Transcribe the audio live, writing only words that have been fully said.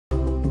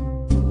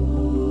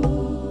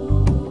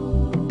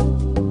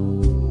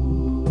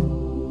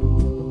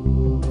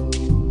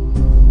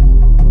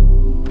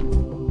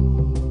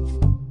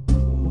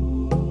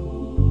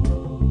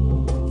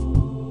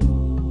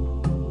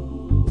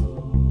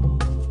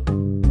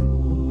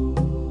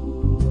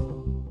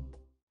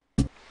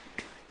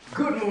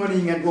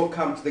morning and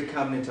welcome to the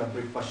Camnet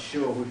Breakfast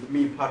Show with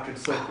me, Patrick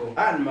Soko,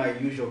 and my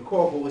usual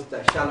co-host,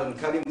 Shalom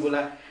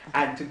Kalimbula.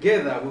 And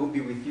together we'll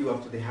be with you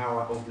up to the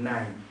hour of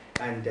 9.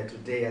 And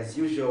today, as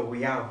usual,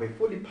 we have a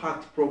fully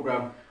packed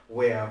program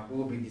where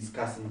we'll be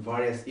discussing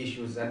various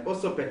issues and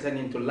also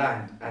pertaining to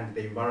land and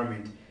the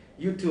environment.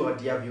 You too, our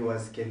dear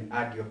viewers, can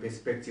add your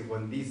perspective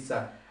on this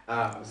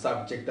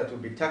subject that we'll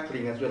be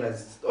tackling, as well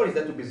as stories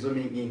that will be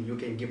zooming in. You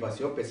can give us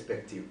your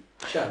perspective.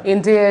 Sure.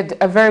 Indeed,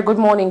 a very good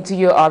morning to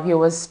you, our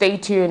viewers. Stay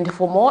tuned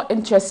for more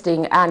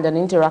interesting and an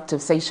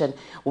interactive session.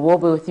 We will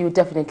be with you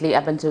definitely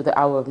up until the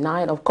hour of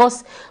 9. Of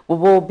course, we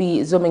will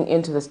be zooming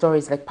into the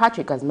stories like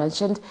Patrick has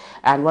mentioned,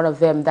 and one of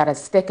them that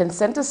has taken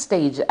center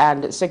stage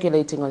and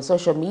circulating on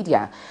social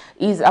media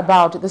is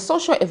about the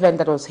social event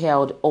that was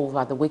held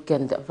over the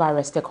weekend.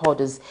 Various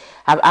stakeholders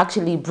have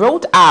actually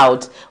brought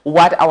out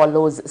what our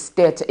laws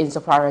state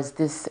insofar as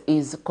this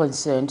is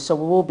concerned. So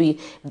we will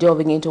be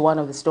delving into one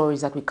of the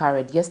stories that we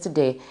carried yesterday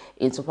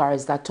insofar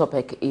as that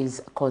topic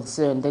is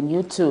concerned. Then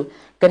you too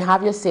can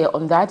have your say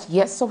on that.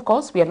 Yes, of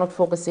course, we are not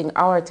focusing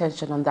our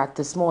attention on that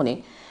this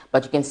morning,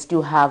 but you can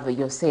still have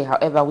your say.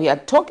 However, we are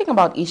talking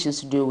about issues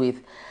to do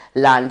with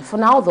land. For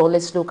now, though,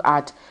 let's look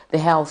at the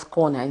health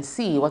corner and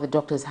see what the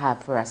doctors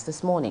have for us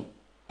this morning.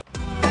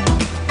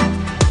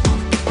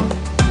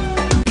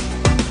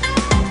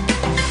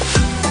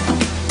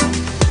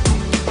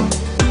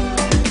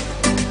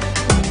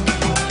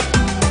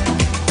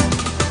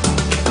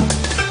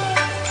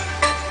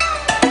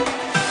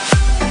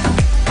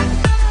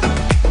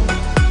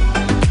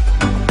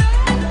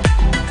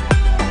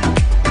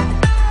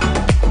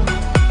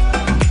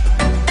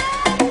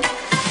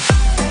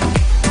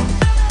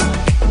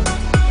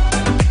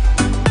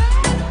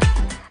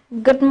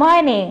 Good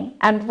morning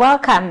and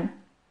welcome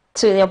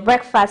to your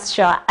breakfast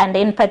show, and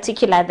in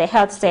particular the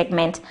health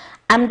segment.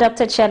 I'm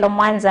Dr. Chelo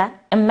Mwanza,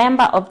 a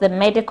member of the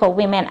Medical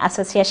Women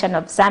Association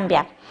of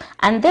Zambia,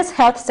 and this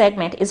health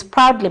segment is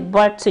proudly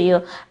brought to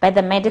you by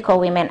the Medical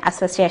Women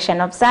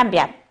Association of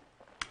Zambia.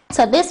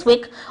 So this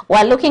week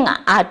we're looking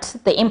at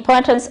the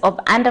importance of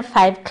under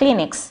 5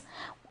 clinics.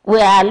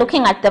 We are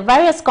looking at the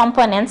various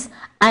components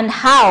and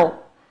how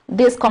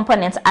these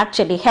components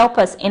actually help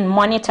us in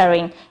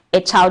monitoring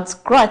a child's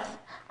growth.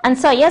 And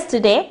so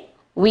yesterday,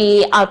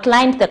 we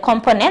outlined the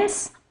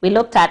components. We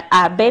looked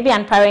at baby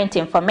and parent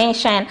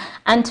information.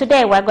 And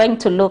today, we're going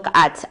to look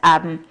at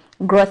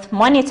growth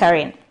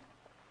monitoring.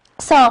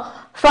 So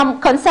from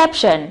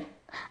conception,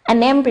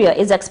 an embryo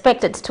is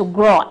expected to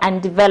grow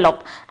and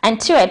develop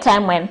until a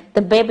time when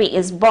the baby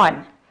is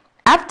born,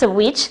 after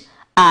which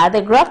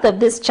the growth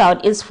of this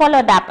child is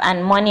followed up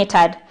and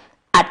monitored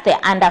at the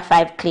under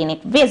 5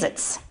 clinic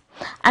visits.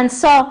 And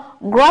so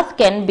growth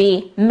can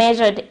be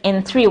measured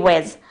in 3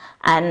 ways.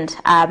 And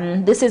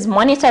this is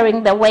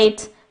monitoring the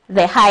weight,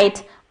 the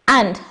height,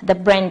 and the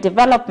brain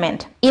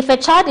development. If a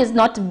child is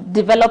not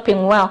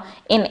developing well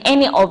in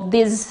any of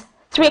these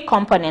 3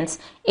 components,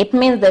 it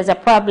means there's a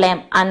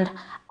problem, and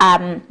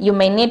you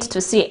may need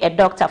to see a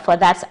doctor for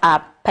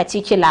that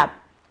particular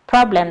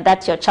problem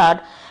that your child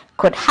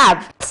could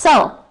have.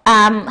 So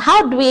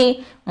how do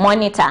we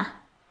monitor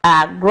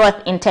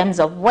growth in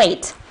terms of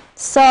weight?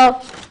 So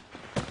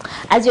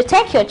as you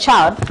take your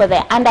child for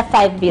the under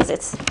 5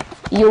 visits,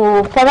 you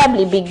will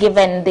probably be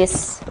given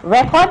this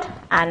record,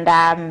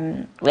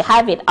 and we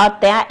have it out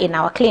there in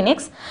our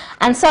clinics.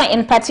 And so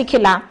in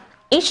particular,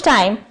 each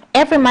time,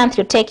 every month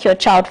you take your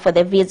child for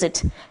the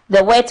visit,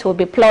 the weight will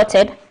be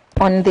plotted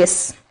on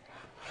this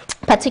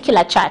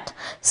particular chart.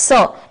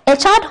 So a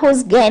child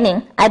who's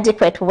gaining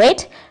adequate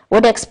weight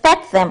would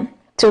expect them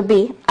to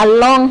be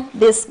along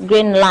this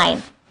green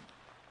line.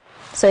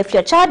 So if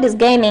your child is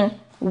gaining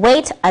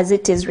weight as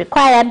it is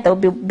required, they'll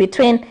be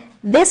between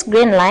this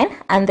green line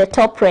and the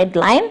top red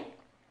line.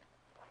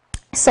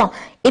 So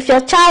if your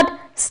child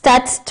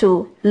starts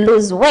to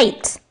lose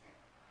weight,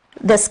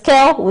 the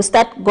scale will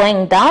start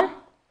going down,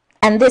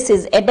 and this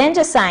is a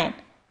danger sign.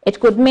 It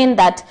could mean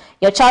that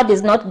your child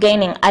is not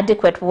gaining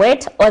adequate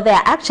weight, or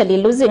they're actually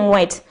losing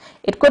weight.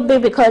 It could be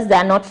because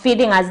they're not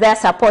feeding as they're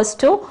supposed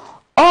to,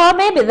 or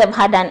maybe they've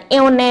had an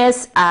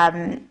illness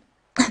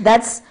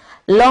that's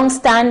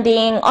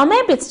long-standing, or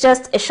maybe it's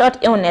just a short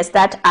illness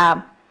that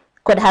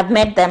could have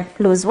made them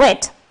lose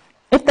weight.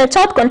 If the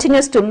child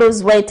continues to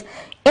lose weight,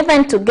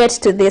 even to get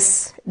to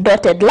this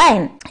dotted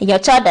line, your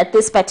child at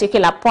this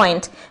particular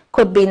point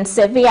could be in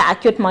severe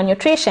acute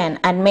malnutrition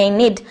and may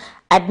need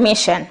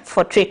admission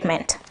for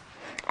treatment.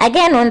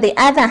 Again, on the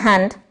other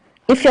hand,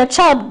 if your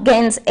child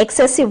gains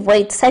excessive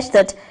weight such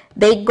that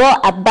they go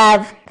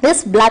above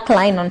this black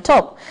line on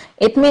top,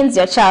 it means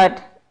your child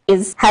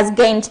has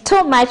gained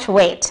too much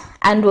weight,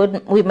 and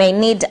we may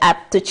need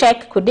to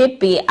check, could it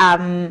be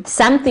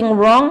something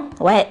wrong,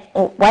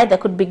 why they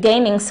could be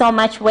gaining so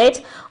much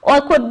weight, or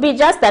it could be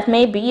just that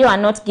maybe you are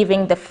not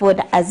giving the food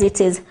as it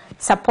is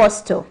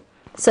supposed to.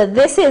 So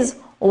this is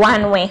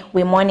one way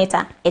we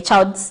monitor a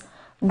child's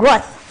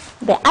growth.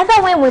 The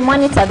other way we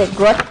monitor the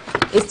growth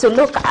is to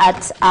look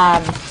at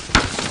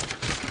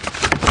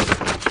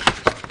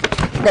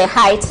the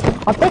height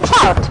of the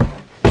child.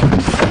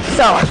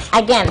 So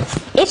again,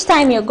 each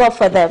time you go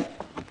for the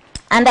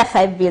under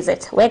 5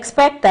 visit, we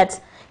expect that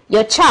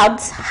your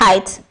child's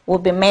height will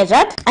be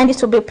measured and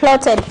it will be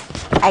plotted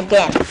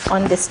again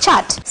on this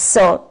chart.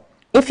 So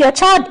if your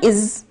child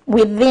is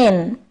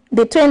between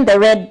the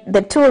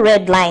two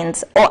red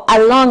lines or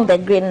along the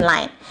green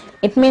line,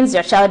 it means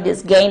your child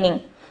is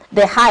gaining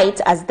the height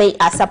as they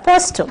are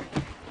supposed to.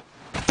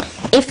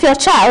 If your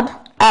child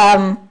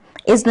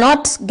is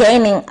not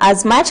gaining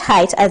as much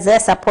height as they're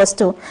supposed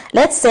to,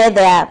 let's say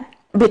they are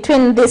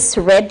between this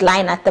red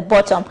line at the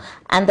bottom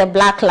and the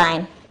black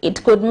line,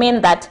 it could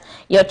mean that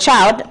your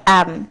child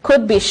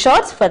could be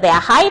short for their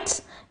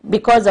height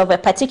because of a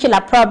particular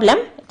problem.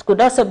 It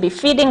could also be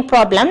feeding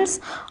problems,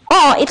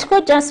 or it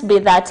could just be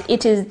that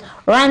it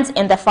runs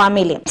in the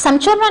family. Some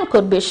children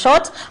could be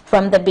short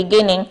from the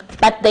beginning,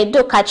 but they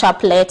do catch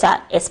up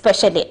later,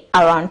 especially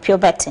around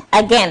puberty.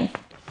 Again,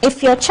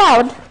 if your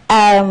child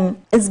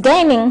is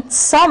gaining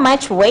so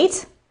much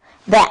weight,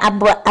 they're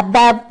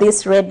above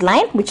this red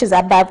line, which is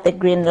above the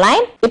green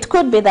line, it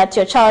could be that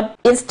your child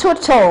is too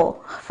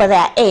tall for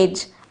their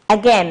age.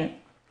 Again,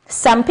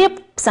 some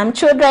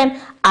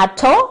children are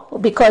tall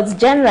because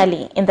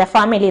generally in the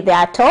family they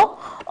are tall,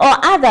 or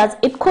others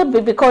it could be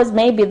because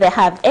maybe they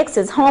have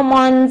excess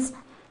hormones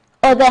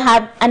or they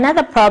have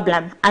another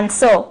problem. And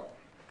so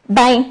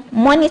by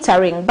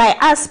monitoring, by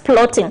us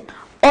plotting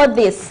all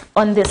this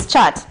on this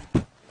chart,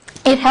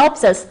 it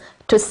helps us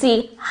to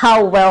see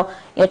how well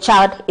your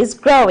child is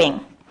growing.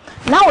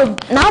 Now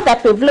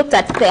that we've looked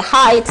at the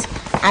height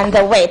and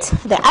the weight,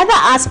 the other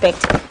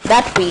aspect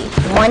that we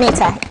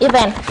monitor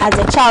even as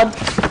a child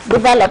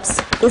develops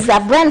is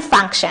the brain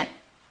function.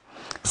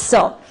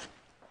 So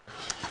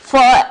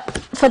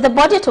for the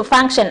body to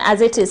function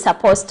as it is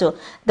supposed to,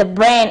 the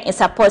brain is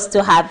supposed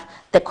to have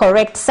the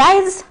correct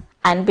size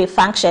and be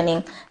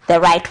functioning the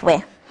right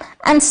way.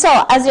 And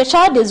so as your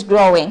child is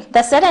growing,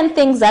 there are certain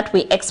things that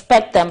we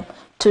expect them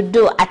to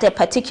do at a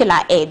particular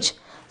age.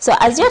 So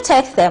as you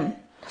take them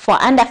for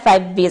under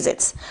 5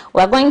 visits,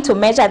 we're going to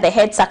measure the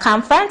head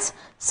circumference,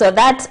 so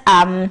that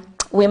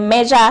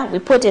we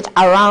put it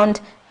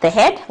around the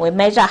head. We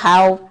measure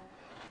how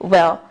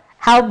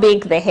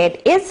big the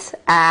head is.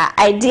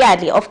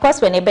 Ideally, of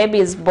course, when a baby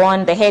is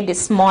born, the head is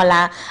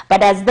smaller,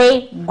 but as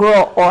they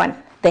grow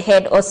on, the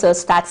head also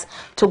starts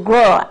to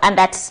grow, and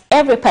at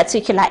every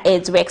particular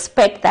age, we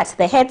expect that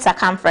the head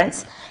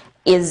circumference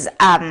is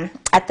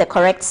at the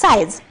correct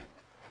size.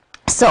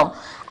 So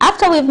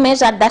after we've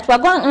measured that, we're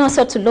going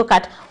also to look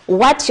at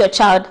what your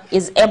child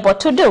is able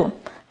to do.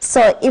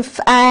 So if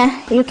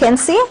you can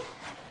see,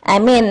 I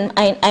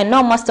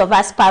know most of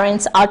us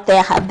parents out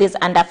there have these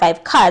under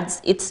 5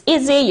 cards. It's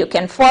easy, you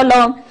can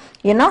follow,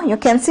 you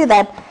can see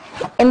that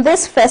in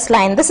this first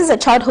line, this is a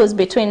child who's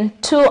between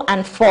 2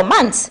 and 4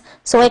 months.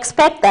 So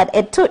expect that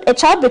a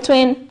child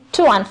between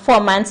 2 and 4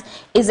 months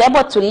is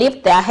able to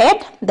lift their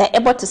head, they're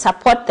able to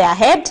support their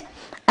head,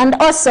 and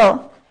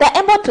also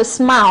they're able to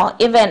smile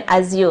even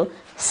as you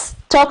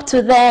talk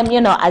to them,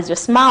 as you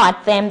smile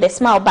at them, they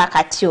smile back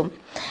at you.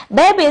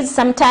 Babies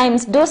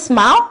sometimes do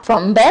smile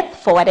from birth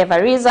for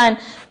whatever reason.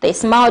 They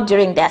smile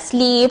during their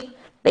sleep,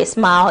 they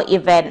smile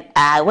even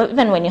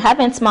when you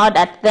haven't smiled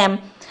at them.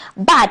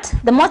 But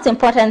the most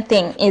important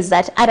thing is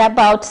that at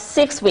about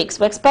 6 weeks,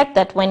 we expect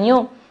that when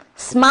you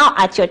smile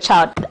at your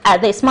child,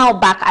 they smile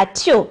back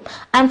at you.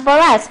 And for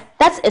us,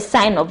 that's a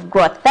sign of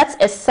growth. That's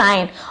a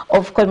sign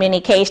of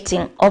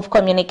communication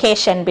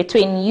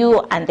between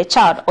you and the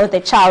child, or the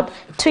child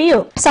to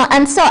you. So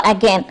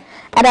again,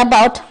 at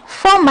about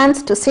 4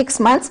 months to 6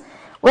 months,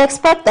 we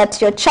expect that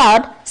your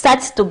child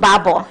starts to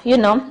babble.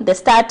 They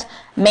start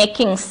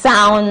making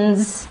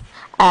sounds,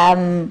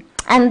 and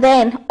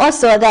then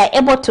also they're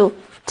able to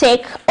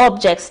take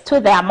objects to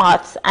their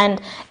mouths.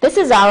 And this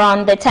is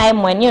around the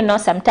time when,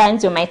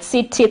 sometimes you might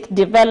see teeth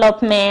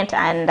development,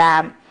 and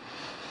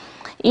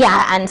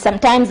and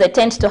sometimes they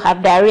tend to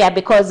have diarrhea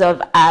because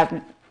of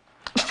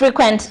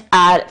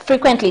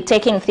frequently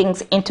taking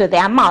things into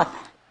their mouth.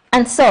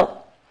 And so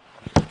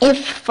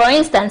if, for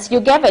instance,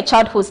 you gave a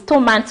child who's 2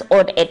 months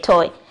old a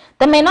toy,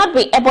 they may not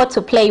be able to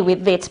play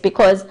with it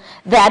because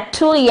they are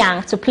too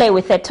young to play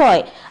with a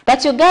toy.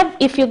 But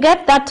if you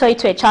gave that toy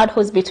to a child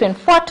who's between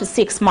 4 to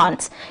 6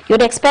 months,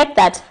 you'd expect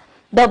that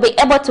they'll be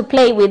able to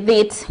play with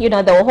it.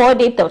 They'll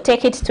hold it, they'll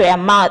take it to their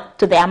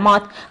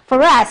mouth.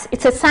 For us,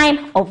 it's a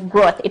sign of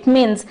growth. It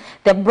means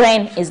the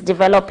brain is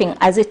developing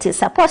as it is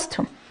supposed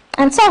to.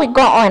 And so we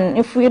go on.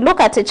 If we look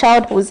at a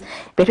child who's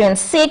between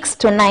 6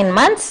 to 9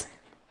 months,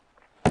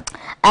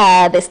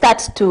 they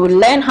start to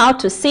learn how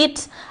to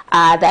sit.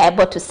 They're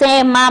able to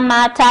say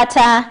mama,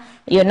 tata,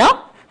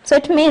 So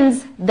it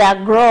means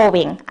they're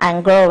growing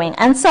and growing,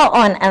 and so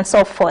on and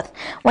so forth.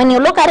 When you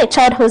look at a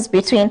child who's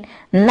between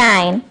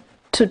 9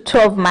 to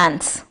 12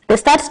 months, they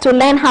start to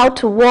learn how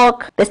to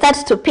walk. They start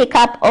to pick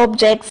up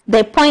objects.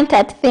 They point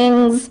at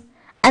things,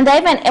 and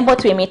they're even able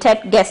to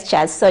imitate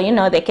gestures. So,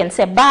 they can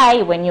say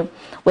bye when you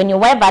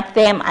wave at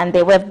them, and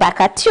they wave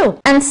back at you,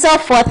 and so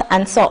forth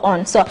and so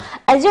on. So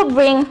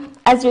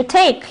as you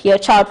take your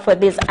child for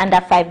these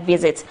under 5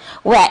 visits,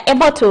 we are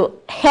able to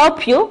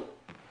help you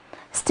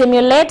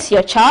Stimulate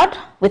your child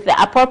with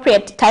the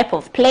appropriate type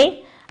of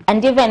play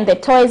and even the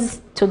toys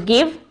to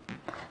give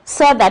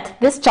so that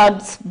this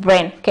child's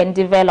brain can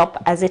develop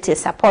as it is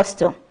supposed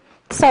to.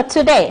 So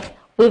today,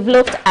 we've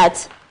looked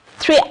at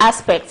 3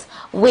 aspects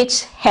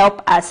which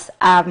help us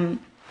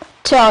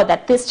tell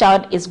that this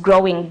child is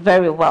growing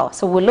very well.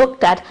 So we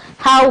looked at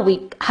how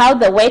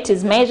the weight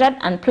is measured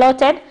and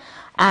plotted,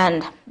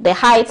 and the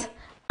height,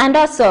 and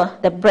also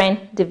the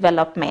brain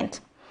development.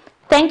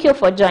 Thank you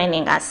for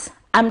joining us.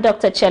 I'm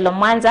Dr. Chelo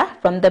Mwanza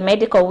from the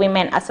Medical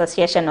Women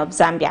Association of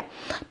Zambia.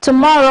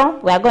 Tomorrow,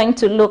 we are going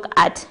to look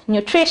at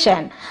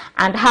nutrition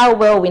and how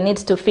well we need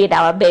to feed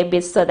our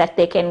babies so that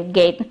they can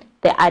gain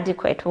the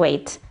adequate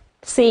weight.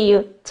 See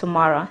you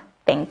tomorrow.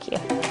 Thank you.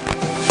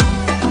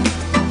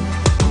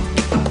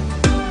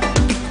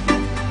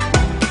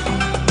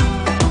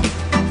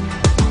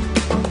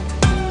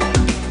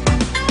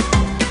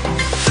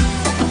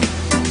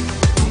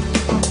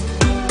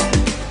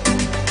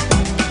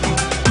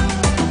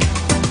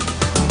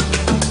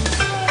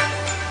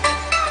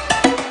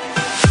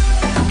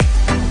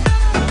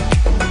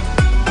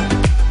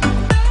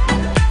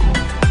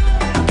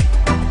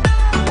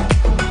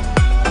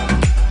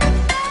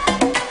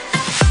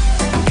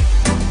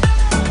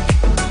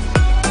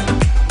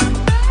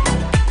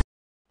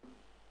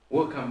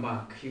 Welcome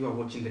back. You are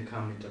watching the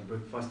Camnet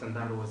Breakfast, and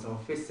that was our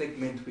first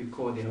segment we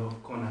call the Health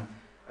Corner,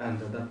 and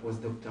that was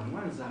Dr.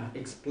 Mwanza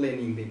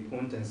explaining the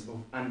importance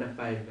of under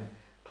 5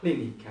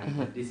 clinic,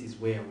 and this is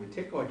where we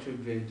take our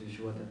children to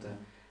ensure that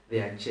they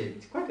are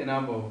checked. Quite a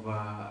number of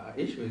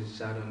issues,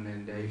 Sharon,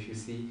 and if you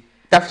see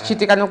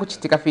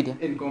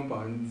in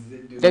compounds,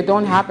 they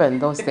don't happen,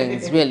 those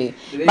things, really.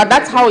 But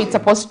that's how it's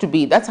supposed to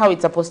be. That's how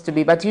it's supposed to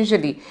be. But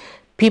usually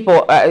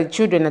people,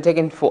 children are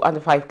taken for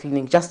under 5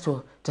 clinic just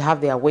to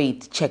have their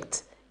weight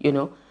checked, you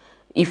know.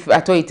 If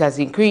at all it has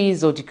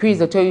increased or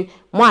decreased, or tell you,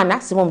 and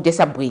these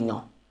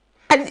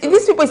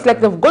people, it's like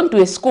they've gone to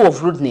a school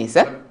of rudeness.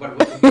 Eh? But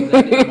what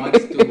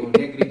amounts to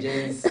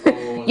negligence?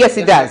 Or yes,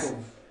 it does.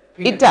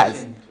 It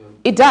does.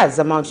 It does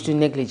amount to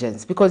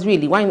negligence, because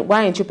really, why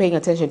aren't you paying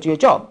attention to your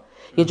job?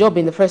 Your job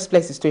in the first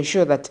place is to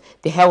ensure that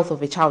the health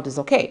of a child is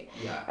okay.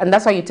 Yeah. And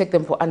that's why you take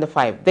them for under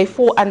 5. They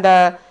fall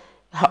under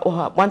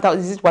 1,000,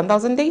 is it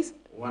 1,000 days?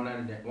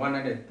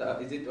 100,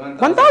 is it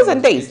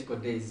 1,000 days?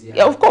 Yeah.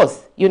 Yeah, of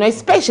course. You know,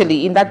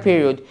 especially in that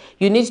period,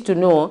 you need to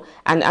know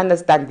and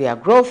understand their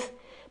growth.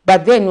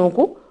 But then,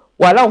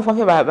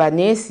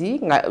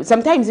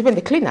 sometimes even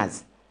the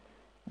cleaners,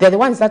 they're the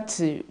ones that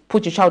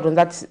put your child on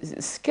that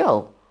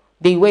scale.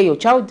 They weigh your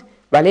child,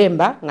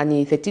 Balemba,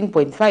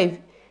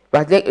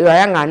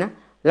 13.5,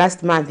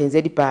 last month in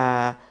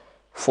Zedipa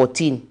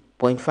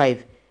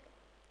 14.5.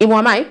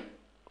 Imwamai,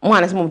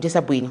 mwana simu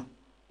mjesa bwino.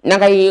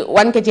 Nangai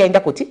 1 kg inda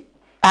kuti.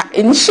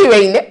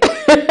 Nshiwe ine.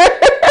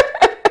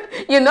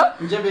 You know?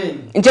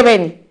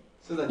 Njebeni.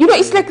 You know,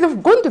 it's like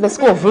they've gone to the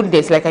school of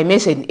rudeness, like I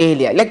mentioned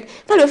earlier. Like,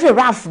 they're very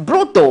rough,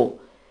 brutal.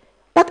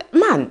 But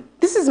man,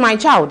 this is my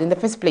child in the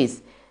first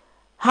place.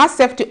 Her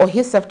safety or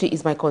his safety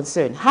is my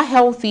concern. Her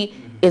healthy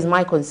is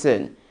my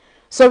concern.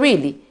 So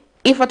really,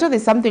 if at all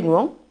there's something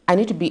wrong, I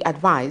need to be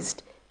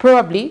advised.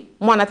 Probably,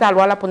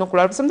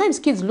 sometimes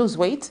kids lose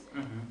weight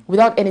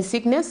without any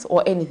sickness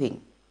or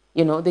anything.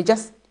 You know, they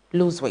just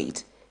lose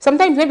weight.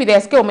 Sometimes maybe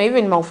their scale may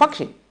even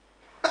malfunction.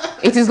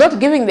 It is not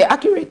giving the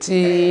accurate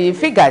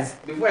figures.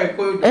 Before I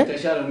call you Dr.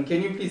 Sharon,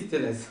 can you please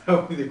tell us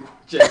how the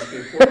check?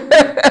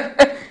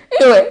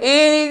 Anyway,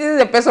 it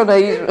is a personal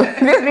issue.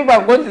 These people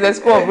have gone to the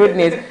school of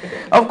rudeness.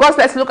 Of course,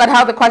 let's look at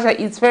how the kwacha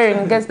is faring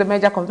against the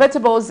major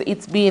convertibles.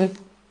 It's been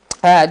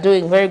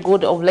doing very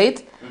good of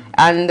late.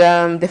 And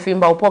the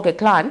Fimba Upoke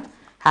clan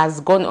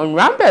has gone on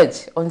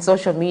rampage on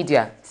social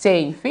media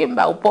saying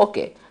Fimba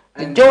Upoke,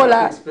 the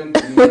Jola,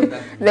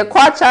 the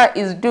kwacha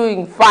is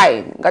doing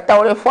fine.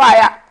 Gataure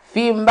fire,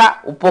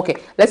 Fimba Upoke.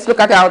 Let's look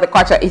at how the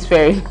kwacha is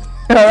faring.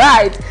 All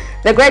right.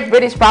 The Great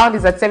British Pound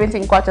is at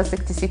 17 kwacha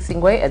 66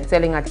 ngwe and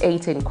selling at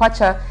 18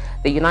 kwacha.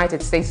 The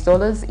United States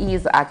dollars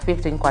is at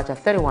 15 kwacha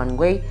 31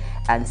 ngwe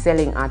and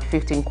selling at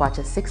 15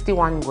 kwacha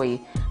 61 ngwe.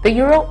 The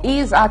euro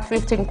is at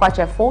 15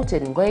 kwacha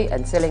 14 ngwe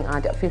and selling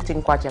at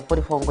 15 kwacha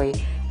 44 ngwe,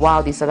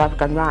 while the South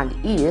African rand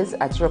is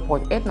at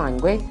 0.89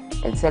 ngwe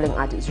and selling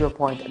at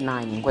 0.9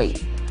 ngwe.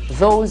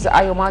 Those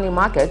are your money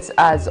markets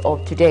as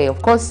of today.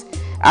 Of course,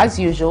 as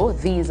usual,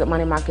 these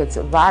money markets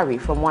vary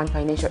from one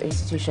financial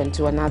institution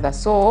to another.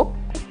 So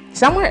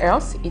somewhere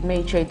else, it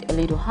may trade a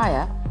little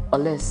higher or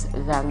less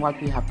than what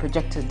we have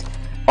projected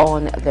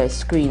on the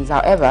screens.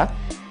 However,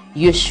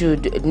 you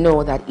should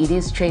know that it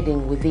is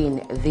trading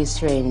within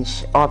this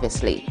range,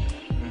 obviously.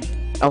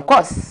 Of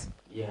course.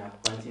 Yeah,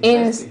 quite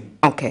interesting.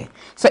 Okay.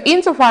 So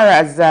insofar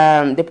as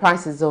the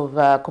prices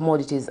of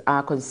commodities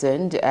are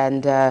concerned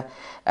and the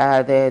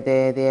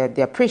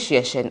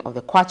appreciation of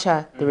the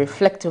kwacha, the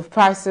reflective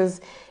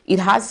prices it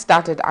has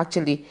started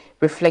actually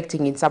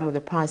reflecting in some of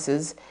the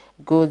prices,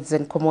 goods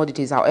and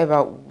commodities,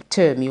 however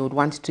term you would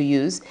want to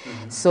use.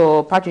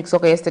 So Patrick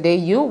Soko, yesterday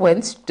you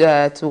went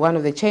to one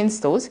of the chain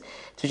stores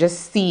to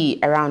just see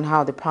around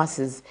how the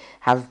prices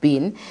have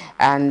been,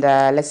 and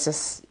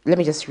let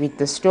me just read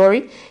the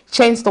story.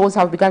 Chain stores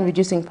have begun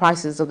reducing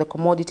prices of the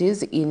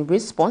commodities in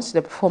response to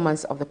the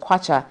performance of the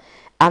kwacha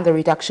and the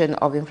reduction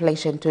of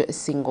inflation to a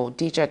single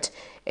digit.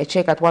 A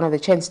check at one of the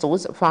chain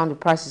stores found the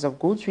prices of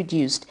goods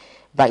reduced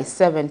by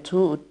 7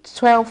 to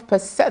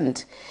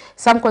 12%.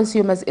 Some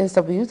consumers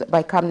interviewed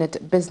by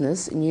Camnet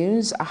Business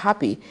News are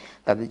happy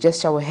that the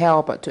gesture will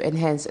help to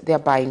enhance their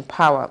buying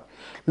power.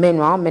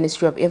 Meanwhile,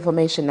 Ministry of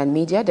Information and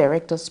Media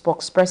Director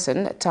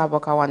spokesperson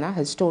Tabo Kawana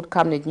has told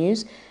Camnet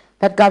News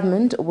that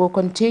government will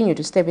continue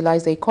to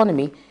stabilize the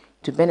economy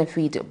to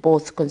benefit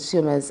both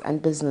consumers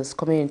and business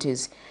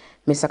communities.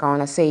 Mr.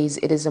 Kawana says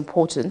it is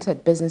important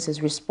that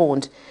businesses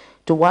respond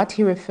to what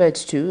he referred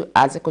to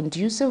as a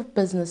conducive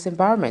business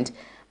environment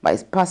by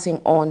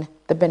passing on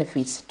the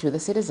benefits to the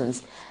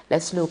citizens.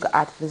 Let's look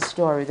at the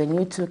story. Then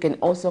you too can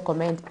also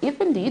comment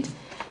if indeed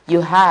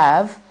you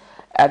have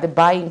the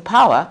buying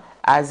power,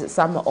 as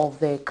some of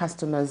the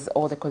customers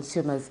or the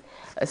consumers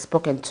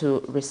spoken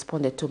to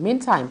responded to.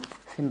 Meantime,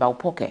 Fimba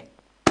Upoke.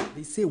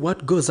 They say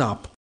what goes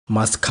up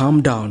must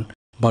come down,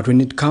 but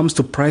when it comes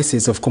to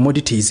prices of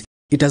commodities,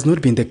 it has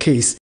not been the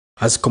case,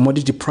 as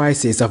commodity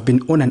prices have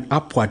been on an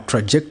upward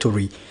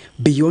trajectory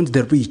beyond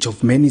the reach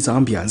of many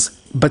Zambians.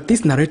 But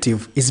this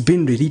narrative is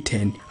being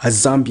rewritten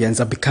as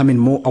Zambians are becoming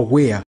more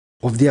aware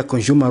of their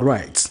consumer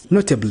rights.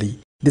 Notably,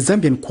 the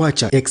Zambian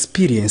kwacha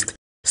experienced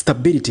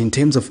stability in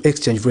terms of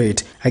exchange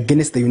rate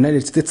against the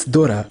United States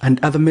dollar and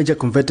other major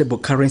convertible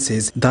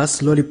currencies, thus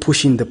slowly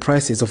pushing the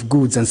prices of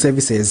goods and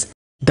services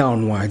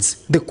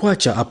downwards. The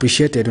kwacha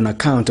appreciated on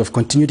account of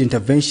continued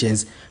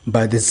interventions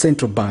by the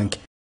central bank,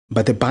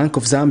 by the Bank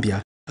of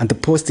Zambia, and the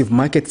positive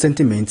market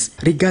sentiments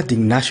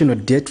regarding national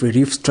debt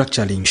relief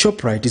structuring.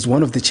 ShopRite is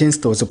one of the chain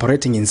stores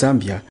operating in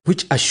Zambia,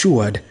 which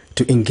assured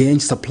to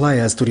engage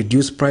suppliers to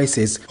reduce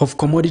prices of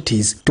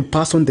commodities to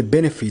pass on the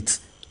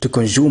benefits to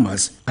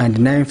consumers. And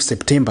 9th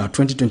September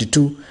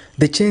 2022,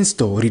 the chain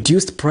store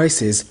reduced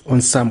prices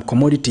on some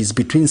commodities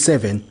between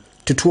 7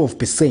 to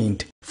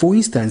 12%. For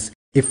instance,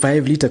 a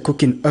 5-liter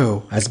cooking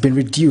oil has been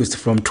reduced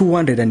from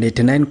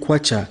 289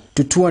 kwacha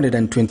to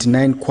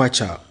 229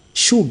 kwacha.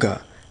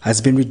 Sugar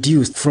has been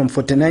reduced from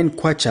 49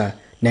 kwacha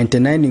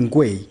 99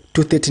 ngwe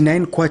to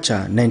 39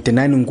 kwacha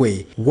 99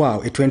 ngwe,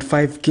 while a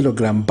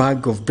 25-kilogram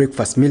bag of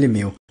breakfast mealie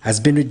meal has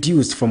been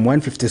reduced from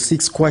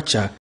 156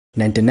 kwacha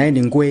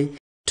 99 ngwe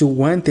to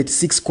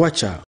 136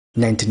 kwacha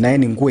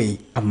 99 ngwe,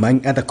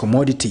 among other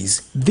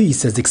commodities.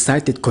 This has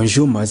excited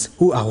consumers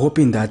who are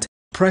hoping that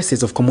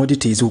prices of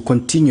commodities will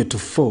continue to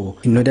fall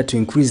in order to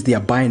increase their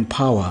buying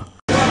power.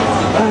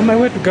 My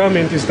word to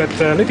government is that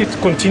let it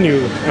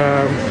continue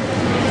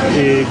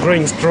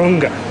growing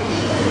stronger,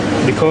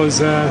 because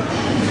the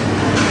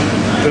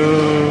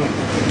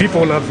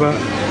people have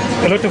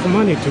a lot of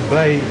money to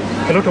buy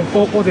a lot of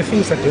all the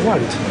things that they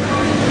want.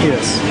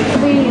 Yes.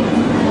 It'll be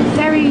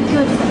very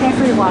good for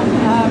everyone.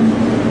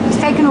 It's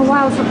taken a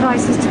while for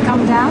prices to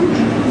come down,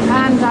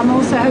 and I'm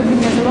also hoping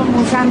there's a lot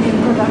more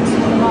Zambian products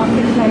in the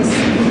marketplace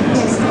in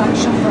places like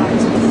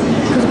ShopRite,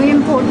 because we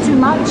import too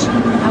much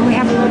and we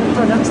have a lot of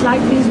products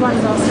like these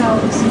ones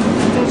ourselves,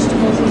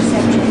 vegetables,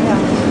 etc.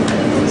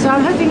 So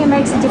I'm hoping it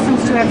makes a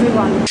difference to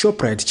everyone.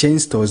 ShopRite Chain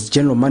Stores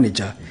General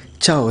Manager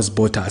Charles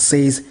Bota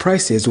says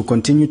prices will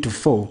continue to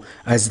fall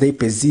as they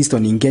persist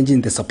on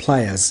engaging the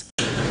suppliers.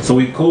 So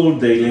we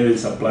called the 11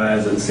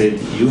 suppliers and said,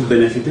 you've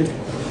benefited,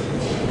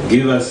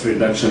 give us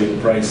reduction in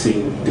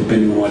pricing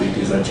depending on what it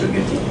is that you're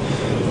getting.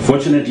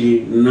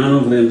 Fortunately, none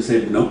of them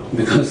said no,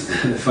 because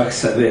the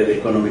facts are there, the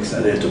economics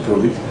are there to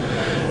prove it.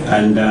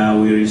 And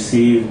we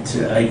received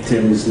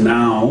items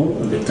now.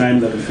 The time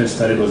that we first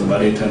started was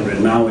about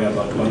 800. Now we're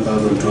about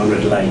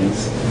 1,200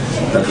 lines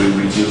that we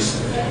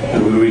reduced.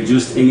 And we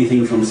reduced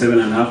anything from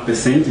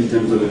 7.5% in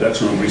terms of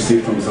reduction of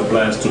receipt from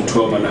suppliers to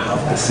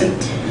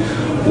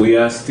 12.5%. We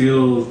are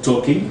still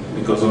talking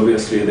because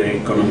obviously the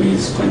economy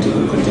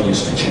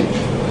continues to change.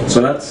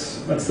 So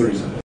that's the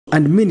reason.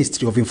 And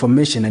Ministry of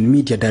Information and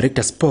Media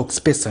Director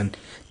spokesperson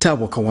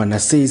Tabo Kawana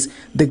says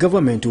the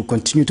government will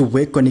continue to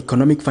work on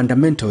economic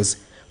fundamentals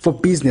for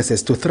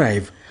businesses to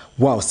thrive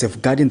while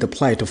safeguarding the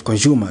plight of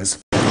consumers.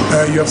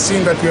 You have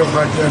seen that we have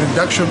had a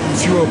reduction in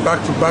fuel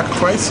back-to-back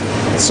twice.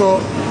 So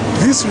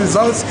this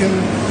results in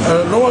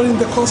lowering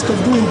the cost of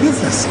doing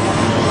business.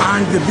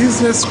 And the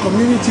business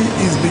community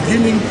is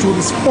beginning to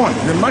respond.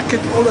 The market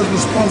always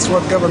responds to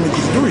what government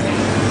is doing.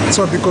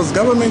 So because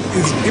government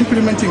is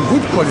implementing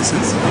good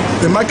policies,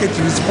 the market is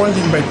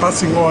responding by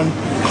passing on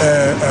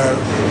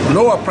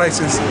lower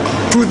prices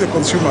to the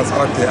consumers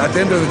out there. At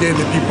the end of the day,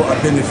 the people are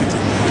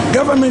benefiting.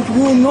 Government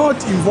will not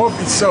involve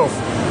itself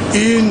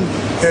in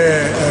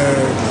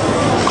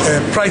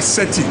price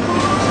setting,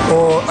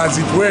 or as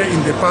it were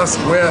in the past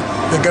where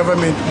the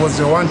government was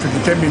the one to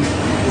determine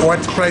what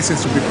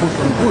prices to be put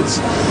on goods.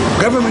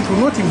 Government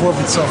will not involve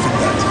itself in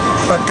that,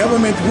 but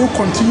government will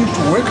continue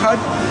to work hard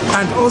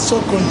and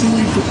also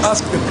continue to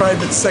ask the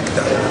private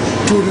sector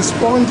to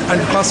respond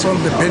and pass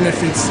on the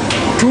benefits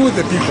to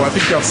the people. I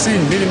think you have seen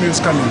mini meals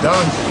coming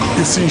down,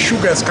 you've seen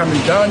sugars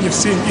coming down, you've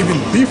seen even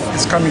beef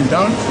is coming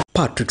down.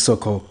 Patrick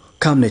Soko,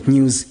 Camnet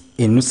News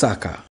in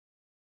Lusaka.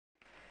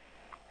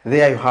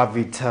 There you have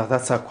it.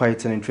 That's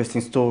quite an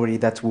interesting story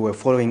that we were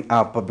following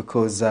up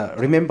because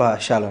remember,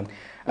 Shalon,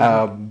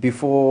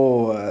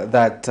 before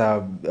that,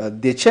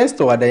 the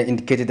Chancellor had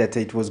indicated that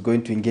it was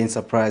going to engage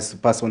surprise to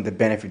pass on the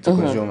benefit to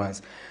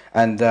consumers.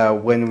 And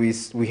when we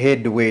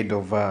heard the word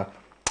of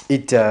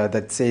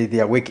that say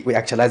they are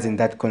actualizing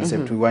that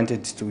concept, we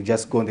wanted to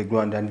just go on the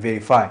ground and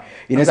verify.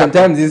 You know,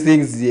 sometimes these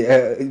things,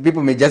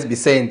 people may just be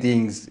saying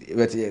things,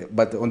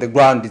 but on the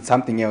ground it's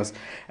something else,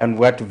 and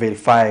we had to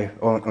verify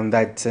on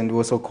that. And we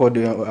also called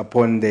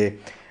upon the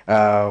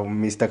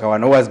Mr.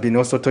 Kawano has been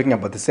also talking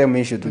about the same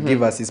issue to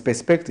give us his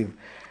perspective.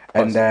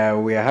 And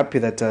we are happy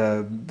that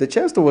the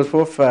Chancellor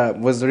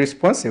was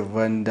responsive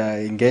and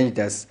engaged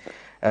us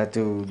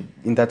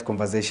in that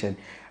conversation.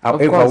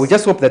 However, we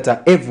just hope that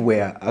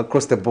everywhere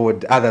across the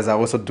board, others are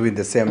also doing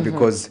the same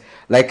because,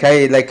 like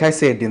I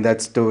said in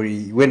that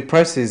story, when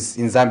prices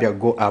in Zambia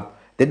go up,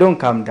 they don't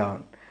come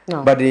down.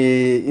 No. But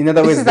in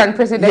other ways, this is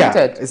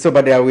unprecedented. Yeah. So,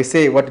 but we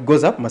say what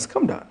goes up must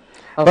come down.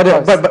 But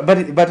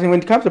when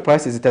it comes to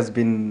prices, it has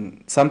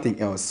been something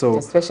else. So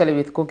especially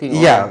with cooking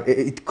oil. Yeah,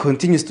 it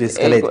continues to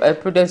escalate.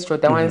 Prudence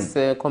Chota once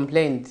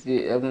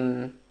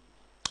complained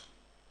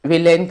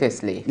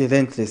relentlessly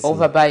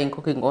over buying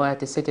cooking oil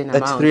at a certain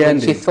amount when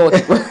she thought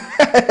it was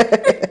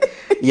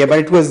yeah, but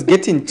it was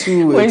getting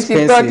too when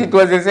expensive. She thought it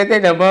was a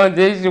certain amount,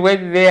 then she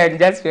went there and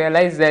just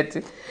realized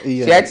that she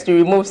had to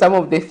remove some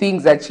of the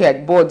things that she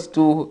had bought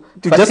to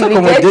just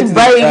accommodate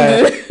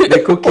buying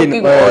the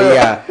cooking oil.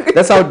 Yeah,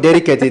 that's how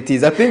delicate it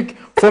is. I think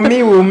for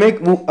me, I'm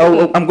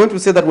going to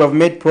say that we have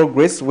made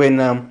progress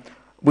when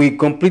we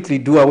completely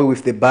do away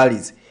with the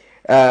barleys.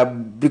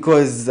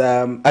 Because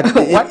in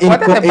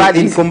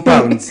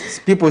compounds,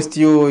 people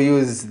still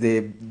use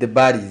the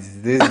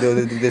barleys,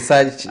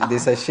 the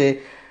sachet.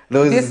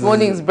 This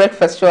morning's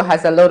breakfast show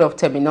has a lot of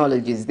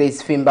terminologies.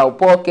 There's Fimbao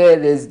Poke,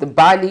 there's the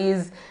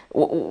barleys.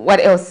 What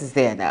else is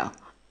there now?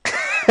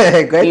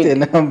 Quite a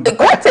number.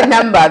 Quite a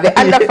number. The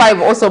under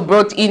five also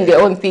brought in their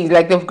own things,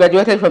 like they've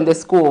graduated from the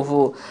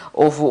school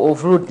of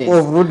rudeness.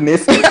 Of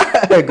rudeness.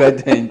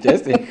 God,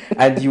 interesting.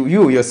 And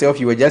you yourself,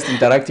 you were just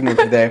interacting with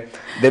the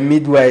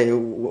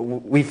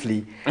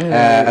Midwifery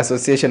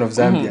Association of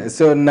Zambia.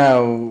 So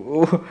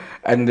now,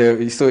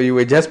 and so you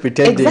were just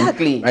pretending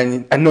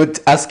and not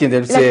asking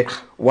them to say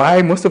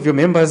why most of your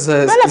members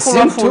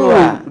seem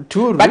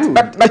too rude.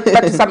 But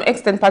to some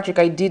extent, Patrick,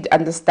 I did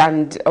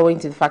understand owing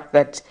to the fact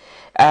that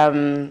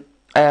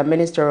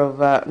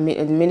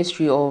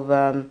Ministry of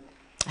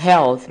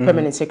Health,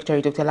 Permanent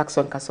Secretary Dr.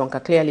 Lakson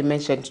Kasonka clearly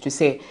mentioned to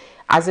say,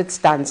 as it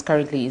stands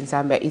currently in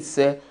Zambia, it's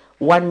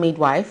one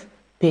midwife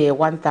per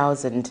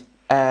 1,000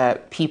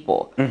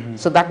 people.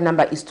 So that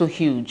number is too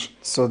huge.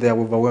 So they are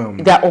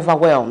overwhelmed. They are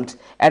overwhelmed.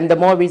 And the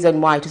more reason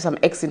why, to some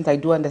extent, I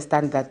do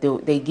understand that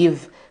they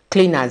give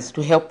cleaners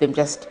to help them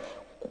just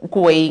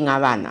kuweing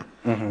avana.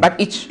 But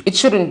it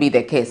shouldn't be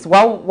the case.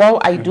 While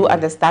I do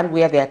understand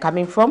where they are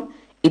coming from,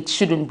 it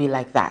shouldn't be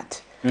like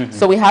that.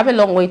 So we have a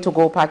long way to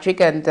go, Patrick,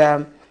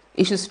 and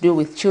issues to do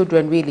with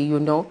children, really, you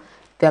know,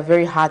 they're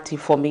very hearty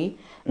for me.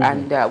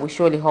 And we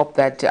surely hope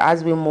that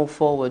as we move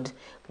forward,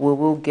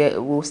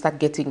 we'll start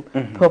getting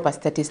proper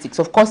statistics.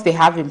 Of course, they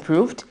have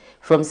improved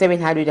from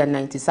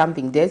 790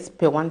 something deaths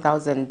per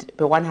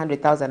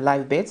 100,000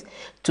 live births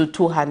to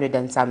 200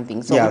 and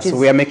something. So, so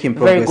we are making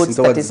progress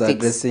towards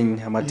addressing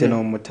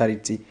maternal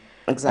mortality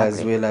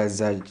as well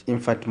as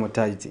infant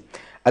mortality.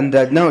 And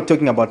now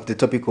talking about the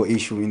topical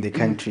issue in the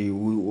country,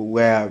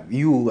 where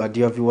you,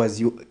 dear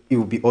viewers, you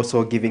will be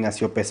also giving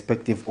us your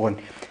perspective on,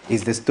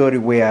 is the story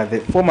where the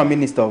former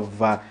Minister of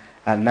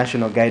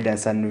National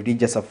Guidance and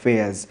Religious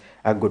Affairs,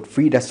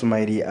 Godfrida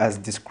Sumaili, has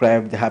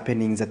described the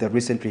happenings at a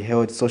recently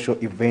held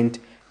social event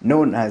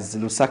known as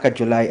Lusaka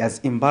July as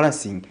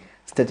embarrassing,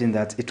 stating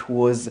that it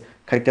was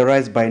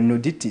characterized by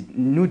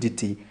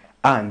nudity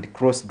and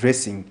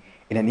cross-dressing.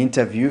 In an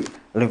interview,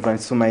 Reverend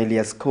Sumaili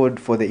has called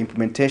for the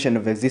implementation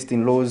of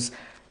existing laws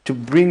to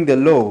bring the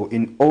law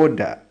in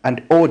order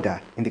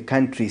in the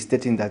country,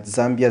 stating that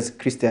Zambia's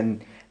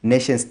Christian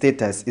nation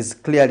status is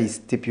clearly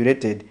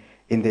stipulated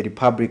in the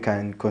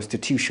Republican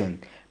Constitution.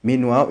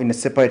 Meanwhile, in a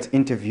separate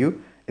interview,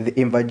 the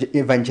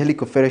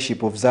Evangelical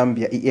Fellowship of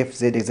Zambia,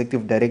 EFZ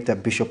Executive Director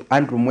Bishop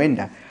Andrew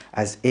Mwenda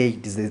has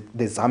urged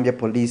the Zambia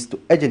Police to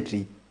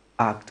urgently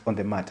act on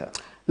the matter.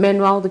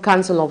 Meanwhile, the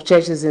Council of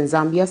Churches in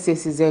Zambia,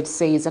 CCZ,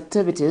 says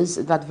activities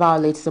that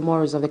violate the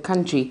morals of the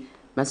country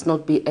must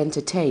not be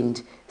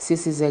entertained.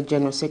 CCZ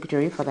General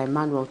Secretary Father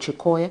Emmanuel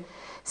Chikoya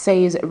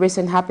says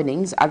recent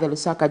happenings at the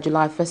Lusaka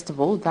July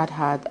Festival that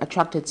had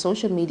attracted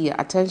social media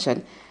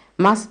attention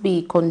must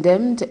be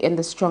condemned in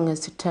the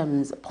strongest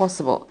terms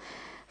possible.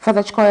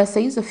 Father Chikoya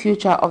says the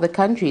future of the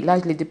country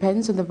largely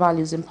depends on the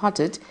values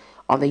imparted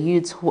on the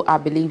youths who are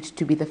believed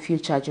to be the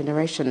future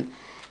generation.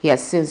 He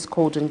has since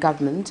called on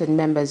government and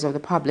members of the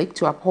public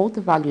to uphold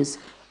the values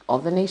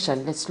of the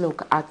nation. Let's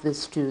look at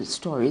these two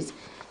stories.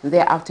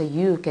 Thereafter,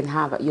 you can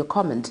have your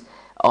comment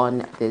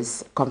on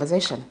this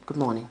conversation. Good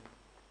morning.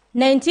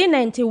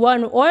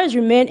 1991 will always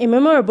remain a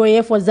memorable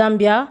year for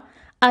Zambia,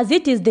 as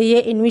it is the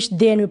year in which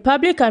then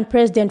Republican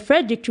President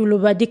Frederick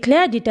Chuluba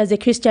declared it as a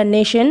Christian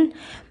nation,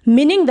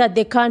 meaning that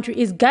the country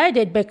is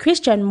guided by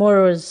Christian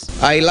morals.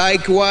 I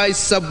likewise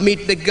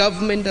submit the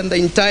government and the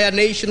entire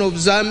nation of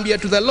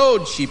Zambia to the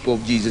Lordship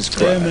of Jesus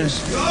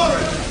Christ.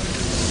 Amen.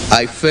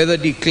 I further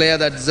declare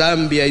that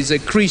Zambia is a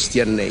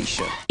Christian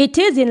nation. It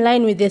is in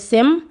line with the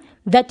same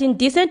that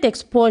indecent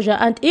exposure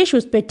and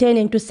issues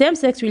pertaining to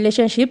same-sex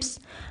relationships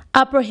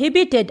are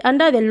prohibited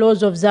under the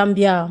laws of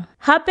Zambia.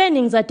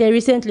 Happenings at a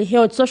recently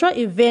held social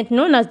event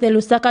known as the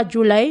Lusaka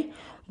July,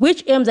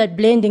 which aims at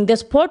blending the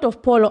sport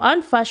of polo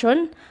and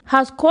fashion,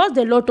 has caused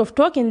a lot of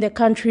talk in the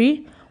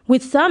country,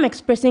 with some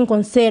expressing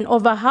concern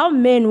over how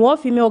men wore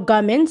female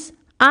garments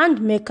and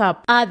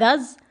makeup.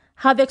 Others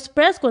have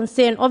expressed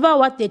concern over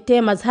what they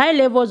term as high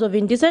levels of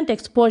indecent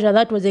exposure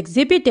that was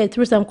exhibited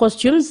through some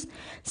costumes,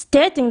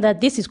 stating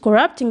that this is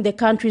corrupting the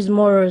country's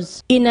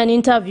morals. In an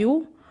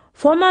interview,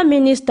 former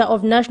Minister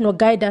of National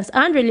Guidance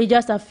and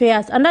Religious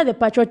Affairs under the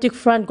Patriotic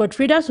Front,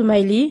 Godfrida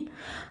Sumaili,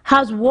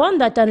 has warned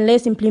that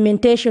unless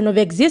implementation of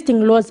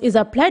existing laws is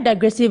applied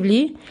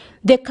aggressively,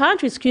 the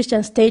country's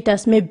Christian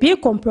status may be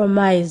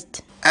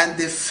compromised. And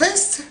the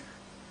first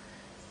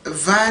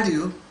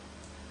value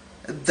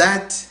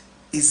that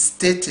is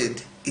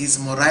stated is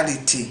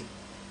morality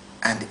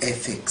and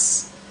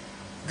ethics.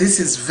 This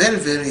is very,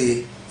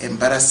 very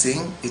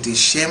embarrassing. It is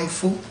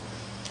shameful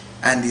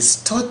and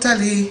is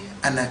totally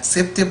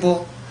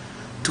unacceptable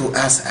to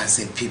us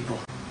as a people.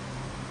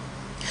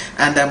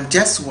 And I'm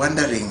just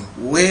wondering,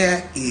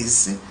 where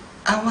is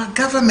our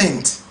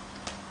government?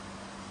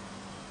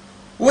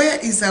 Where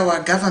is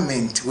our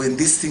government when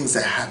these things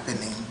are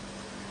happening?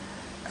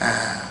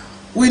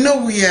 We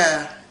know we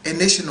are a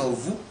nation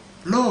of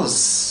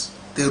laws.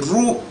 The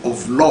rule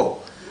of law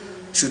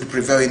should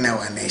prevail in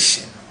our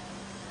nation.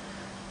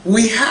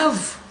 We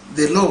have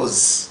the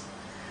laws,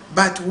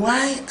 but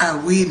why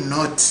are we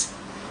not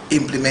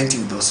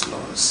implementing those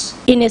laws?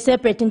 In a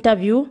separate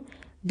interview,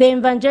 the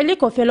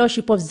Evangelical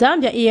Fellowship of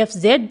Zambia,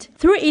 EFZ,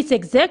 through its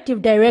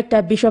executive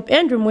director, Bishop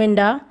Andrew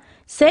Mwenda,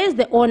 says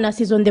the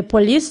onus is on the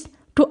police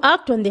to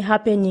act on the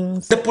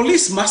happenings. The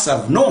police must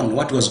have known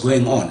what was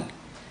going on.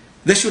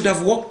 They should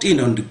have walked in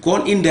and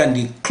gone in there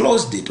and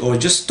closed it or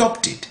just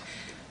stopped it.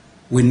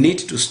 We need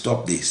to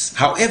stop this.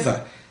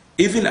 However,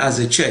 even as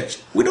a church,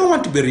 we don't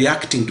want to be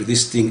reacting to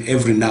this thing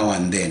every now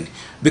and then,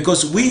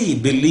 because we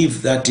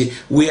believe that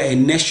we are a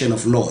nation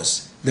of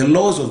laws. The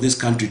laws of this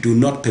country do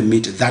not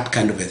permit that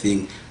kind of a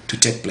thing to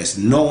take place.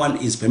 No one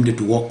is permitted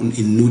to walk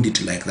in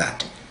nudity like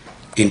that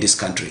in this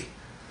country.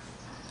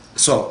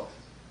 So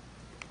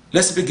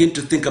let's begin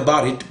to think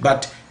about it.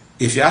 But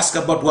if you ask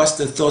about what's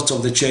the thoughts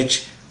of the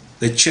church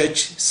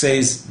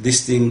says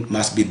this thing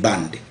must be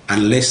banned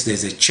unless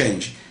there's a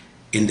change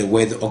in the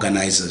way the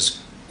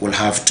organizers will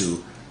have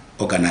to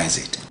organize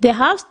it. They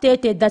have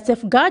stated that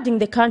safeguarding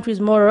the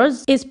country's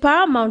morals is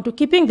paramount to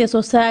keeping the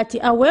society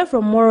away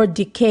from moral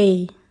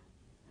decay.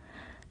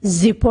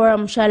 Zipporah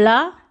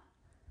Mshala,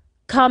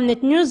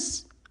 Camnet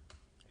News,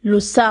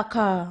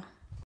 Lusaka.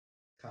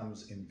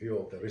 Comes in view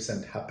of the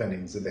recent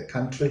happenings in the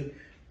country,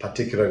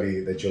 particularly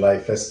the July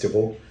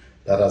festival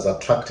that has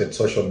attracted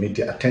social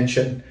media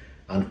attention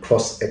and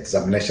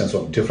cross-examinations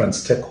from different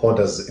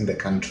stakeholders in the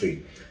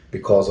country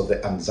because of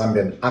the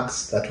un-Zambian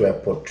acts that were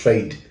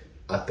portrayed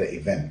at the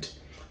event.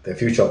 The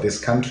future of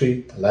this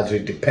country largely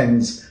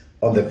depends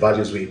on the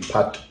values we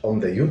impart on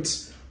the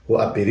youths who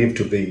are believed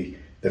to be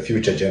the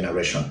future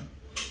generation.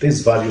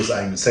 These values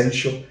are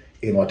essential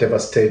in whatever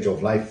stage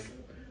of life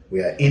we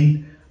are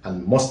in,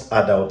 and most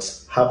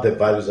adults have the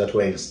values that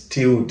were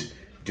instilled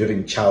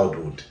during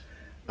childhood,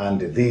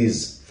 and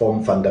these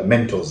form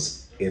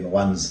fundamentals in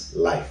one's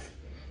life.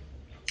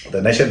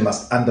 The nation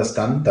must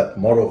understand that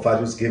moral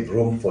values give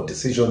room for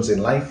decisions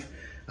in life,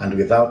 and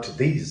without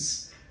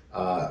these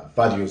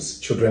values,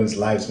 children's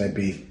lives may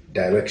be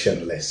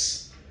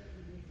directionless.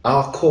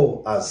 Our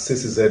call as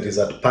CCZ is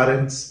that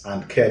parents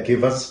and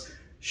caregivers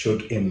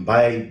should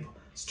imbibe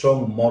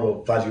strong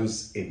moral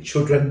values in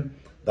children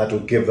that will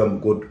give them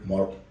good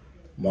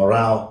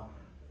moral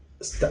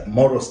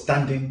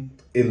standing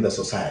in the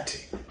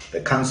society.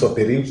 The Council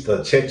believes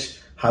the Church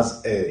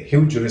has a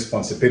huge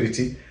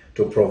responsibility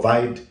to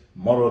provide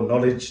moral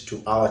knowledge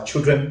to our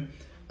children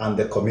and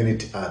the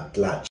community at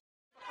large.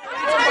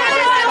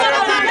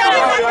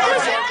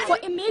 For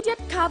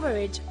immediate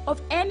coverage of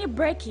any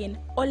breaking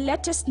or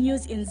latest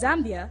news in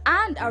Zambia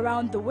and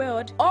around the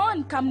world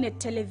on Camnet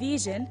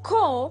television,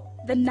 call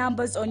the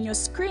numbers on your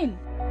screen.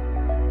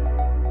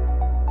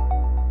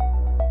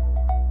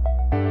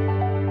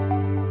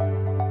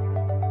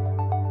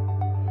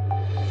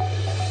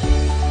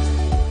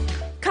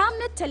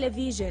 Camnet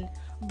television,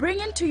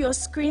 bringing to your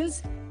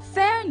screens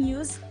fair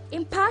news,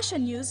 impartial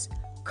news,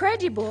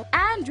 credible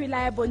and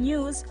reliable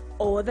news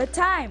all the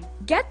time.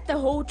 Get the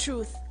whole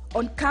truth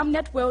on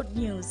Camnet World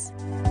News.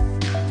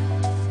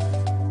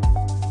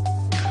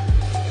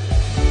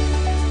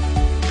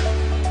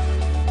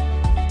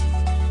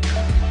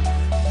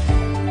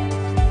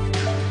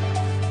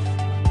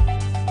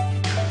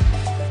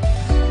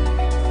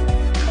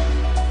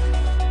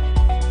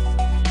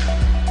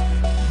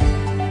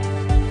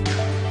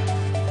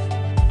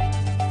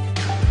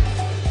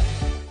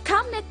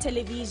 Camnet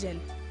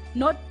Television,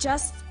 not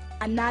just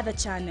another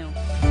channel.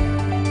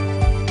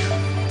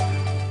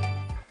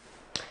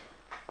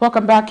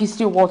 Welcome back. You're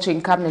still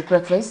watching Cabinet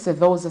Breakfast.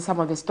 Those are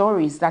some of the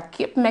stories that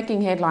keep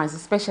making headlines,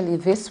 especially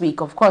this week.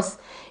 Of course,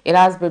 it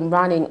has been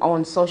running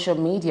on social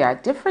media.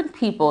 Different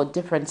people,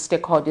 different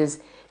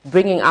stakeholders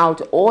bringing out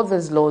all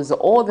these laws,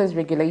 all these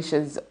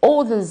regulations,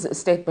 all these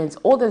statements,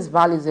 all these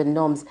values and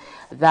norms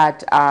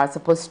that are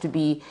supposed to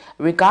be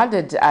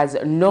regarded as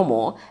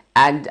normal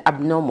and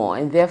abnormal.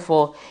 And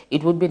therefore,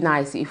 it would be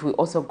nice if we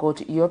also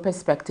got your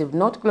perspective,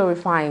 not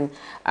glorifying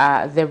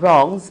the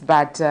wrongs,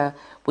 but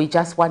we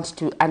just want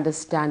to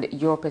understand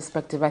your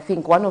perspective. I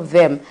think one of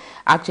them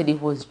actually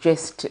was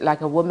dressed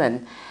like a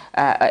woman,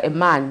 a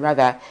man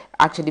rather,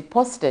 actually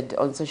posted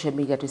on social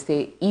media to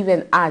say,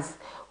 even as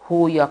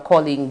who you are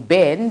calling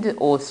bend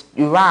or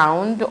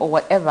round or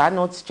whatever,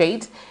 not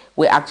straight,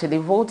 we actually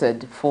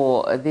voted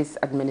for this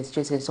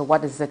administration. So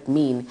what does that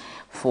mean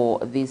for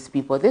these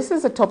people? This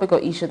is a topical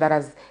issue that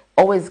has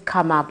always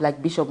come up,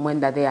 like Bishop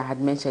Mwenda there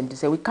had mentioned, to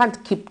say we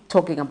can't keep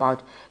talking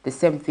about the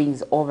same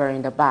things over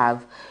and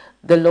above.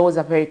 The laws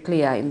are very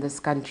clear in this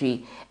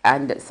country,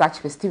 and such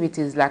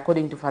festivities, like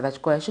according to Father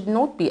Chikoya, should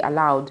not be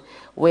allowed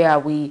where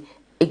we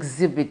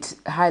exhibit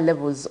high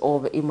levels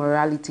of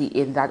immorality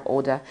in that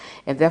order.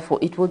 And therefore,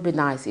 it would be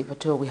nice if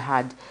at all we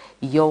had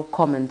your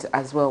comment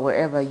as well,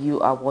 wherever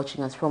you are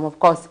watching us from. Of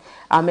course,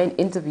 our main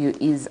interview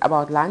is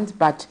about land,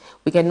 but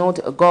we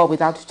cannot go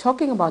without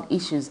talking about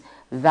issues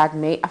that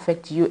may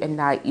affect you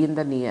and I in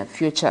the near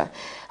future.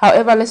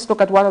 However, let's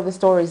look at one of the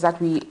stories that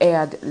we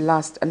aired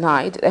last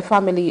night. The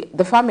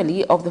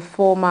family of the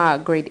former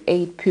grade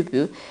 8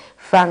 pupil,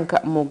 Frank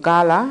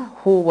Mugala,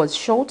 who was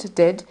shot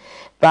dead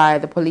by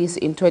the police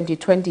in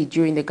 2020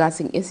 during the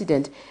gassing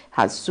incident,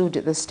 has sued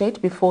the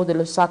state before the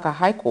Lusaka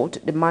High Court,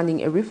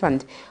 demanding a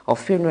refund of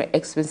funeral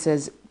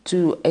expenses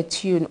to a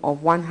tune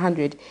of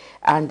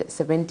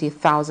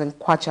 170,000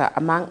 kwacha,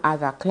 among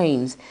other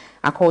claims.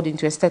 According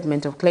to a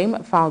statement of claim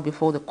filed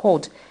before the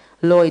court,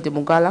 Lloyd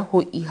Mugala,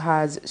 who he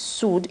has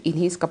sued in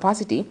his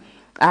capacity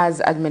as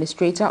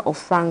administrator of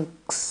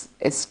Frank's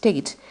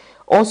estate,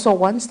 also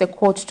wants the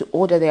court to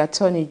order the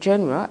Attorney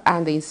General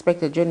and the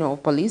Inspector General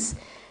of Police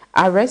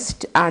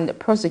arrest and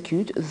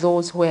prosecute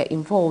those who were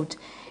involved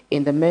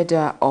in the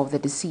murder of the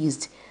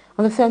deceased.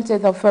 On the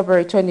 30th of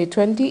February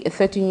 2020, a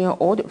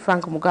 13-year-old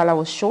Frank Mugala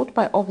was shot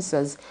by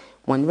officers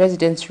when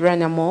residents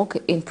ran amok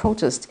in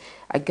protest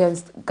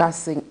against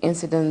gassing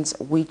incidents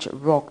which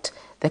rocked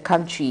the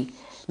country.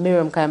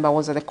 Miriam Kaimba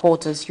was at the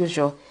court as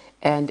usual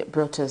and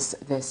brought us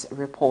this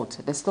report.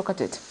 Let's look at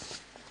it.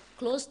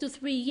 Close to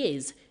 3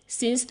 years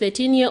since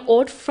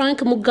 13-year-old Frank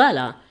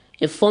Mugala,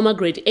 a former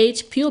grade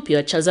 8 pupil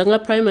at Chazanga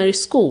Primary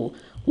School,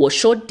 was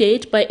shot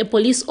dead by a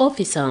police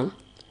officer.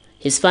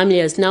 His family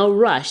has now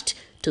rushed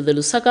to the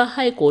Lusaka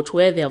High Court,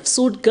 where they have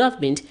sued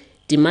government,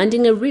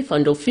 demanding a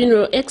refund of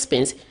funeral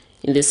expense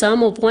in the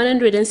sum of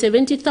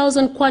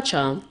 170,000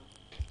 kwacha.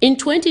 In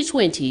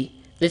 2020,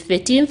 the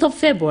 13th of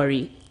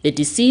February, the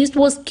deceased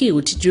was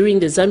killed during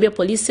the Zambia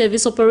Police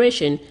Service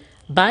operation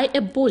by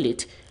a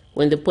bullet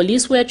when the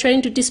police were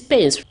trying to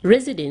disperse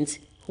residents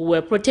who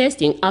were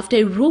protesting after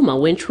a rumor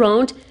went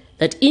round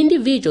that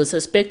individuals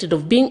suspected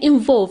of being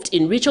involved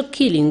in ritual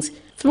killings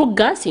through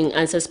gassing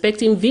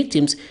unsuspecting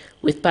victims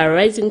with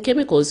paralyzing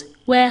chemicals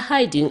were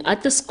hiding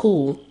at the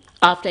school.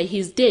 After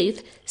his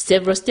death,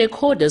 several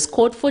stakeholders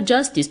called for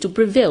justice to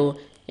prevail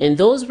and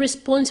those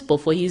responsible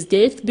for his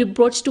death be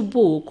brought to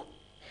book.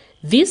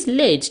 This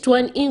led to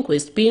an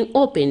inquest being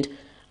opened,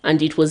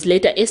 and it was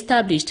later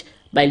established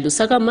by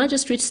Lusaka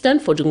Magistrate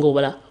Stanford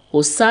Ngobola,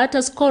 who sat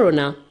as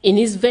coroner, in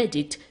his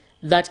verdict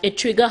that a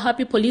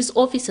trigger-happy police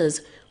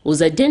officers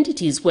whose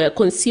identities were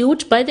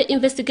concealed by the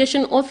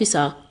investigation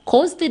officer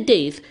caused the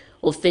death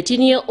of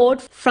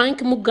 13-year-old Frank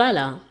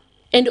Mugala,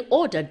 and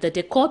ordered that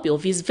a copy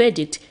of his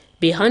verdict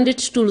be handed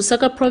to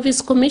Lusaka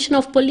Province Commissioner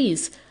of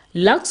Police,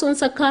 Lakson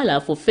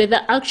Sakala, for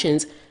further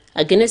actions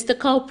against the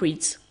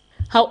culprits.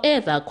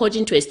 However,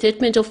 according to a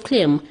statement of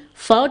claim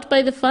filed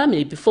by the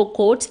family before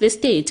court, they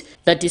state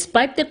that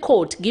despite the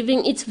court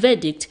giving its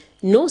verdict,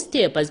 no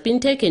step has been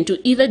taken to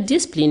either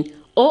discipline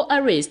or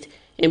arrest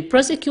and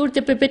prosecute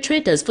the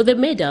perpetrators for the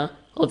murder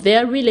of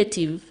their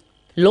relative.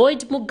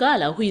 Lloyd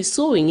Mugala, who is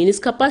suing in his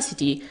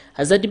capacity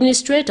as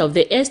administrator of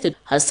the estate,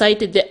 has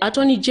cited the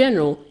Attorney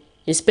General,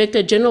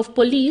 Inspector General of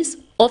Police,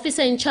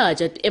 officer in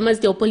charge at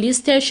Emersdale Police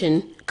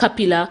Station,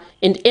 Kapila,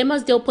 and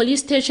Emersdale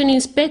Police Station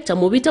Inspector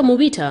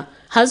Mubita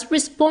as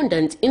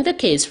respondent in the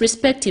case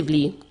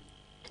respectively.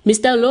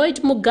 Mr.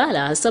 Lloyd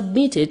Mugala has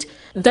submitted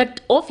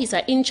that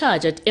officer in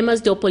charge at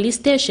Emersdale Police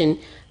Station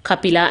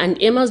Kapila and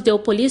Emersdale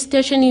Police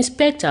Station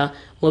Inspector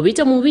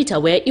Mobita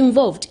Mubita were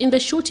involved in the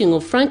shooting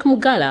of Frank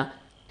Mugala,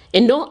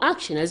 and no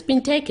action has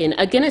been taken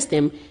against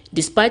them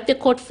despite the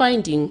court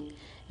finding.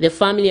 The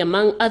family,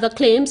 among other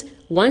claims,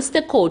 wants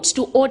the court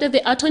to order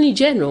the Attorney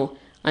General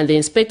and the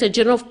Inspector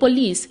General of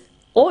Police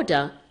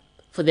order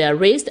for the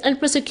arrest and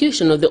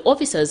prosecution of the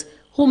officers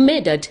who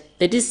murdered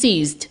the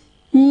deceased.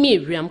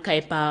 Miriam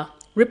Kaipa,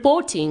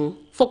 reporting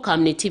for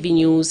Camnet TV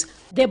News.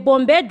 The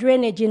Bombay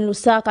drainage in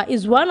Lusaka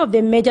is one of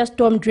the major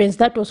storm drains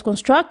that was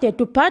constructed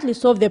to partly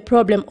solve the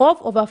problem of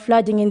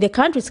overflooding in the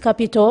country's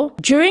capital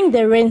during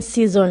the rain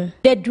season.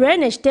 The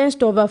drainage tends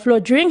to overflow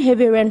during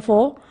heavy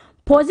rainfall,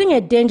 posing a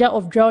danger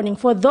of drowning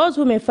for those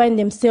who may find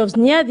themselves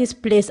near this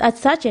place at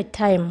such a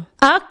time.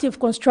 Active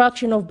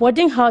construction of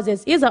boarding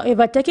houses is,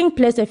 however, taking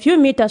place a few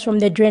meters from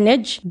the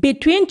drainage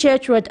between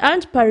Church Road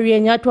and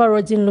Parianyatwa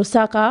roads in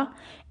Lusaka,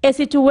 a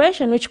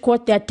situation which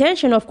caught the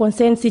attention of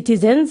concerned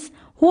citizens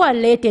who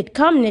alerted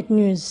Camnet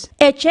News.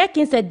 A check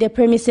inside the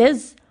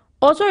premises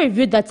also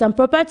revealed that some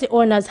property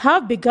owners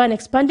have begun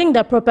expanding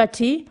the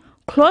property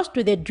close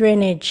to the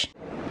drainage.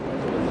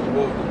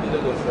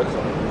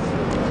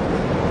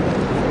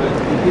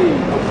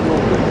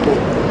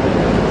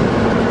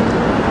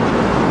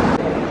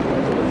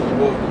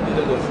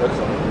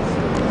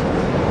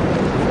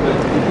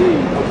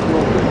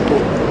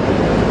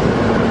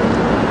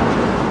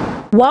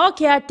 While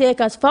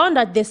caretakers found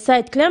at the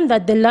site claim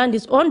that the land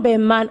is owned by a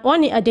man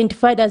only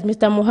identified as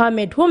Mr.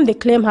 Mohammed, whom the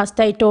claim has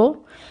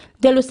title,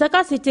 the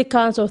Lusaka City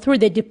Council, through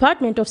the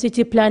Department of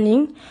City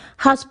Planning,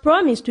 has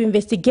promised to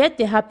investigate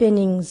the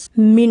happenings.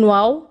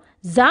 Meanwhile,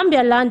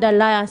 Zambia Land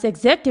Alliance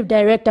Executive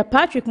Director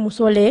Patrick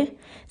Musole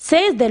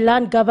says the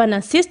land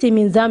governance system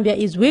in Zambia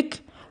is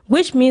weak,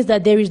 which means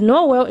that there is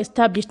no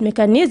well-established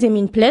mechanism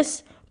in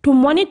place to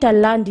monitor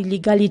land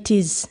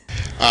illegalities.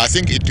 I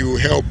think it will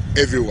help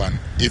everyone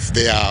if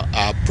they are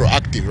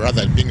proactive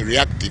rather than being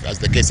reactive, as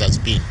the case has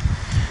been.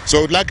 So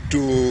I would like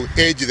to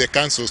urge the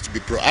councils to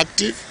be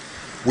proactive.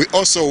 We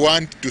also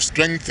want to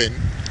strengthen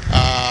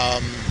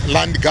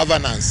land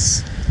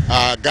governance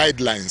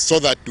guidelines so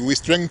that we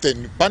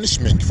strengthen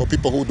punishment for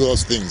people who do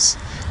those things.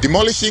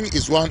 Demolishing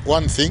is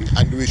one thing,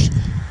 and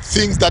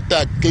things that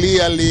are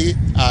clearly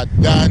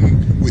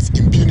done with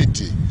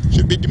impunity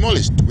should be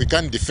demolished. We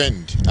can't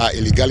defend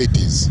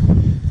illegalities,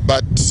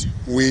 but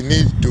we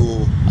need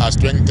to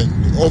strengthen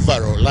the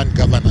overall land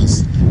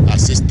governance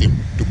system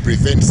to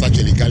prevent such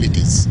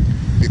illegalities,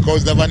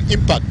 because they have an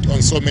impact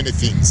on so many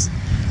things.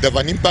 They have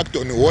an impact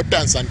on water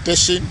and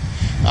sanitation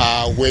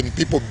when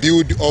people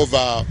build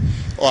over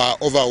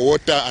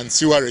water and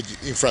sewerage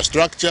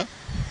infrastructure.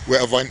 We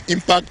have an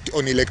impact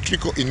on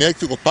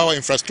electrical power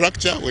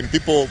infrastructure when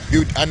people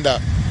build under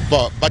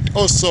power, but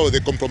also they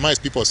compromise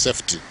people's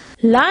safety.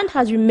 Land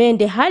has remained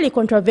a highly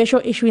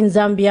controversial issue in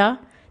Zambia,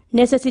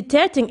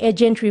 necessitating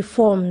urgent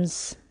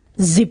reforms.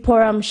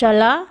 Zipporah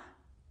Mshala,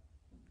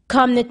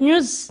 Camnet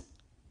News,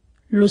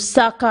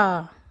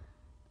 Lusaka.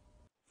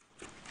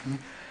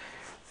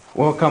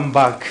 Welcome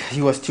back.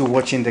 You are still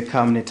watching the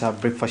Camnet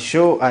Breakfast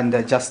Show,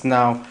 and just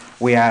now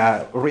we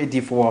are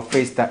ready for our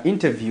first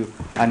interview,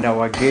 and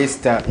our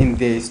guest in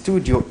the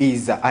studio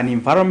is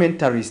an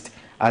environmentalist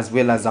as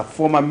well as a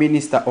former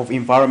Minister of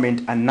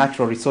Environment and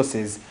Natural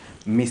Resources,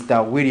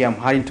 Mr. William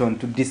Harrington,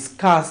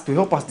 to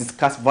help us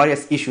discuss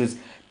various issues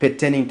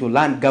pertaining to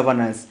land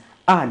governance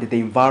and the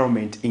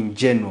environment in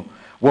general.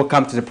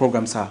 Welcome to the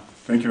program, sir.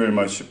 Thank you very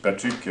much,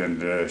 Patrick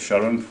and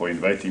Sharon, for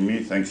inviting me.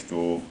 Thanks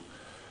to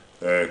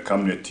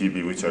Camnet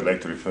TV, which I'd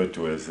like to refer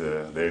to as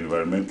the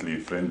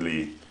environmentally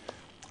friendly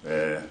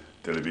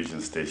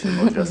television station,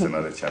 not just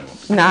another channel.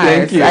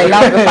 Nice. I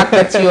love the fact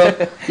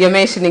that you're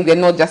mentioning they're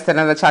not just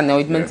another channel.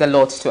 It means a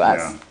lot to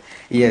us. Yeah.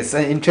 Yes,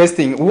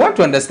 interesting. We want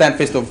to understand,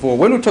 first of all,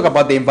 when we talk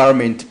about the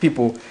environment,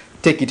 people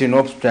take it in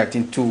abstract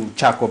into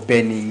charcoal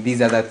burning,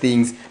 these other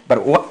things. But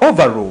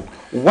overall,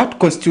 what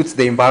constitutes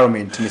the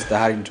environment, Mr.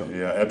 Harrington?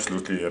 Yeah,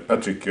 absolutely.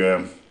 Patrick,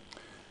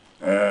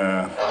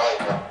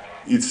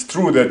 it's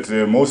true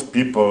that most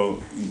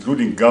people,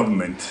 including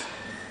government,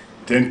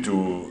 tend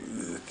to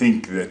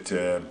think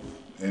that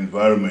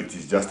environment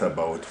is just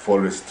about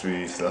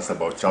forestry, it's just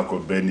about charcoal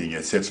burning,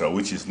 etc.,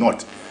 which is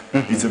not.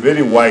 It's a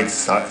very wide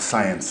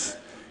science.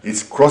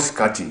 It's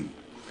cross-cutting.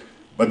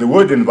 But the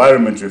word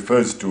environment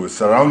refers to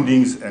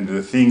surroundings and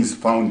the things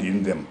found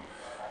in them,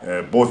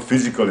 both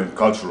physical and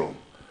cultural,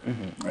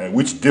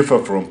 which differ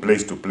from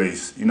place to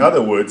place. In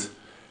other words,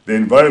 the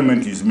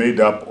environment is made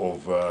up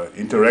of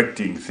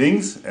interacting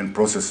things and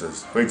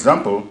processes. For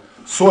example,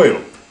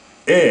 soil,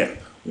 air,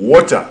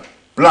 water,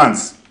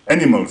 plants,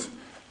 animals,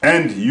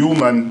 and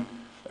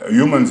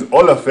humans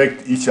all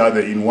affect each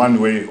other in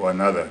one way or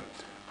another.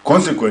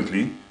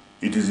 Consequently,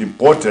 it is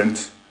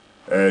important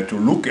to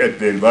look at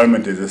the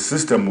environment as a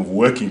system of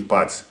working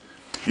parts.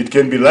 It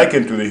can be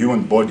likened to the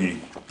human body,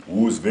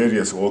 whose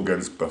various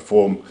organs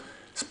perform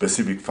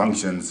specific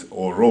functions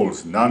or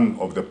roles. None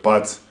of the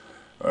parts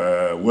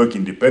work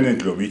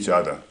independently of each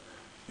other.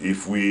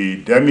 If we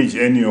damage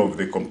any of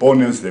the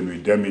components, then we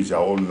damage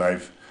our own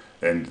life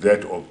and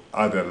that of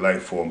other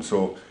life forms.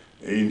 So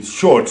in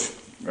short,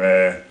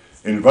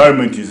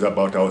 Environment is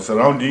about our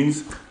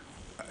surroundings.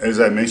 As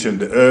I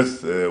mentioned, the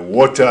earth,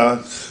 water,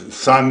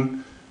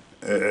 sun,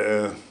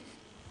 the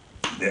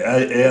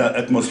air,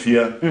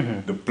 atmosphere,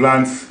 the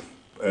plants,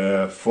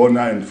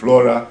 fauna and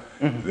flora,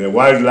 the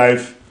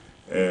wildlife.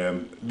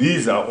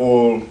 These are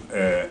all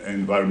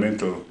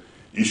environmental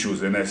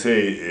issues, and I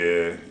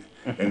say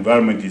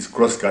environment is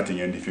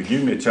cross-cutting, and if you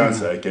give me a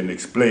chance, I can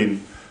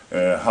explain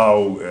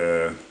how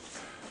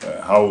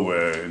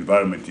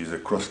environment is a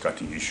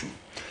cross-cutting issue.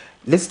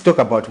 Let's talk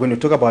about, when you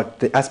talk about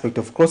the aspect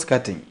of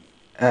cross-cutting,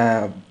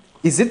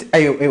 is it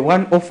a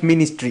one-off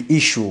ministry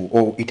issue,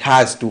 or it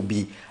has to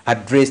be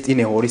addressed in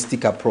a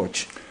holistic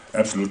approach?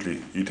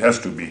 Absolutely, it has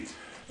to be.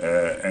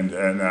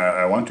 And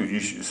I want to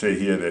say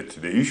here that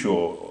the issue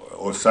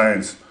of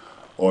science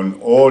on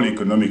all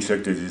economic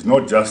sectors is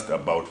not just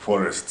about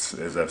forests,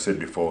 as I've said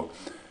before,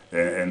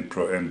 and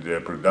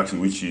production,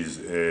 which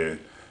is a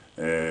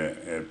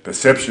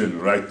perception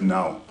right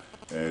now.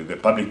 The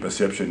public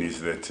perception is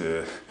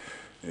that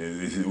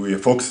we are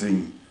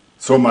focusing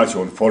so much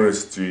on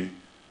forestry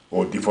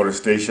or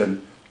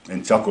deforestation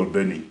and charcoal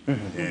burning,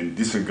 and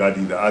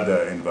disregarding the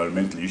other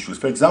environmental issues.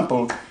 For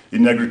example,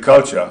 in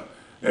agriculture,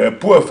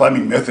 poor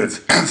farming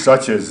methods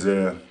such as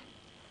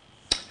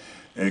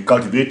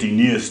cultivating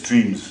near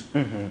streams,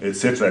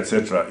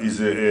 etc., is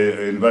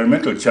an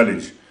environmental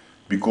challenge,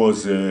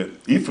 because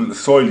if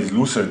soil is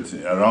loosened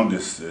around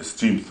this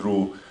stream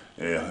through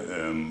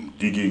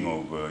digging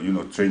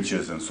of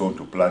trenches and so on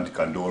to plant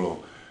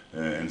candolo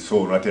and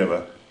so on,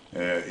 whatever,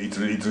 it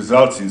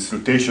results in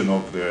siltation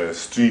of the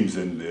streams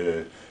and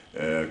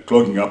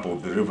clogging up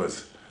of the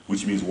rivers,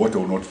 which means water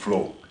will not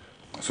flow.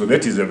 So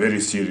that is a very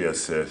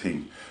serious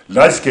thing.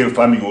 Large-scale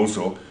farming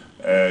also,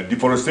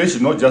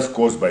 deforestation not just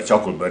caused by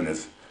charcoal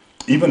burners.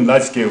 Even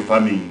large-scale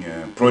farming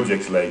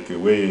projects like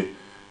where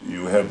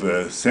you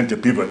have center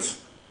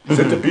pivots.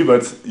 Center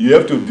pivots, you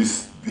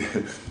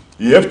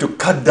have to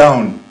cut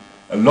down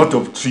a lot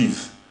of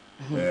trees,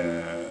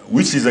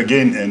 which is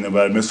again an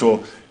environment.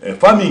 So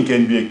farming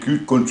can be a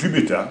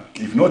contributor,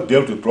 if not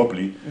dealt with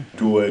properly,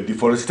 to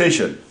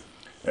deforestation.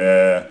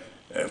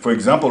 For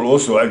example,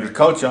 also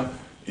agriculture,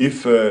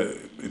 if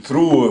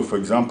through, for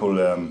example,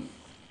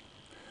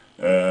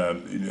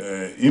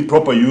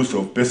 improper use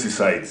of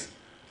pesticides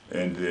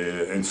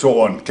and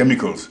so on,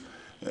 chemicals,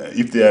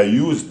 if they are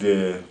used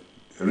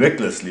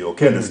recklessly or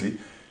carelessly,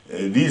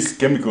 these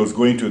chemicals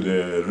go into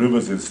the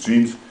rivers and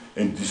streams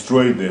and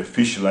destroy the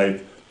fish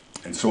life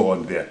and so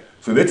on there.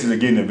 So that is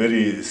again a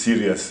very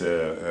serious,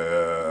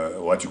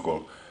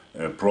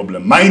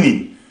 problem.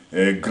 Mining,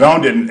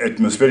 ground and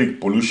atmospheric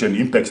pollution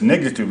impacts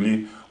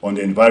negatively on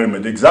the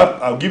environment.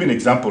 I'll give you an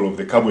example of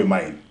the Kabwe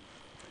mine.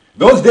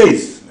 Those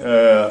days,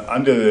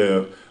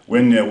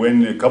 when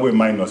the Kabwe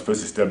mine was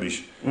first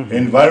established,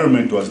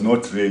 environment was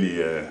not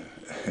really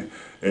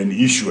an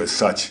issue as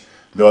such.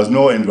 There was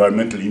no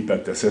environmental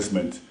impact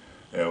assessment.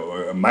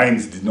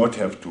 Mines did not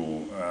have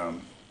to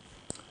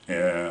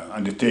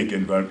undertake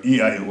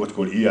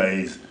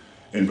EIAs,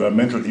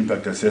 environmental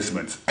impact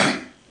assessments.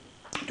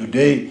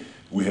 Today,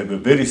 we have a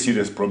very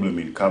serious problem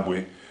in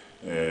Kabwe.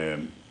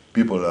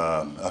 People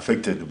are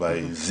affected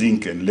by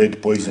zinc and lead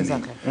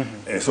poisoning.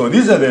 Exactly. So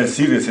these are the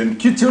serious, and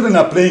children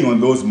are playing on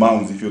those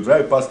mounds. If you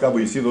drive past Kabwe,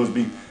 you see those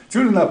big,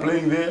 children are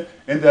playing there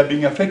and they are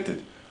being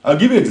affected. I'll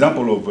give you an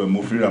example of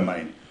Mufira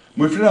mine.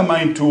 Mufira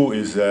mine too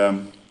is,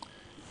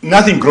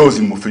 nothing grows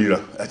in Mufira.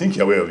 I think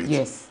you're aware of it.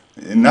 Yes.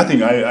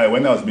 Nothing,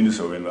 when I was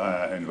Minister of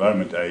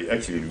Environment, I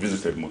actually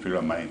visited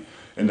Mufira mine,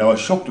 and I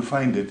was shocked to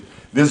find that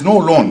there's no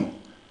lawn.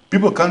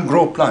 People can't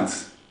grow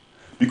plants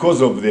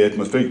because of the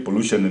atmospheric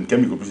pollution and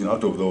chemical pollution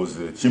out of those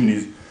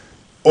chimneys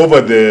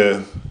over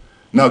the...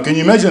 Now, can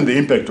you imagine the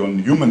impact on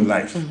human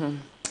life?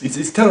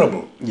 It's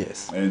terrible.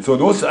 Yes. And so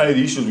those are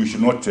the issues we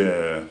should not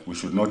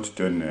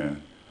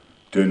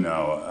turn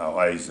our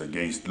eyes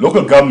against.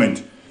 Local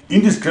government,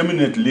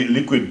 indiscriminate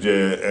liquid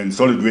and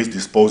solid waste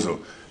disposal.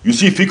 You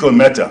see fecal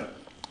matter.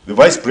 The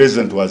vice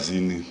president was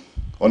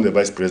on the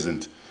vice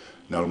president.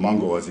 Now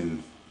Mango was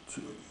in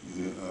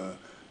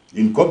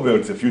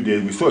Cockbelt a few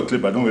days. We saw a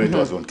clip, I don't know whether it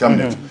was on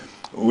Camnet,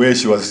 where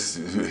she was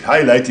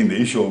highlighting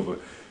the issue of,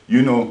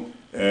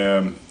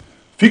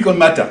 fecal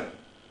matter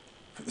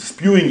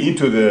spewing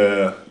into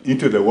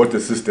the water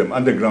system,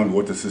 underground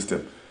water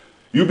system.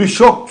 You'll be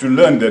shocked to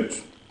learn that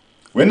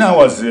when I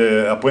was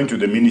appointed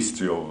to the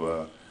Ministry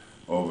of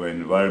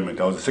Environment,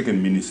 I was the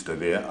second minister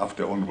there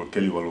after Honorable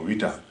Kelly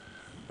Walovita.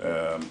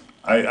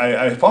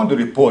 I found a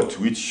report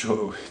which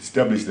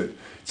established that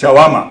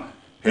Chawama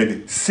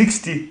had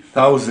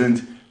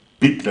 60,000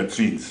 pit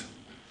latrines.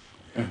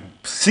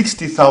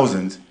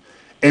 60,000,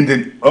 and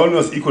then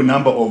almost equal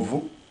number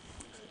of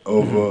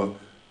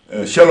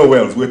shallow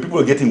wells where people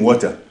are getting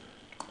water.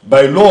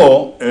 By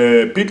law,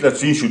 pit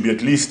latrine should be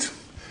at least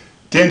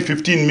 10,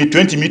 15,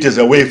 20 meters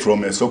away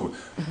from a circle.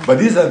 But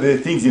these are the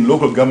things in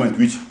local government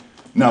which,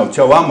 now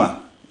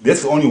Chawama,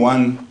 that's only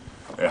one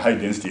high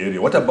density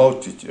area. What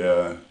about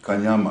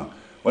Kanyama?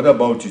 What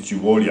about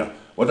Chivolia?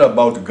 What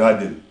about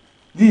Garden?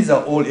 These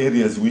are all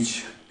areas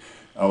which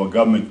our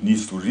government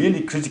needs to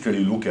really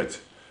critically look at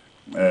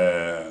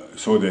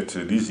so that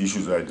these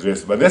issues are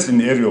addressed. But that's in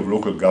the area of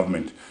local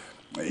government.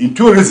 In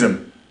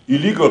tourism,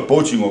 illegal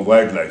poaching of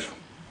wildlife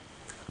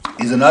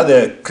is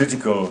another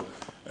critical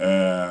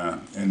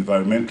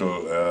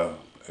environmental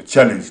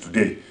challenge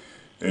today.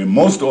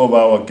 Most of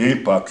our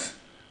game parks,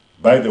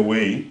 by the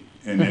way,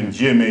 and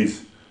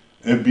GMAs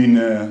have been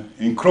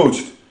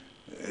encroached.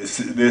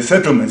 There are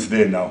settlements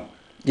there now.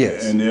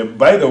 Yes. And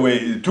by the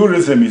way,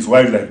 tourism is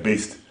wildlife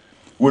based.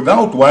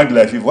 Without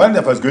wildlife, if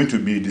wildlife is going to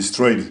be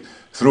destroyed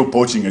through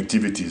poaching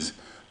activities,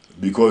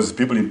 because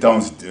people in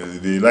towns,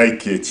 they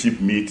like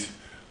cheap meat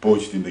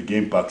poached in the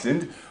game parks.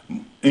 And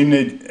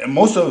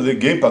most of the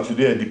game parks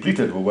today are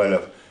depleted of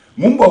wildlife.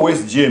 Mumba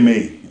West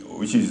GMA,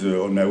 which is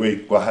on my way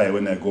Kwahai,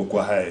 when I go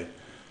Kwahai,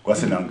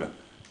 Kwasenanga,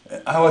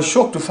 I was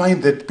shocked to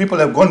find that people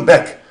have gone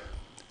back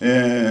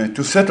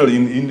to settle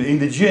in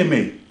the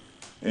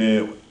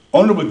GMA.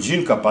 Honorable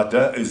Jean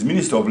Kapata, as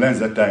Minister of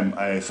Lands at that time,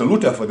 I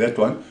salute her for that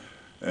one,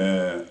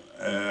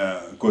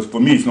 because for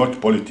me it's not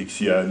politics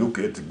here. I look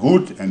at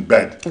good and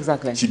bad.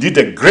 Exactly. She did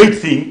a great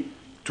thing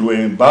to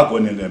embark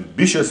on an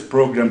ambitious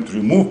program to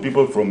remove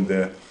people from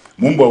the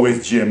Mumba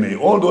West GMA.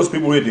 All those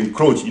people who had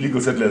encroached,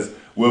 illegal settlers,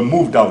 were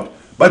moved out,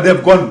 but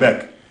they've gone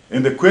back.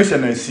 And the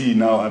question I see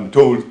now, I'm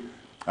told,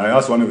 I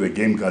asked one of the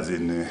game guards at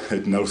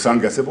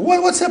Narusanga, I said,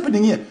 what's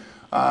happening here?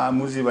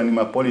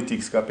 Muzivanima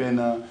politics,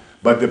 Kapena.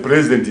 But the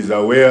president is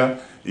aware,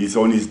 he's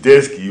on his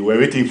desk, we're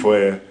waiting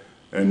for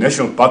a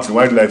National Parks and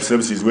Wildlife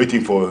Service is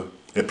waiting for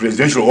a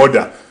presidential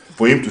order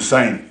for him to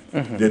sign,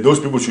 that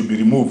those people should be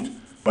removed.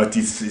 But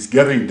it's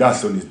gathering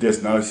dust on his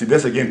desk now. See,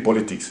 that's again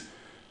politics,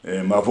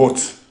 my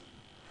votes.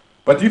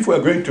 But if we're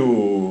going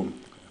to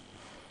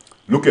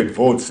look at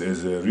votes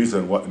as a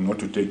reason not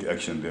to take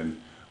action, then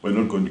we're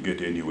not going to get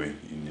anywhere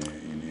in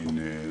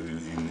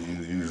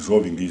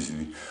resolving these.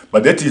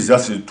 But that is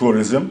just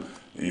tourism.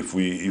 If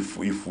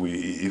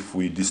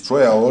we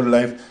destroy our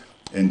wildlife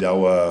and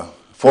our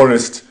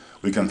forest,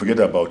 we can forget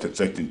about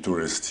attracting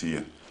tourists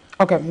here.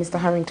 Okay, Mr.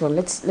 Harrington,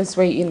 let's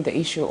weigh in the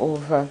issue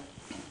of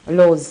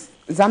laws.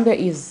 Zambia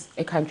is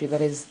a country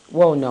that is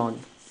well known,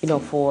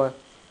 for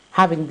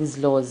having these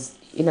laws,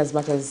 in as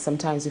much as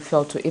sometimes we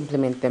fail to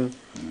implement them.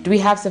 Do we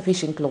have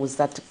sufficient laws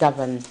that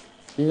govern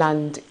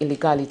land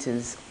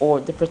illegalities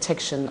or the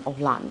protection of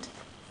land?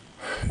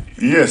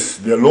 Yes,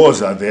 the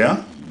laws are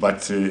there,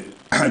 but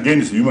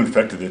again, it's a human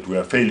factor that we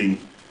are failing.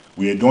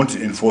 We don't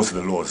enforce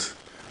the laws.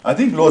 I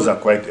think laws are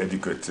quite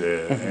adequate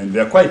and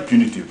they're quite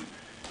punitive.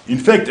 In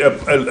fact,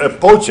 a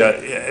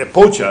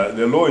poacher,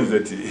 the law is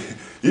that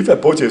if a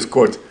poacher is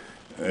caught,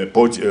 a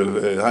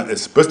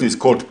person is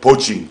caught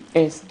poaching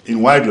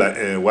in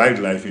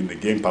wildlife in the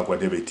game park,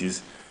 whatever it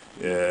is,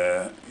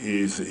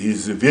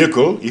 his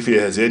vehicle, if he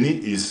has any,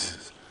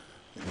 is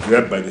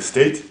grabbed by the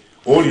state.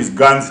 All his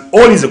guns,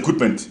 all his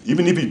equipment,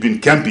 even if he's been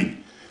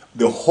camping,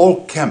 the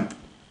whole camp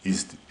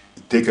is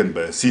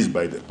taken seized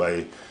by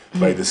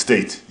the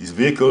state. His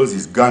vehicles,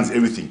 his guns,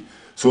 everything.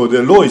 So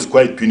the law is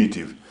quite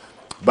punitive.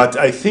 But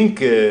I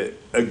think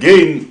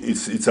again,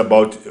 it's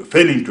about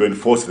failing to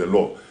enforce the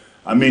law.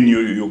 I mean,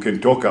 you can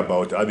talk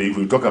about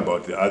we'll talk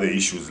about the other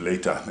issues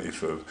later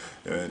if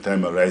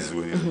time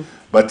arises.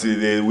 But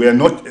we are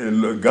not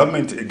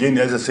government again.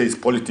 As I say, it's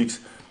politics.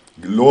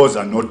 The laws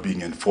are not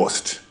being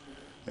enforced.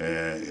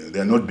 They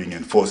are not being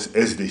enforced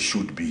as they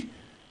should be.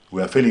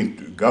 We are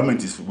failing.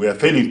 We are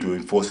failing to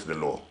enforce the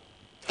law.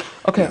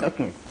 Okay. Yeah.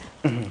 Okay.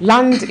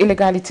 Land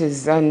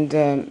illegalities and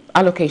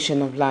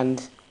allocation of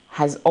land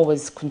has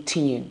always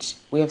continued.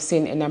 We have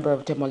seen a number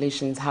of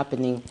demolitions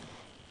happening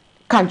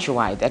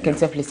countrywide. I can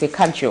safely say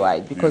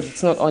countrywide, because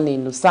it's not only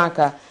in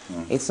Lusaka,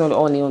 it's not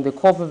only on the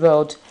Copper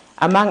Belt,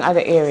 among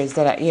other areas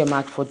that are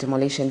earmarked for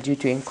demolition due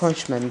to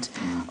encroachment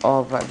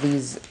of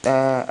these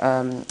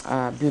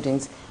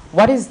buildings.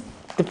 What is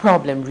the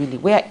problem really?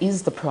 Where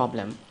is the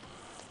problem?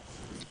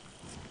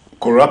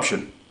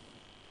 Corruption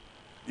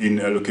in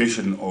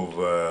allocation of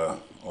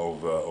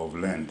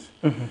land.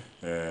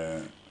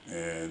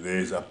 There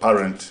is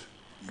apparent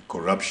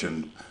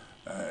corruption,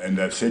 and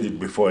I've said it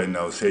before and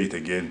I'll say it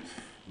again,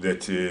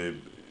 that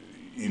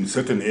in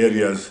certain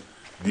areas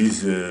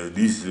these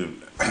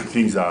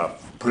things are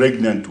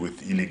pregnant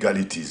with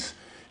illegalities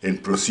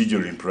and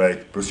procedures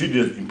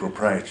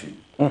impropriety.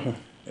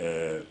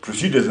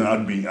 Procedures are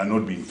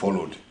not being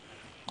followed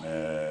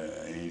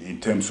in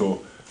terms.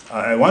 So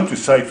I want to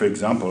cite, for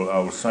example, I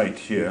will cite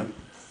here.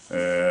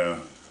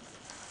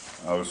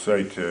 I will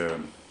cite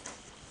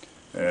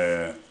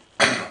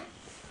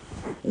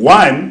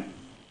one,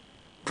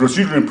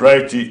 procedural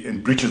impropriety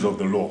and breaches of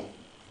the law.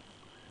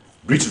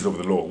 Breaches of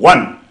the law.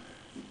 One,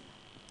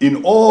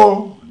 in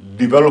all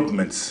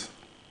developments,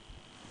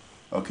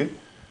 okay,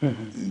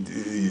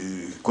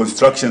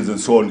 constructions and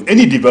so on,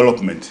 any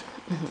development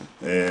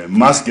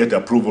must get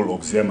approval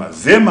of ZEMA.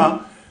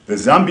 ZEMA, the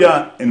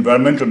Zambia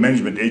Environmental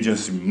Management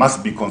Agency,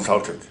 must be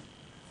consulted.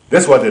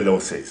 That's what the law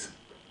says.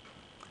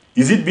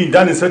 Is it being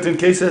done in certain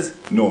cases?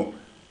 No.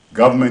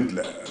 Government,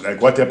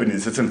 like what happened in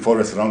certain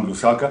forests around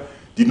Lusaka,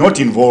 did not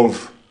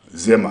involve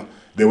ZEMA.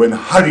 They were in a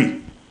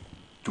hurry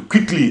to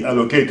quickly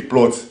allocate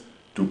plots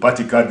to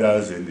party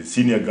cadres and the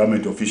senior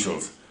government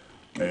officials,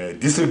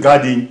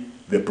 disregarding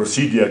the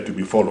procedure to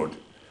be followed.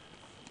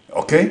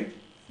 Okay?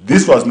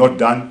 This was not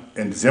done,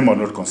 and them were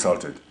not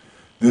consulted.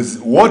 This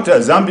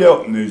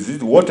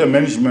Zambia Water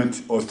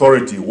Management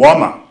Authority,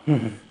 WAMA,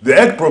 the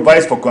Act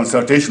provides for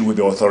consultation with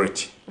the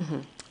authority.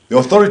 The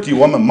authority,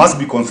 WAMA, must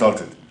be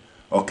consulted.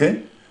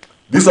 Okay?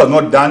 This was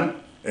not done,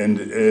 and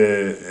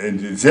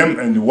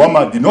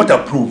WAMA did not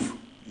approve.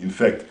 In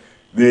fact,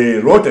 they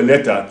wrote a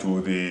letter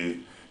to the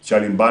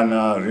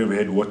Chalimbana,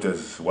 Riverhead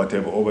Waters,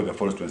 whatever, over the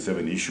Forest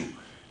 27 issue,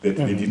 that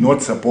they did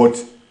not support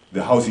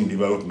the housing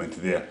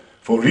development there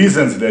for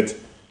reasons that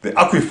the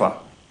aquifer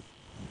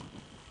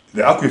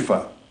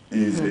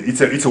is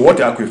it's a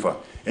water aquifer,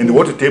 and the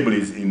water table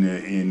is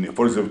in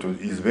Forest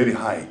is very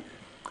high.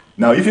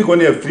 Now, if you're going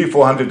to have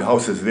 300-400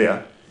 houses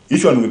there,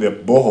 each one with a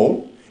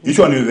borehole, each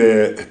one with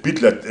a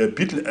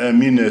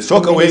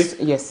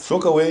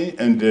soakaway,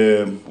 and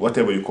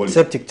whatever you call it.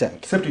 Septic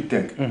tank. Septic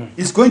tank.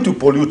 It's going to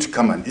pollute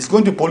common. It's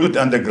going to pollute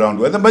underground.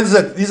 But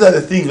these are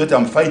the things that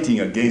I'm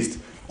fighting against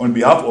on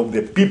behalf of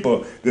the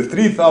people, the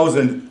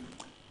 3,000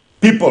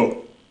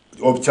 people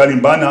of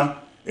Chalimbana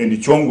and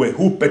Chongwe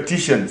who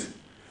petitioned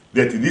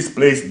that this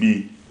place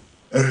be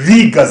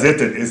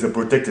re-gazetted as a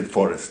protected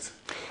forest.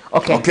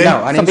 Okay.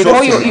 Now,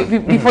 so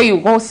before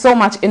you go so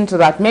much into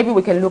that, maybe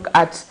we can look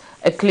at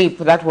a clip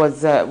that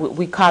was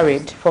we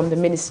carried from the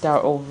Minister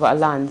of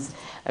Lands,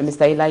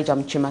 Mr. Elijah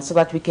Mchima, so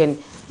that we can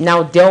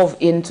now delve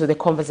into the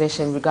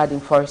conversation regarding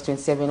Forest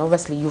 27.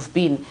 Obviously, you've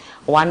been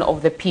one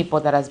of the people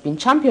that has been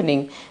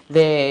championing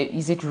the,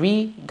 is it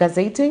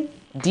re-gazetting?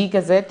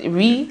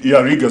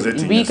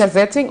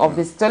 Re-gazetting of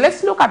this. So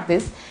let's look at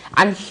this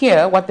and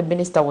hear what the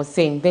minister was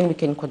saying. Then we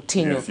can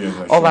continue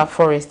over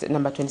Forest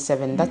number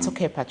 27. That's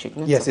okay, Patrick?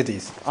 Yes, it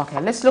is. Okay,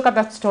 let's look at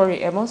that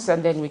story, Amos,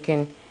 and then we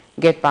can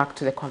get back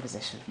to the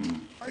conversation.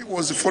 Why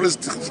was the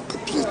Forest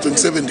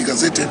 27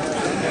 gazetted?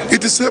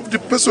 It served the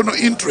personal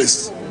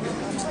interest.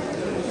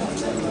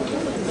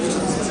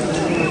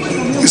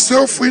 The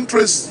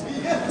self-interest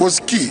was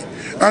key.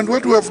 And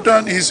what we have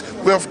done is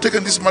we have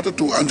taken this matter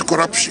to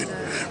anti-corruption,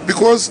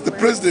 because the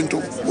president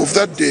of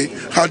that day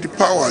had the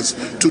powers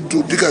to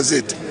do the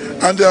gazette,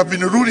 and they have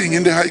been ruling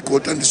in the High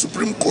Court and the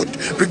Supreme Court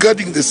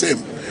regarding the same.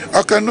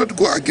 I cannot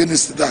go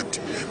against that.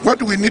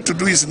 What we need to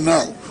do is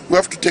now we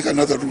have to take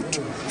another route.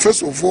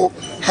 First of all,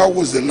 how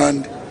was the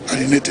land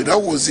alienated? How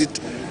was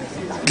it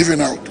given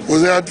out?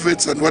 Was there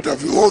adverts and what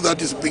have you? All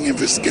that is being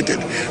investigated.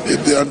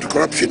 The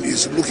anti-corruption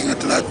is looking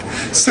at that.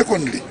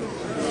 Secondly,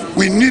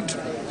 we need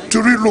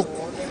to relook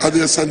at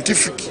the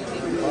scientific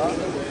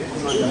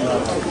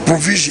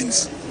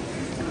provisions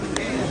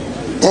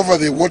over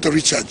the water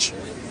recharge.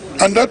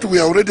 And that we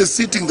are already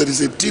sitting, there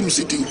is a team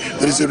sitting,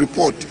 there is a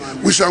report.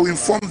 We shall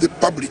inform the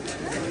public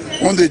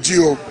on the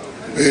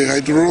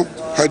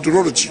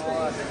hydrology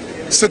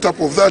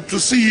setup of that to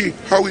see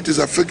how it is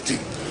affecting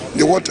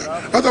the water.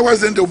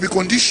 Otherwise, then there will be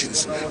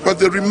conditions. But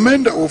the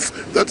remainder of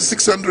that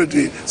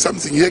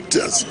 600-something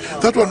hectares,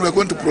 that one we are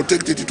going to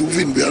protect it, it will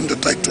even be under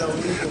title.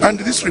 And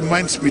this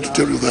reminds me to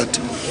tell you that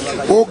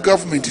all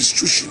government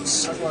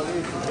institutions,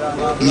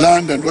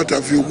 land and what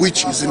have you,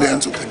 which is in the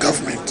hands of the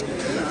government,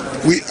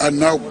 we are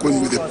now going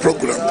with a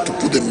program to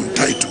put them in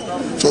title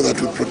so that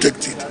we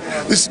protect it.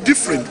 It's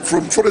different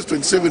from Forest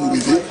 27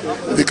 with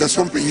the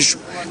Kasompe issue.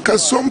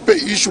 Kasompe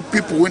issue,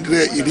 people went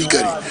there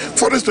illegally.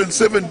 Forest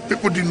 27,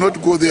 people did not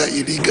go there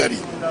illegally.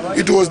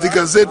 It was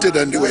degazetted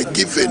and they were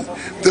given.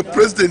 The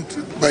president,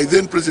 by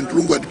then President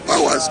Lungu had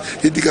powers,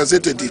 he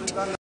degazetted it.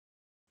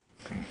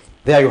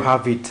 There you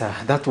have it.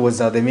 That was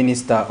the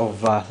Minister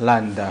of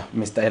Land,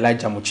 Mr.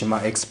 Elijah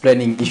Mchima,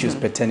 explaining issues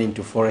pertaining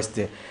to Forest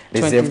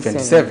Reserve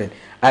 27.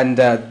 And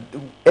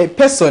a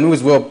person who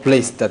is well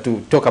placed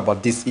to talk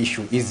about this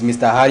issue is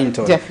Mr.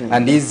 Harrington. Definitely.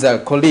 And his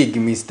colleague,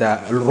 Mr.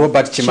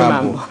 Robert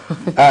Chimambu.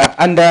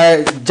 And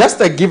just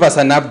give us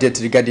an update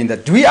regarding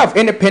that. Do we have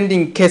any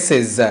pending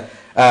cases that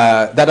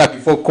are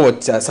before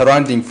court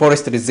surrounding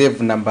Forest Reserve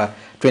number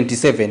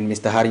 27,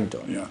 Mr.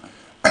 Harrington?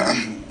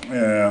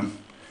 Yeah.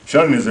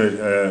 Sharon has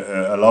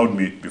allowed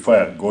me, before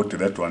I go to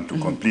that one, to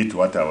complete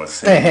what I was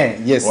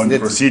saying on the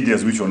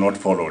procedures which were not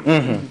followed.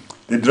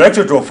 The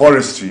Directorate of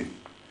Forestry,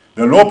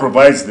 the law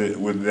provides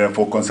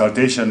for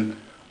consultation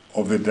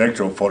of the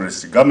Director of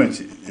Forestry. Government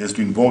has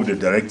to involve the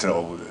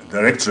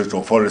Directorate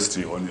of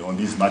Forestry on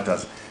these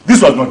matters.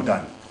 This was not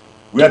done.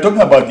 We are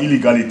talking about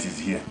illegalities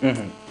here.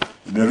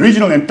 The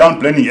Regional and Town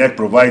Planning Act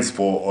provides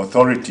for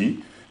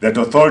authority. That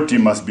authority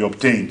must be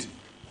obtained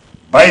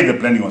by the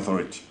Planning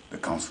Authority, the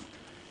Council.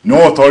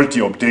 No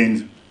authority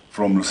obtained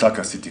from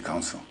Lusaka City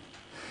Council.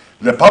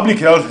 The Public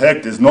Health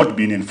Act has not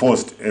been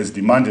enforced as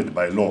demanded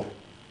by law.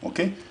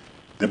 Okay?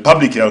 The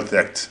Public Health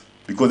Act,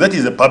 because that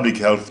is a public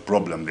health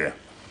problem there.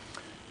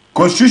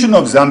 Constitution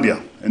of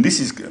Zambia, and this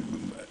is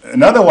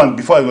another one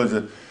before I was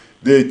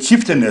the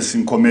chieftainess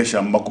in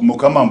Komesha,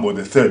 Mukamambo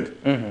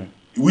III,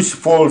 which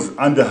falls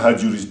under her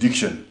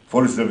jurisdiction.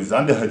 Forest Service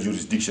under her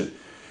jurisdiction.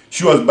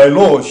 She was, by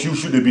law, she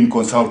should have been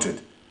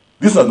consulted.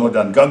 This was not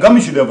done.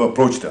 Government should have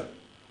approached her.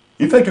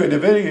 In fact, we had a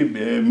very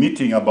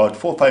meeting about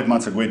 4 or 5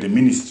 months ago at the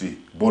ministry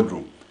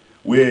boardroom,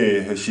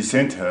 where she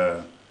sent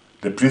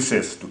the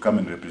princess to come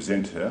and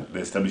represent her, the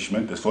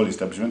establishment, the sole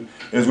establishment,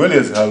 as well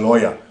as her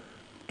lawyer,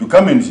 to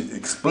come and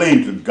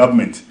explain to the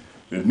government,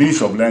 the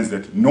Ministry of Lands,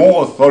 that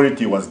no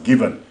authority was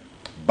given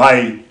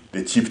by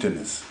the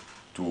chieftainess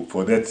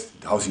for that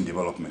housing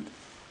development.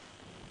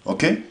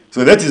 Okay?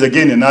 So that is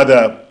again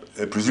another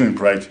presuming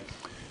pride.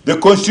 The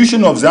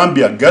Constitution of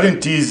Zambia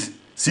guarantees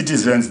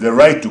citizens the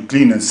right to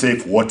clean and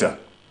safe water.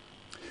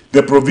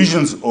 The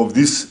provisions of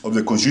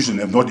the Constitution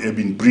have not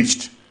been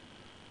breached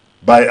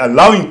by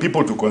allowing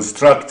people to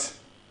construct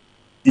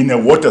in a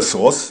water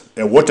source,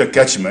 a water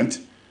catchment,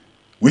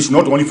 which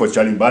not only for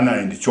Chalimbana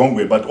and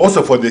Chongwe, but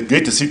also for the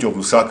greater city of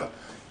Lusaka,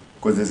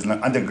 because there's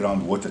an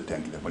underground water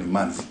tank, the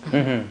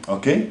Polimanzi,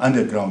 okay,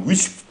 underground,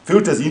 which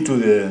filters into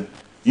the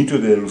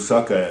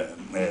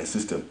Lusaka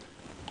system.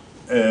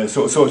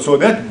 So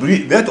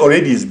that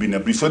already has been a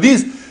breach. So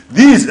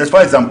these, as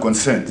far as I'm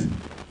concerned,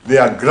 they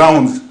are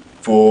grounds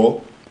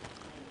for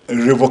a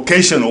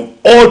revocation of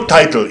all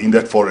title in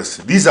that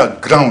forest. These are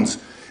grounds.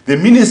 The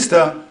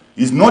minister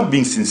is not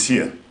being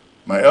sincere.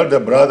 My elder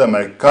brother,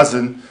 my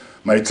cousin,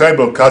 my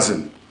tribal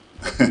cousin,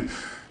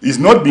 is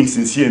not being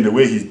sincere in the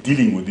way he's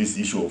dealing with this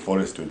issue of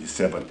Forest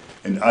 27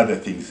 and other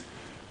things.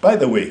 By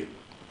the way,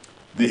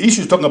 the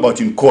issue he's talking about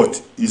in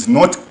court is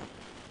not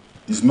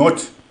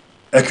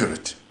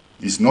accurate.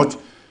 It's not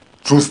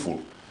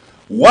truthful.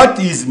 What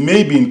is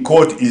maybe in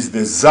court is the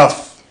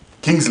ZAF,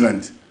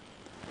 Kingsland.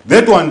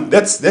 That one,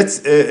 that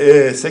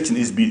section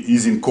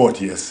is in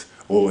court, yes,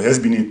 or has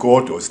been in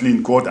court, or still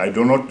in court. I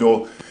do not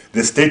know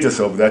the status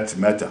of that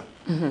matter.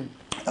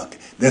 Okay,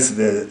 that's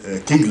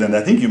the Kingsland.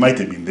 I think you might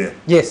have been there.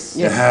 Yes,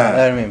 yes,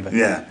 I remember.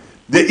 Yeah,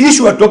 the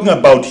issue we're talking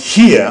about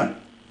here,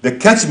 the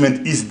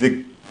catchment, is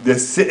the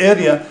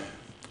area,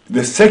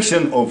 the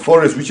section of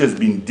forest which has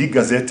been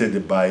degazetted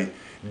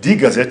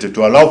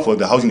to allow for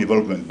the housing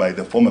development by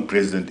the former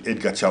president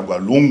Edgar Chagwa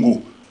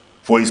Lungu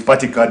for his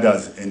party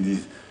cadres and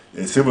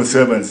the civil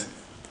servants.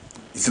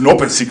 It's an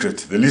open secret.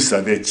 The lists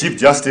are there. Chief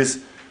Justice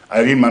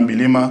Irene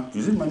Mambilima,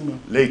 is it Mambilima?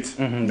 Late.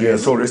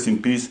 Yes. So rest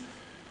in peace.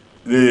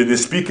 The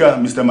Speaker,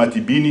 Mr.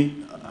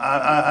 Matibini,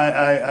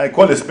 I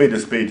call a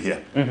spade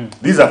here.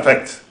 These are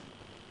facts.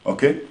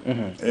 Okay?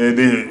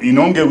 The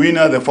Inonge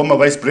winner, the former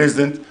vice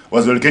president,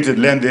 was allocated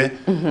land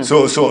there.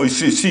 So you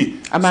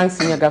see. Among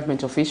senior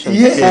government officials.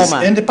 Yes,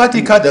 former. and the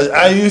party cadres,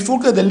 if you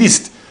look at the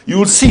list, you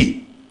will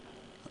see.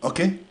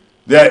 Okay?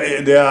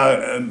 There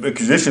are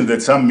accusations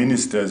that some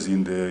ministers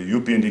in the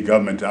UPND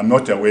government, I'm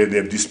not aware, they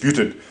have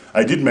disputed.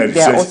 I did my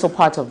research. They are also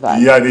part of that.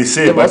 Yeah, they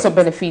say. They've also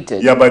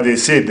benefited. Yeah, but they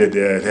say that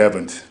they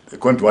haven't.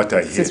 According to what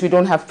I hear. Since we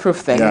don't have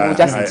proof then, Yeah, we'll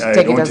just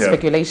take it as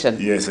speculation.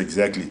 Yes,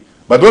 exactly.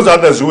 But those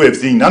others who have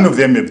seen, none of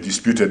them have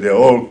disputed. They're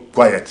all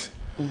quiet.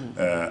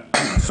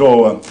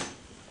 So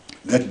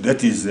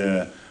that is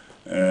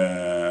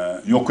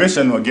your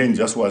question again.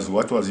 Just was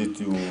what was it?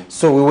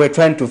 So we were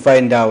trying to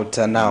find out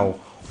now.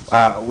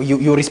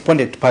 You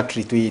responded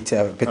partly to it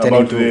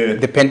pertaining to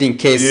the pending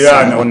case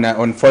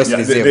on forest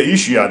reserve. The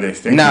issue,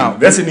 now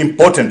that's an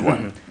important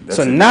one.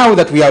 So now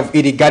that we have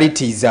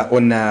illegalities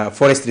on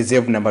forest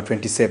reserve number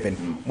 27,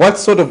 what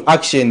sort of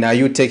action are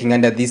you taking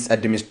under this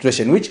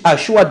administration, which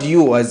assured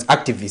you as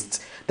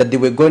activists that they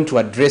were going to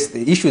address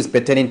the issues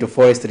pertaining to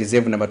forest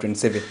reserve number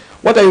 27?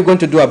 What are you going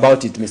to do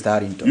about it, Mr.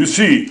 Harrington? You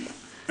see,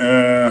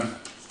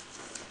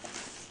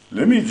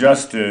 let me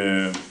just,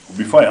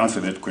 before I answer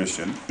that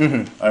question,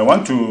 I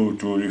want to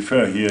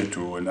refer here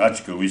to an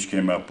article which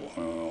came up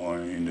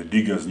in the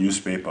Diggers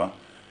newspaper,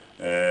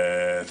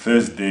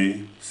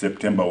 Thursday,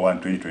 September 1,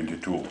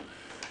 2022,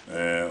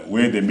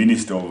 where the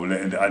Minister of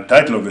Land, the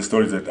title of the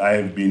story is that I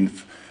have been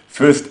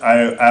first,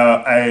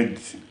 I'd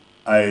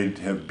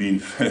have been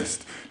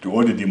first to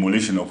order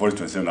demolition of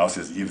 427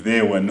 houses if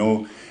there were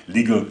no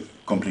legal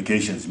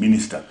complications,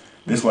 Minister.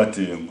 That's what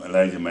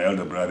Elijah, my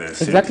elder brother,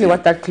 said. Exactly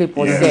what that clip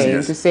was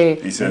saying. To say,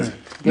 he says,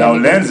 now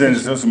Lands and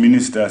Resources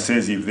Minister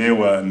says if there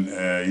were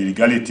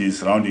illegalities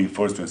surrounding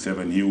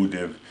 427, he would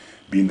have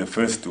been the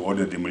first to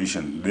order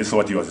demolition. That's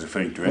what he was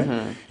referring to.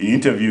 In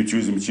interview,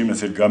 Chuzi Mchima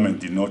said government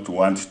did not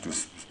want to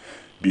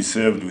be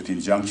served with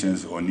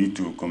injunctions or need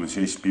to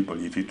compensate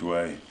people if it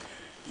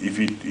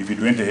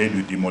went ahead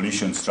with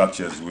demolition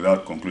structures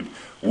without concluding.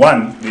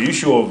 One, the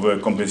issue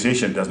of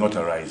compensation does not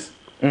arise.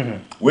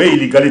 Where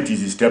illegality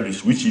is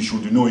established, which he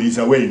should know, he's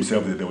aware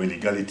himself that there were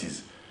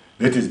illegalities.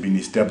 That has been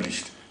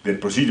established. That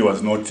procedure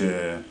was not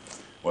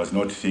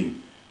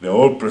thing. The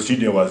whole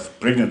procedure was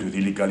pregnant with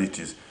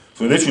illegalities.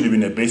 So that should have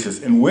been a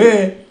basis. And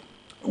where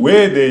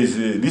this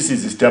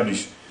is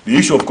established, the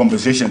issue of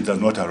compensation does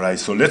not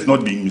arise. So let's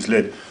not be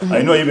misled.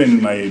 I know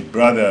even my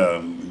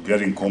brother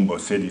Gary Kombo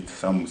said it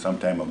some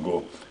time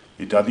ago.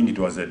 I think it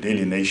was a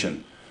Daily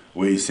Nation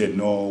where he said,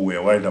 no,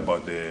 we're worried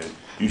about the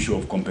issue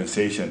of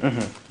compensation.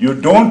 You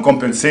don't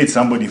compensate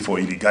somebody for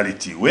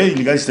illegality. Where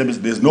illegality is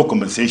established, there's no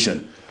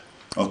compensation.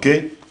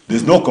 Okay?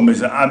 There's no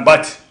compensation.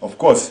 But, of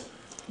course,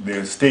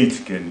 the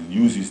state can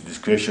use its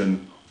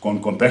discretion on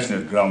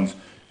compassionate grounds,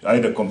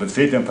 either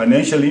compensate them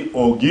financially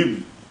or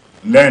give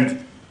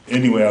land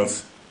anywhere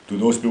else to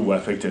those people who are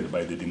affected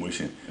by the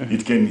demolition.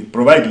 It can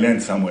provide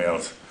land somewhere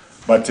else.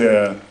 But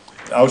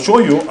I'll show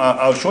you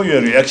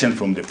a reaction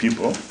from the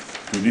people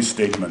to this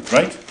statement,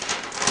 right?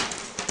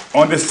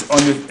 On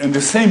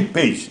the same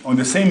page, on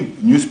the same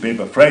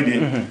newspaper,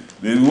 Friday,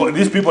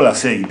 these people are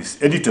saying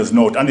this, editor's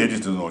note and the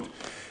editor's note.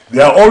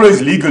 There are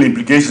always legal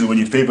implications when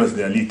it favors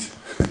the elite.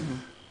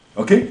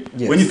 Okay?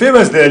 Yes. When it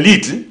favors the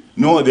elite,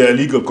 no, there are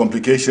legal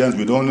complications,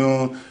 we don't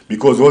know,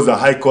 because those are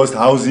high-cost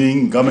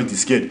housing, government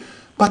is scared.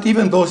 But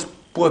even those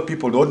poor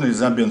people, the ordinary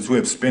Zambians who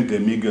have spent their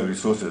meager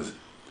resources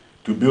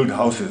to build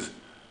houses,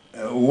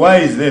 why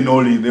is there no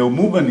legal?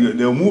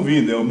 They'll move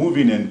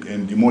in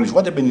and demolish.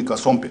 What happened in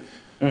Kasompe?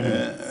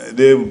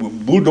 The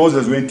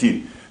bulldozers went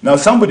in. Now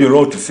somebody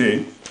wrote to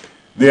say,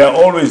 there are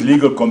always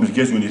legal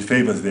complications when it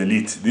favors the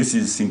elite. This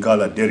is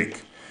Sinkala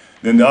Derek.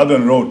 Then the other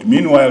one wrote,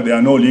 meanwhile, there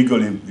are no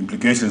legal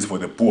implications for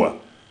the poor.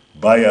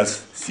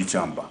 Bias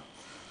Sichamba.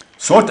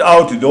 Sort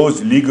out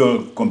those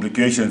legal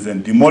complications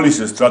and demolish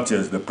the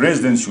structures. The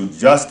president should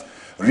just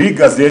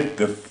regazette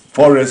the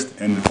forest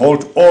and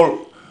halt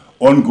all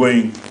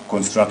ongoing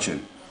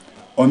construction.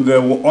 On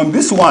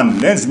this one,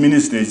 Lands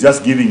Minister is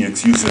just giving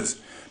excuses.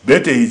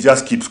 Better he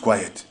just keeps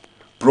quiet.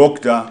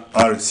 Proctor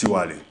R.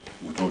 Siwale.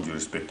 With all due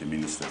respect, the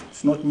minister.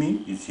 It's not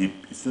me, it's him.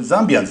 It's the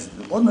Zambians.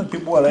 What the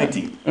people are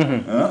writing?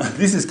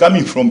 This is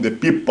coming from the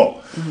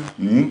people.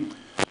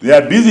 They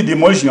are busy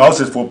demolishing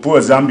houses for poor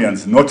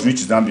Zambians, not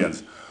rich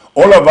Zambians.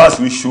 All of us,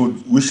 we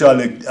shall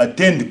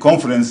attend the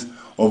conference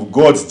of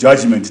God's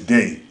Judgment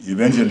Day,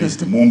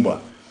 Evangelist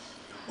Mumba.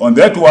 On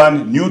that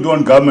one, New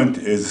Dawn government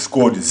has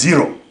scored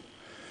 0.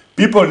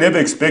 People never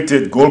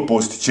expected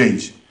goalpost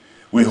change.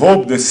 We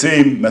hope the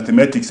same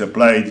mathematics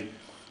applied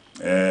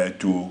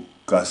to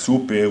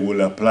Kasupe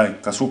will apply.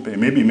 Kasupe,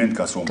 maybe meant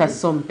Kasompe.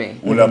 Kasompe.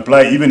 Will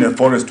apply even at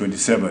Forest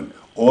 27.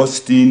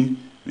 Austin,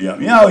 yeah,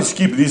 I always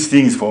keep these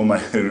things for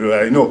my,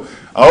 I know,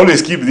 I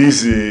always keep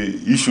these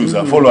issues,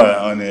 I follow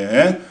on,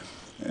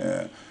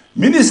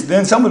 Minister,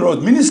 then somebody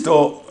wrote,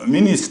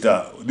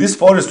 Minister, this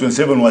Forest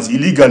 27 was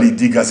illegally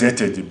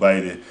degazetted by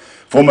the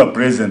former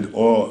president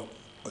or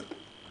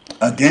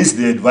against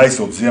the advice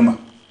of Zema.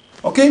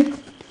 Okay?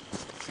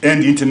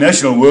 And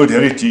International World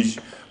Heritage,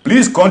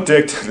 please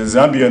contact the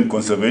Zambian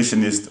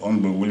conservationist,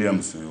 Honorable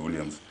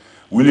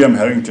William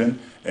Harrington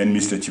and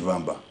Mr.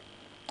 Chivamba.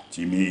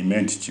 He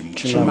meant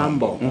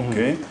Chimambo.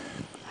 Okay?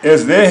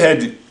 As they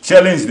had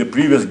challenged the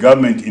previous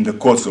government in the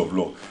courts of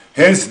law.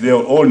 Hence, they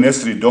are all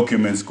necessary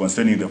documents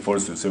concerning the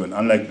Forest 27,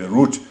 unlike the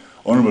route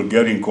Honorable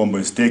Gary Combo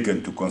is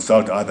taken to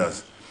consult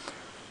others.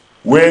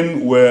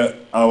 When were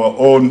our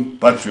own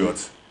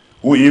patriots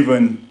who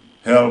even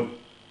help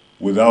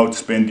without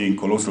spending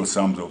colossal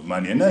sums of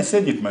money? And I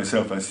said it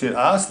myself.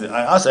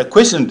 I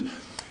questioned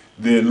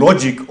the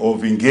logic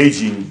of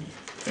engaging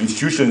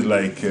institutions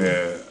like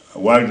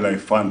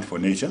Wildlife Fund for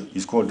Nature.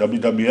 It's called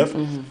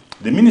WWF.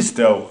 The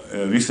minister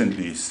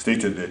recently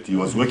stated that he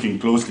was working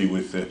closely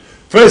with,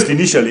 first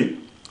initially,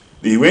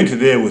 he went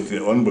there with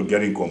the Honorable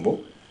Gary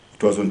Combo.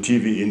 It was on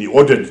TV, and he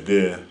ordered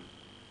the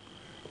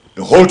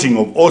halting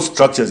of all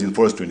structures in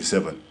Forest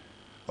 27.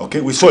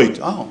 Okay, we saw it.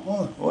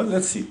 Well,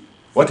 let's see.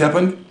 What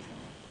happened?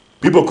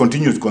 People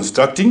continued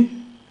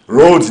constructing.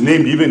 Roads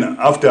named even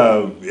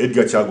after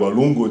Edgar Chagwa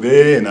Lungu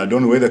there, and I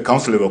don't know whether the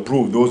council have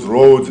approved those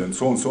roads and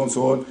so on, so on,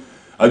 so on.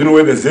 I don't know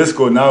whether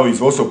ZESCO now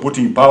is also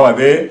putting power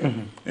there.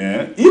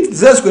 If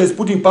ZESCO is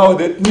putting power,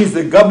 that means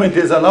the government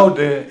has allowed,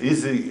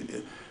 is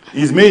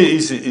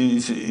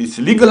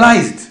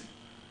legalized.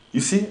 You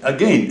see,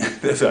 again,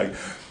 that's right.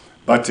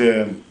 But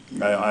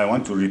I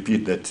want to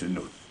repeat that,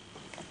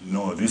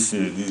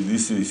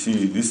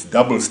 this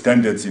double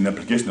standards in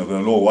application of the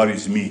law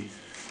worries me.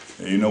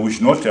 We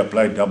should not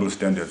apply double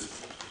standards.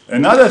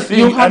 Another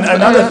thing,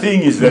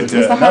 thing is that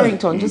Mr.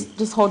 Harrington,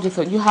 just hold your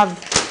thought. You have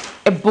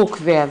a book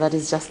there that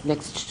is just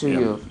next to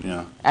you,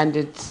 and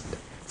it's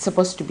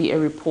supposed to be a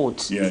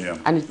report,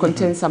 and it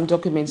contains some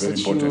documents that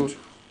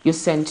you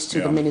sent to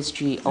the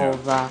Ministry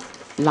of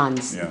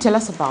Lands. Tell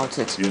us about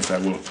it. Yes, I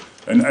will.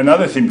 And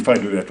another thing, if I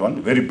do that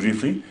one, very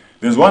briefly,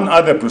 there's one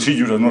other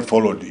procedure that was not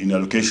followed in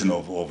allocation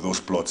of those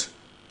plots.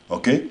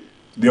 Okay,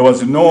 there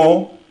was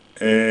no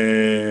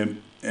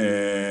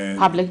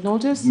public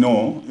notice.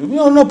 No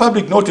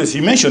public notice.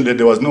 He mentioned that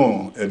there was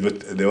no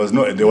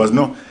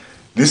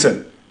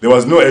listen. There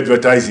was no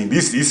advertising.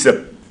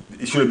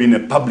 It should have been a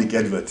public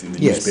advert in the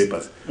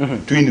newspapers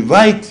to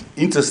invite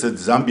interested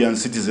Zambian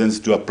citizens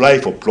to apply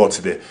for plots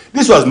there.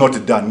 This was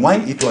not done. Why?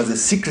 It was a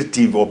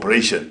secretive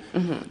operation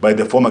by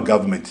the former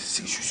government.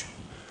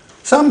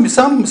 Some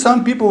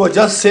people were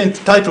just sent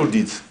title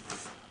deeds.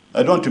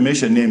 I don't want to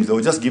mention names. They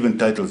were just given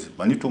titles.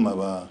 Manituma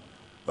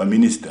was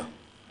minister.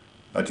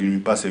 But you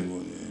pass a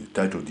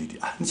title deed.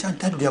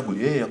 Title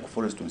deed,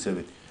 Forest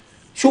 27.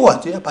 Sure,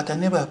 but I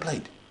never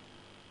applied.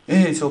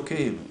 It's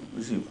okay.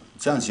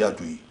 Chance you have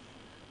to.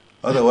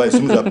 Otherwise,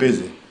 Simza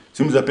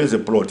pays a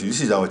plot. This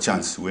is our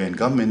chance. We're in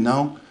government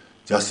now,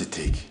 just to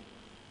take.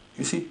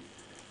 You see?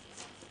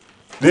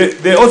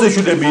 There also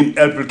should have been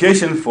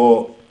application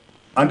for,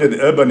 under the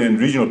Urban and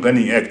Regional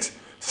Planning Act,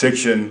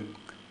 Section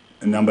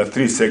number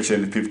 3,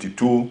 section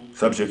 52,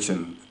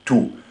 subsection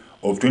 2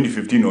 of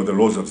 2015 of the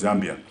laws of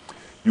Zambia,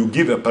 you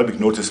give a public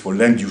notice for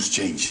land use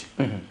change.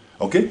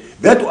 Okay?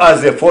 That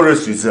was a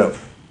forest reserve.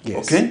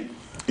 Yes. Okay?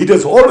 It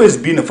has always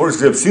been a forest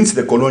reserve since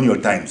the colonial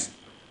times.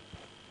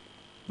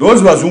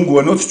 Those Wazungu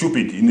were not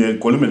stupid in the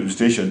colonial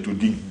administration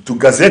to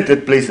gazette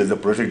that place as a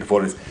protected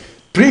forest.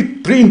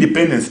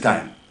 Pre-independence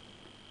time.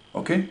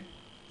 Okay?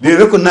 They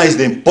recognized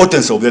the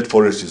importance of that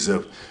forest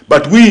reserve.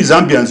 But we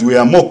Zambians, we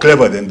are more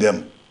clever than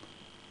them.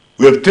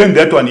 We have turned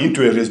that one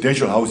into a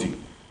residential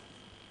housing.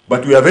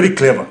 But we are very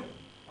clever.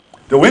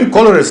 So when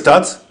cholera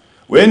starts,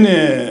 when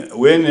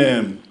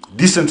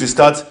dysentery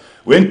starts,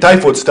 when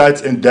typhoid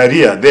starts and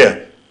diarrhea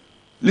there,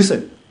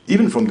 listen,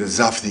 even from the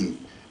ZAF thing,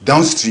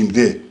 downstream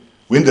there,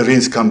 when the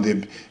rains come,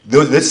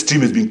 that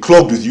stream has been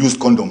clogged with used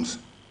condoms.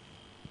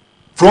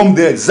 From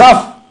the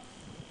ZAF,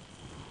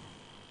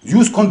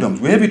 used condoms,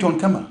 we have it on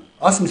camera.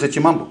 Ask Mr.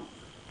 Chimambo.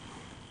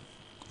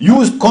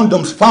 Used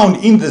condoms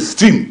found in the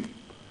stream.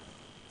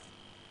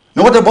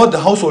 Now what about the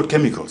household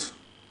chemicals?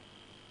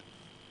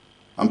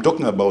 I'm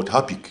talking about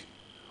Harpic.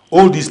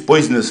 All these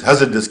poisonous,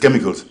 hazardous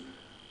chemicals.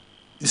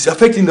 It's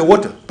affecting the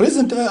water.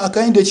 President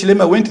Hakainde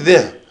Hichilema went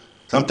there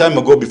some time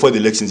ago before the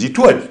elections. He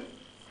toured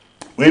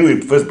when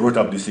we first brought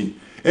up this thing.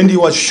 And he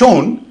was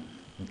shown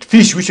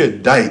fish which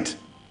had died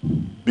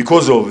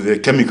because of the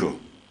chemical.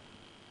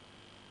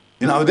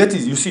 You know, that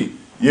is, you see,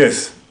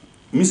 yes,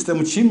 Mr.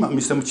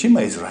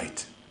 Muchima is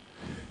right.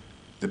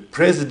 The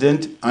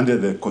president under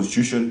the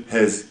constitution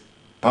has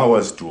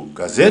powers to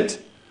gazette,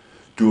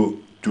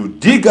 to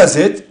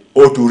de-gazette,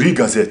 or to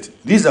re-gazette.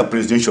 These are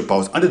presidential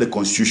powers under the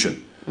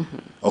constitution.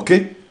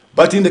 Okay?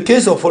 But in the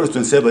case of Forest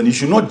 27, you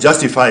should not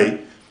justify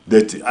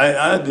that.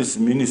 I had this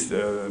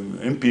minister,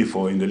 MP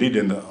in the lead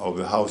of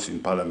the House in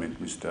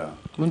Parliament, Mr.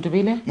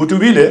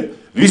 Mutubile,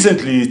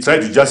 recently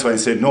tried to justify and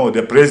said, no,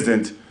 the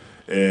president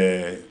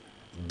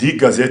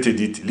de-gazetted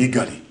it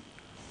legally.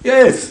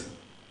 Yes.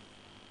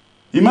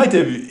 He might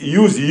have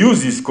used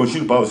his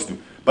constitutional powers to,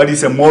 but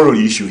it's a moral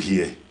issue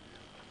here.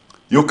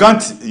 You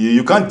can't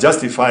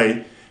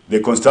justify the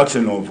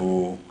construction of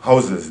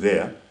houses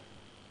there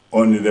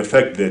on the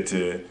fact that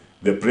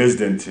the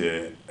president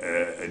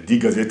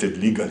de-gazetted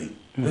legally.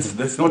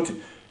 That's not,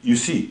 you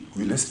see,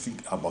 let's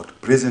think about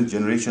present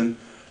generation,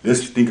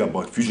 let's think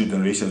about future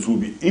generations who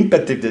will be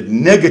impacted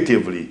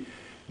negatively,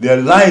 their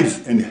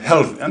lives and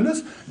health, and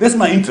that's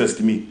my interest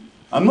to me.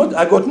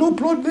 I got no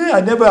plot there,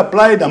 I never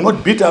applied, I'm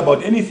not bitter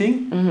about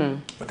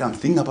anything, but I'm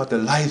thinking about the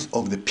lives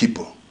of the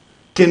people.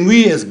 Can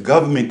we as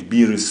government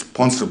be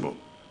responsible?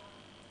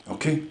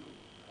 Okay?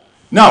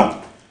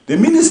 Now, the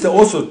minister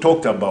also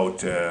talked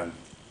about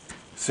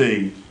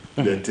saying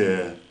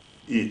that,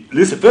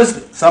 listen,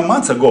 first, some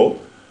months ago,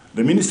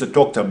 the minister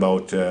talked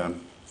about,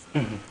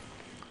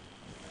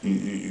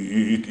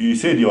 he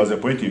said he was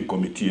appointing a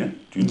committee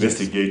to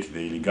investigate the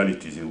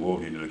illegalities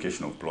involved in the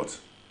allocation of plots.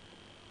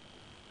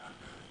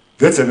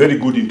 That's a very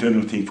good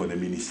internal thing for the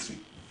ministry.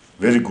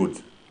 Very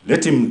good.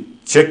 Let him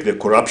check the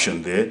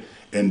corruption there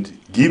and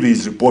give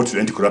his report to the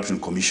Anti-Corruption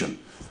Commission.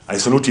 I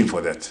salute him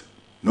for that.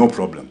 No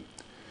problem.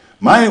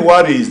 My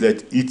worry is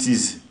that it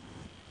is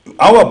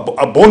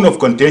a bone of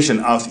contention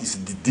is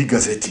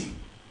de-gazetting.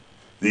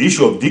 The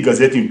issue of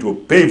de-gazetting to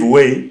pave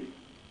way,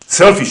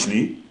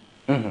 selfishly,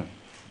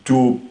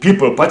 to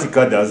people, party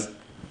cadres,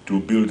 to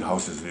build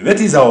houses there. That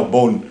is our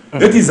bone.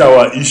 That is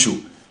our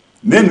issue.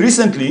 Then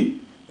recently,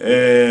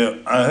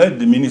 I heard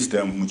the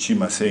Minister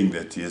Muchima saying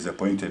that he has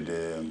appointed,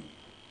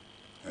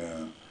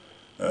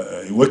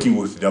 working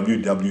with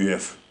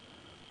WWF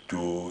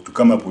to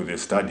come up with a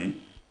study,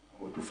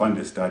 or to fund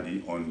a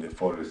study on the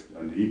forest,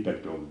 and the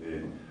impact of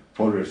the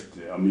forest,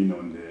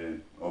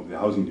 of the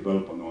housing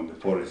development on the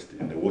forest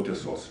and the water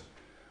source.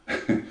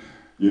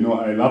 You know,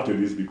 I laughed at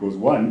this because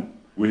one,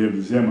 we have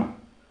ZEMA.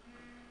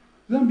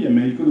 Zambia,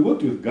 man, you could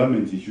work with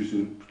government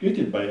institutions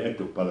created by Act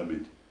of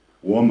Parliament,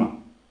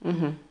 WOMA,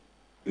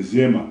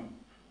 ZEMA,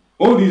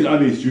 all these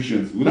other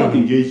institutions without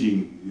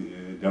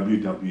engaging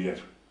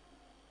WWF.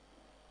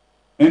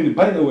 And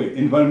by the way,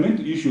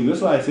 environmental issues,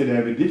 that's why I said I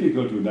have a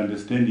difficulty with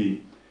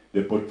understanding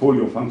the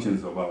portfolio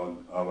functions of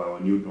our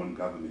new dawn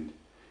government.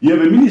 You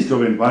have a Minister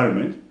of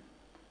Environment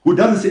who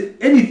doesn't say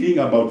anything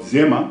about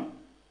ZEMA,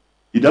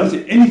 he doesn't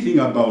say anything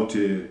about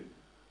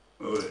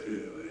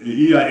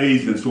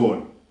EIAs and so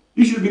on.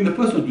 He should be the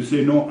first one to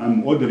say, no,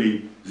 I'm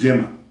ordering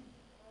ZEMA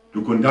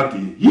to conduct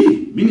it.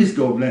 He,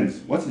 Minister of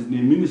Lands, what's his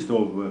name? Minister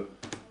of...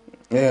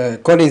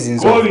 Collins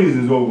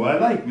Nzovo. I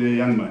like the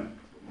young man.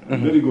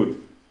 Very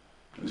good.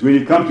 So when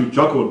it comes to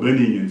charcoal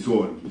burning and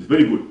so on, it's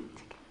very good.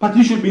 But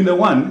he should be the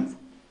one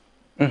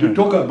to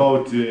talk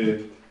about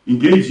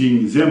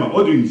engaging ZEMA,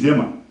 ordering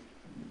ZEMA.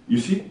 You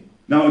see?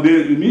 Now,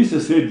 the minister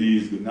said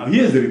this. Now,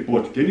 here's the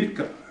report. Can it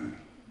come?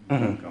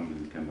 Come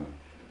with the camera.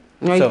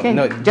 No, you can.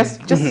 No,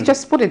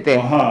 just put it there.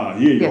 Aha,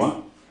 here you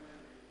are.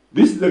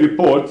 This is the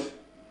report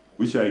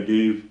which I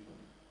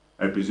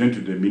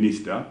presented to the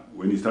minister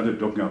when he started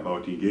talking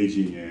about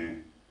engaging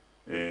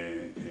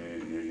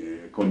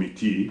a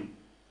committee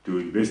to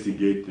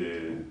investigate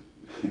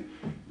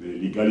the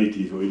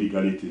legalities or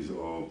illegalities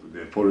of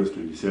the Forest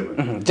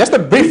 27. Just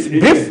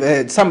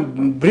a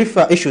some brief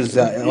issues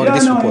on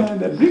this report. Yeah,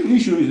 the brief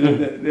issue is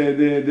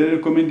the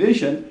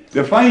recommendation,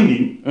 the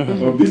finding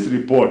of this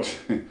report,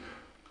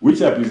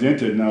 which I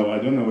presented now. I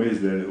don't know where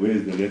is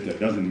the letter.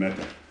 Doesn't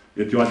matter.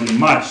 It was in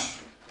March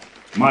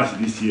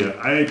this year.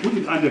 I put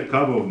it under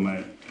cover of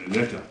my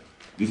letter.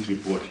 This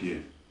report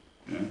here,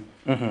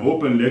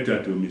 open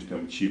letter to Mr.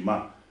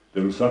 Mchima,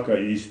 the Lusaka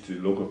East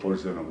Local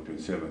Forest Number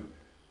 27.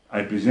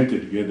 I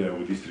presented together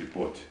with this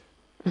report.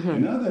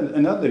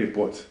 Another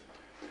report.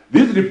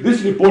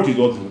 This report is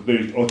also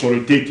very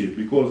authoritative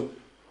because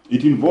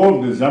it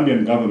involved the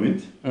Zambian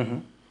government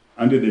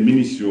under the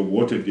Ministry of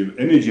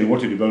Energy and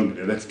Water Development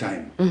at that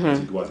time.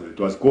 It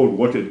was called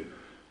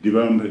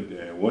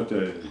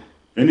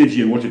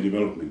Energy and Water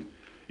Development,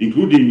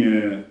 including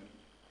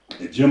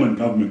the German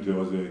government. There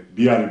was a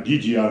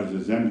DGR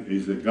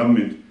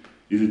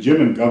is a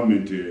German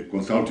government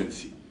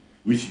consultancy,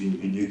 which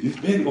is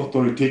very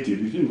authoritative.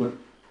 You think what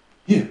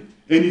here,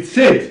 and it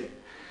said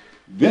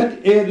that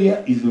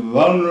area is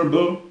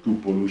vulnerable to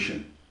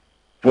pollution.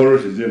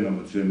 Forest reserve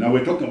number 7. Now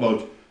we're talking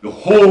about the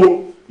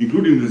whole,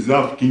 including the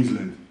South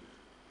Kingsland,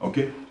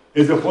 okay,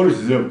 as a forest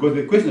reserve. Because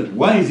the question is,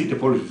 why is it a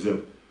forest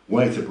reserve?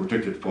 Why it's a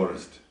protected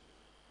forest,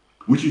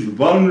 which is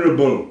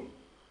vulnerable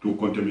to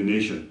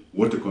contamination,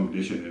 water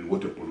contamination, and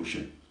water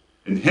pollution.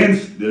 And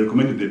hence, they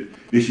recommended that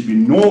there should be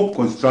no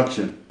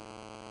construction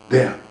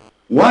there.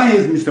 Why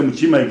has Mr.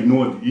 Mchima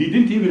ignored? He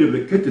didn't even have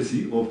the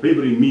courtesy of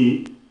favoring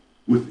me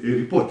with a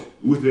report,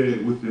 with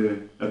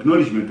the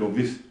acknowledgement of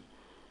this.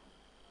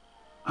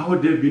 I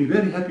would have been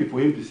very happy for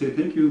him to say,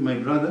 thank you, my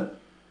brother.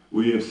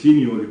 We have seen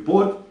your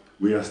report.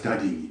 We are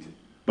studying it.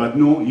 But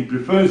no, he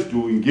prefers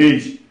to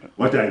engage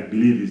what I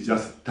believe is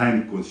just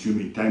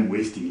time-consuming,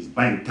 time-wasting. He's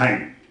buying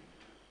time.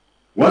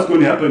 What's going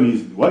to happen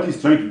is, what he's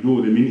trying to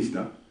do, the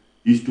minister,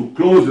 is to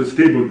close the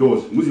stable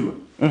doors. You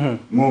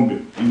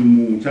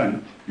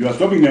are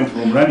stopping them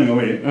from running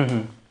away.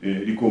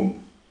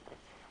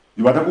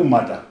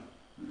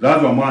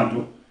 That's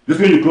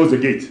when you close the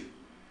gate.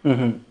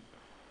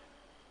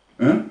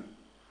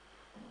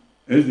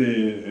 As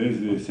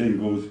the saying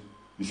goes,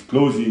 it's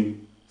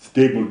closing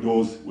stable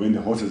doors when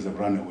the horses have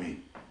run away.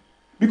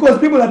 Because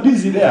people are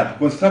busy there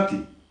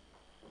constructing.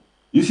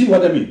 You see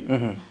what I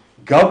mean?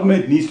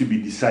 Government needs to be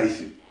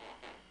decisive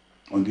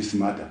on this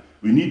matter.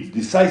 We need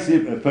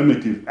decisive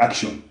affirmative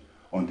action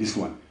on this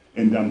one.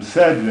 And I'm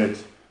sad that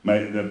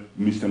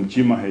Mr.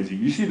 Mchima has,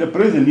 you see, the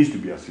president needs to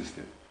be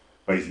assisted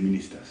by his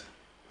ministers.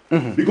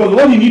 Because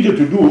what he needed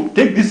to do,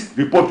 take this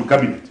report to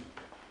cabinet.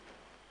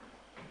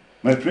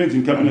 My friends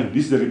in cabinet,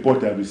 this is the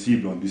report I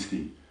received on this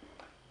thing.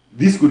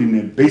 This could be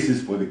a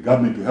basis for the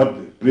government to help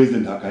the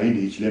President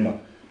Hakainde Hichilema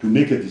to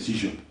make a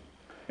decision.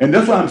 And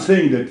that's why I'm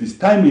saying that it's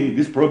timely,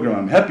 this program.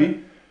 I'm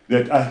happy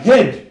that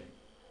ahead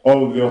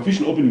of the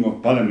official opening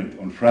of Parliament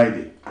on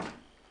Friday,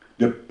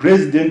 the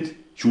President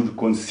should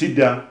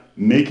consider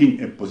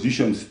making a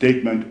position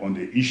statement on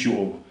the issue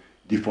of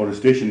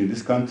deforestation in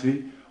this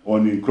country,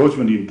 on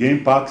encroachment in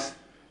game parks,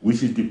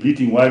 which is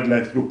depleting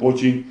wildlife through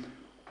poaching,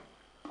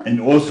 and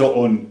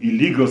also on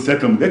illegal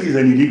settlement. That is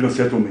an illegal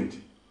settlement.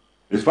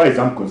 As far as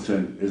I'm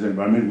concerned, as an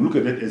environment, we look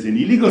at that as an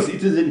illegal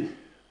citizen.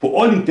 For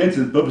all intents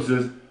and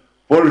purposes,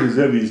 Forest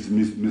Reserve is,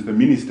 Mr.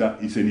 Minister,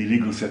 it's an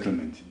illegal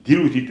settlement.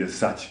 Deal with it as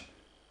such.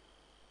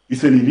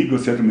 It's an illegal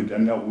settlement,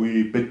 and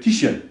we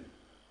petition,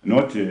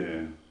 not,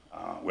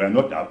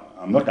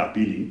 I'm not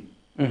appealing.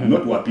 I'm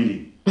not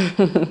appealing.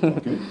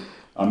 Okay?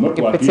 I'm not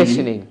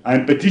appealing.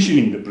 I'm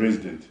petitioning the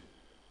President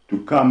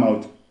to come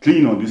out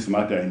clean on this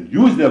matter and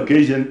use the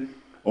occasion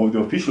of the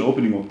official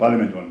opening of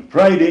Parliament on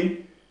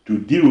Friday to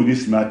deal with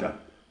this matter.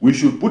 We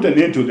should put an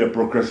end to the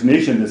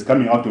procrastination that's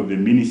coming out of the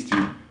ministry,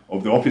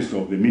 of the office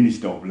of the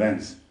Minister of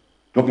Lands,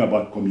 talking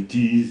about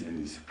committees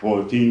and this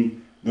whole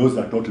thing. Those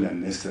are totally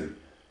unnecessary.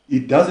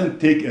 It doesn't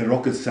take a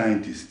rocket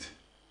scientist.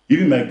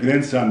 Even my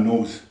grandson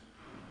knows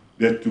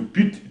that to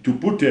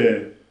put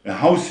a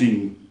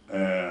housing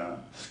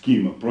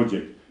scheme, a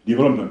project,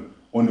 development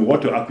on a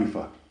water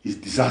aquifer is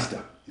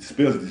disaster. It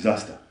spells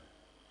disaster.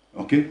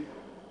 Okay?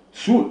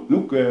 So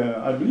look,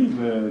 I believe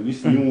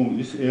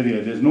this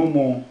area, there's no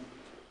more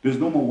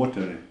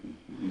water.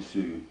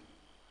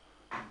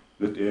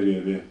 That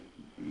area there,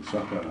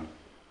 Lusaka.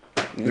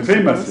 The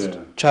famous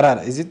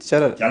Charara. Is it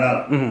Charara?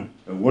 Charara.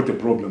 Water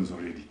problems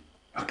already.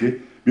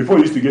 Okay? Before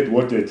you used to get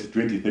water at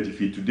 20, 30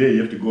 feet. Today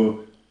you have to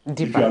go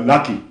deeper. If you are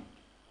lucky.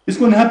 It's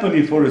going to happen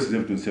in Forest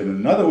 7.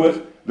 In other words,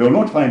 they will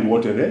not find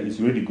water there. It's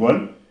already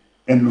gone.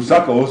 And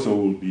Lusaka also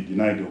will be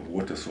denied of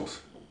water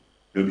source.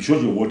 There will be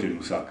shortage of water in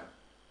Lusaka.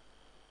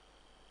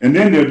 And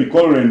then there will be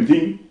cholera and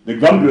thing. The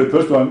government, the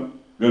first one,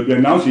 they'll be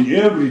announcing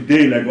every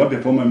day, like what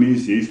the former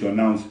minister used to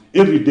announce,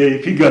 every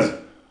day figures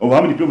of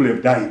how many people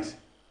have died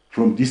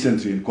from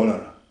dysentery and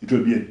cholera. It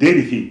will be a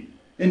daily thing.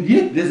 And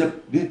yet,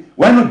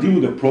 why not deal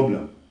with the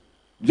problem?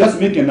 Just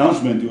make an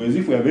announcement as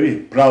if we are very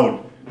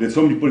proud that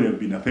some people have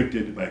been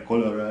affected by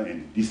cholera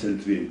and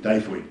dysentery and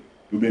typhoid.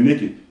 To be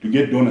naked, to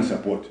get donor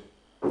support.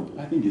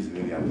 I think it's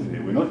very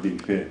unfair. We're not being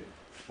fair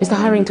Mr.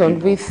 Harrington,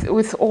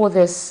 with all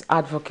this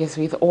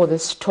advocacy, with all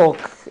this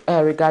talk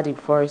regarding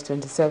Forest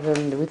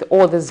 27, with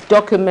all these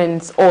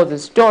documents, all the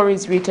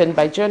stories written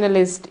by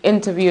journalists,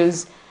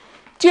 interviews,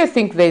 do you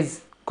think there's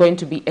going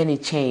to be any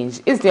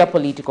change? Is there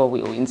political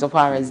will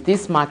insofar as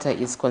this matter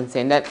is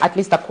concerned, at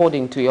least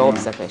according to your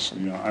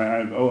observation? Yeah,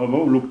 I've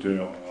overlooked,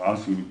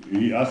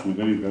 he asked me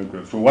very, very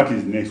clear. So what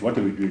is next? What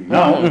are we doing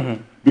now?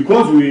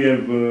 Because we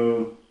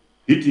have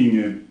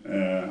hitting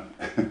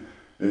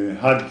a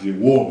hard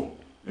wall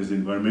as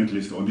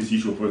environmentalists on this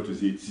issue of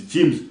forest, it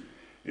seems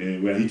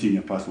we are hitting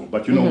a fast wall.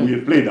 But you know, we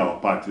have played our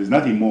part. There's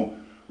nothing more.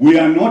 We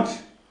can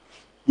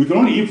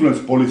only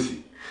influence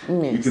policy.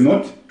 We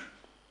cannot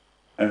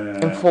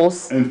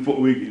enforce.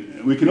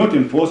 We cannot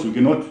enforce. We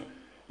cannot.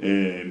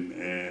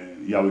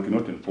 We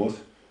cannot enforce.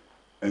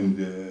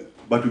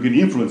 But we can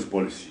influence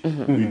policy.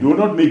 We do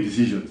not make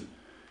decisions,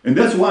 and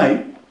that's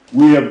why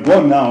we have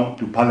gone now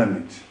to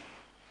Parliament.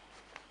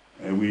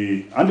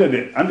 We under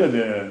the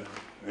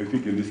I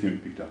think this can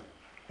be picked up.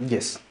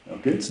 Yes.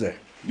 Okay. It's there.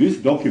 This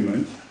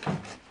document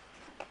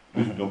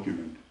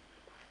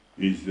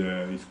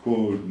is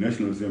called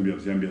National Assembly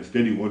of Zambia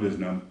Standing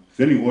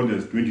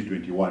Orders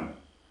 2021.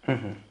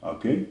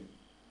 Okay.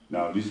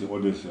 Now this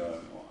orders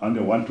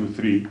under 1, 2,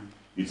 3.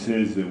 It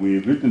says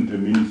we've written the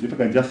minutes. If I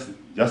can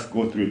just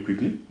go through it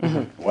quickly.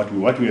 What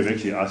we have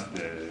actually asked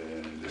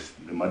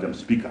the Madam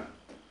Speaker.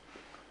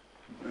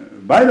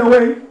 By the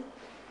way,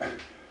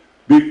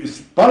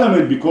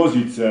 Parliament, because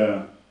it's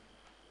a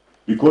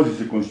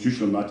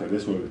constitutional matter,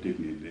 that's why we're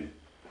taking it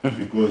there.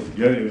 Because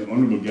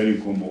Honorable Gary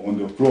Kombo on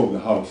the floor of the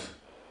House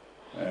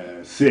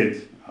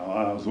said,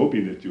 I was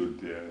hoping that you would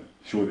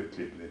show the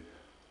clip there.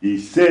 He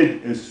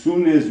said, as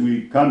soon as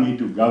we come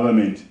into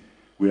government,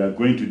 we are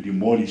going to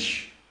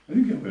demolish. I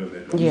think you're aware of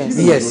that.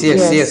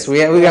 Yes. We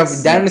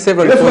have done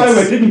several reports. That's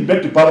why we're taking it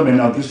back to Parliament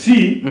now to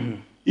see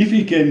if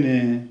he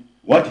can,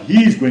 what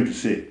he is going to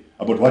say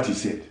about what he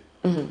said.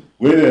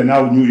 Whether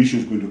now new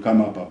issues going to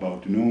come up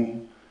about,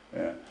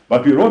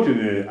 but we wrote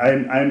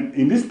I'm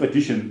in this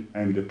petition,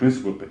 I'm the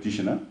principal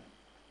petitioner,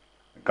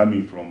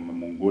 coming from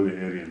Mongolia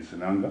area in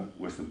Senanga,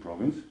 Western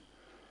Province,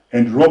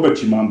 and Robert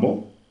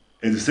Chimambo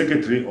is the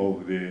secretary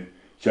of the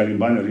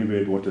Chalimbana River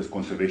Headwaters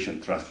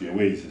Conservation Trust,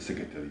 where he's the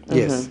secretary.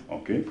 Yes.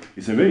 Okay.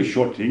 It's a very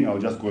short thing. I'll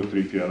just go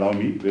through if you allow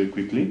me very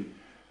quickly.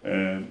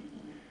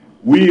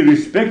 We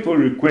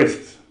respectfully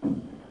request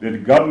that the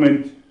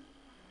government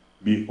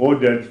be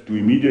ordered to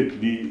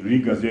immediately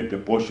regazette a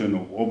portion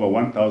of over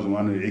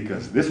 1,100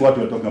 acres. This is what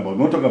we're talking about.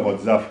 We're not talking about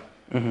ZAF.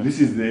 This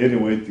is the area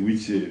which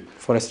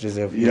forest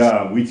reserve.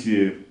 Yeah, which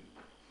the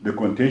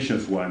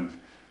contentious one,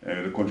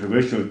 the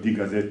controversial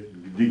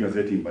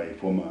degazetting by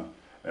former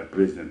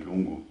President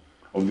Lungu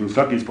of the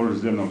Lusaka's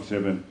Forest Reserve No.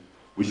 7,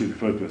 which is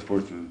referred to as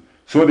forest reserve,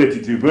 so that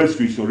it reverts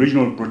to its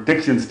original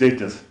protection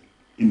status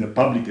in the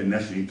public and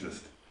national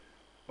interest.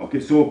 Okay,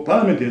 so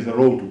Parliament has a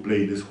role to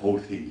play in this whole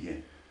thing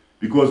here.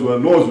 Because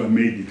laws were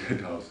made in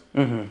that house.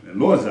 The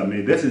laws are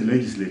made, that's the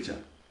legislature.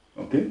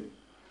 Okay?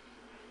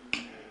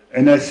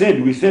 And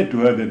we said to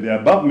her that the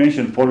above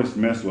mentioned forest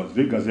mess was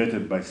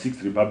regazetted by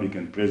 6th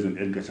Republican President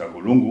Edgar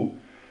Chagwa Lungu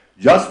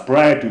just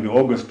prior to the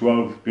August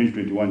 12,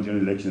 2021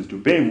 general elections to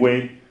pave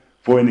way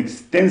for an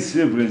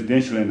extensive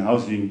residential and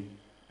housing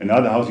and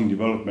other housing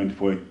development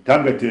for a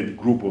targeted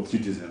group of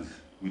citizens.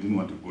 We didn't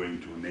want to go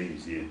into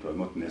names here, it was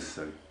not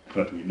necessary,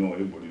 but we know,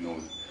 everybody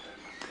knows.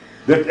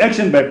 That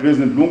action by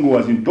President Lungu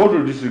was in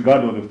total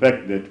disregard of the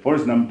fact that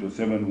Forest Number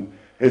 27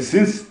 has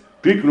since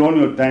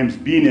pre-colonial times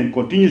been and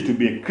continues to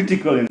be a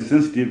critical and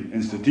sensitive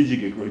and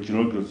strategic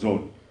ecological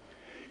zone.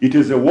 It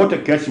is a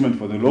water catchment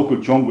for the local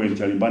Chongwe and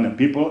Chalimbana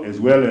people, as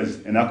well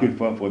as an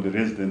aquifer for the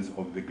residents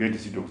of the greater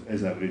city,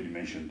 as I've already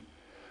mentioned.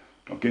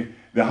 Okay?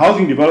 The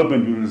housing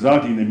development will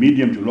result in a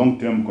medium to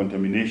long-term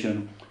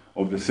contamination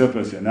of the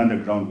surface and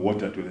underground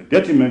water to the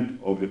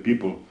detriment of the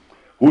people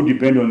who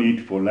depend on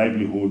it for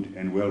livelihood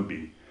and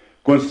well-being.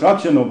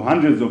 Construction of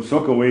hundreds of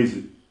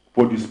soccerways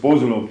for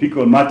disposal of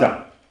fecal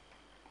matter,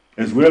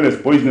 as well as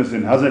poisonous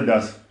and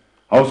hazardous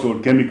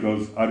household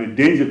chemicals, are a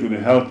danger to the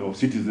health of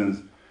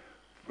citizens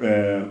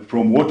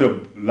from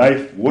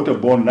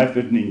waterborne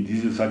life-threatening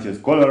diseases such as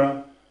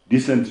cholera,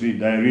 dysentery,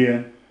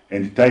 diarrhea,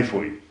 and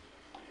typhoid.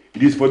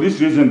 It is for this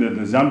reason that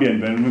the Zambia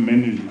Environmental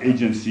Management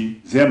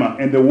Agency, ZEMA,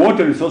 and the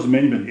Water Resource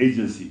Management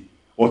Agency,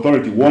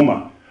 Authority,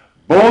 WOMA,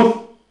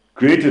 both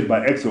created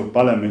by Acts of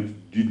Parliament,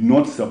 did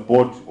not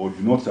support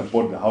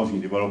the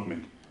housing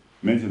development.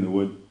 Mention the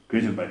word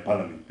created by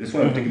Parliament. That's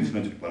why I'm taking this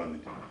matter to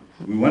Parliament.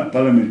 We want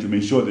Parliament to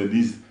make sure that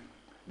these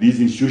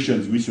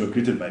institutions which were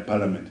created by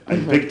Parliament are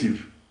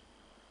effective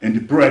and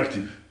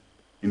proactive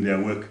in their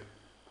work,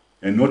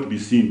 and not be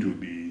seen to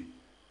be,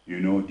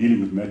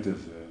 dealing with matters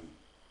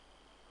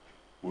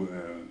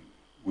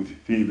with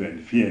favor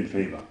and fear and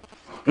favor.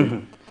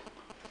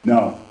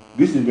 Now,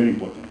 this is very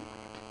important.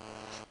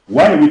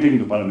 Why are we taking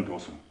to Parliament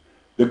also?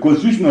 The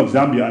Constitution of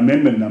Zambia,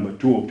 Amendment number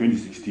 2 of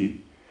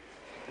 2016,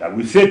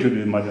 we said to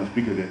the Madam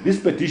Speaker that this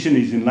petition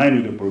is in line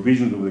with the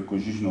provisions of the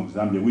Constitution of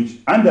Zambia, which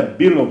under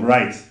Bill of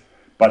Rights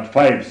Part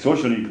 5,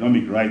 social and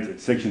economic rights at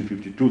section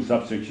 52,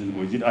 subsection,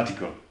 or is it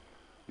article?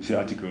 You say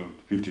article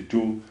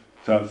 52,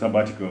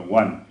 sub-article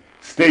 1,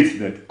 states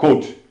that,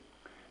 quote,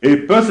 a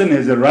person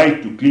has a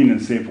right to clean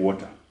and safe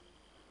water,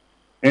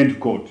 end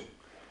quote.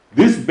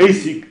 This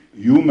basic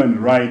human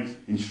right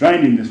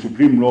enshrined in the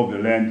supreme law of the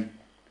land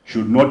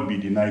should not be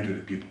denied to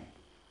the people.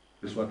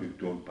 That's what we've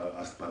told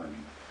asked Parliament.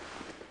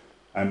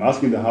 I'm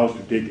asking the House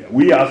to take,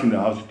 we are asking the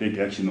House to take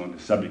action on the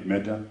subject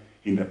matter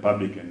in the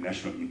public and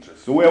national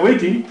interest. So we are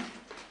waiting,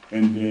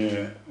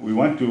 and we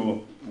want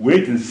to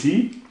wait and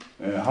see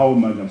how,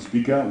 Madam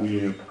Speaker,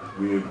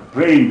 we're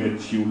praying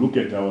that she will look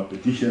at our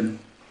petition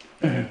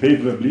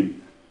favorably,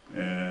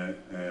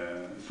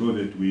 so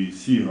that we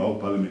see how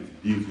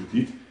Parliament deals with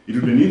it. It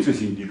will be an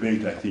interesting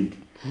debate, I think,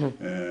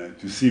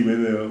 to see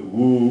whether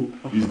who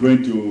is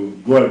going to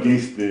go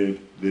against the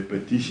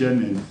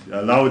petition and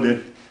allow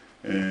that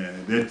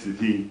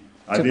thing.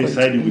 Are they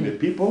siding with the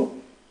people,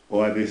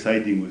 or are they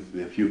siding with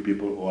the few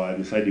people, or are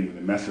they siding with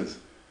the masses?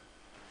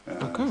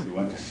 So we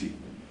want to see.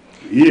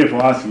 Here for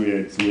us, we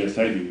are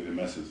siding with the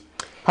masses.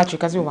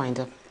 Patrick, as we wind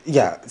up.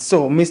 Yeah,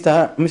 so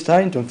Mr.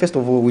 Harrington, first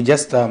of all, we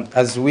just,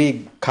 as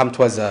we come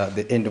towards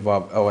the end of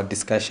our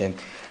discussion,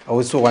 I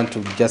also want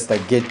to just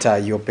get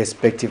your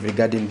perspective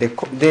regarding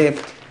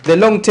the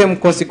long-term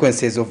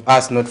consequences of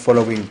us not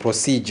following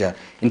procedure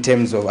in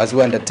terms of, as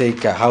we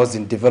undertake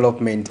housing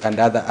development and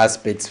other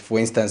aspects, for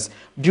instance,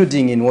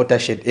 building in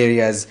watershed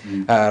areas,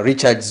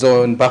 recharge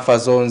zone, buffer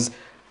zones.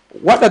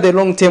 What are the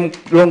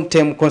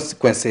long-term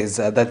consequences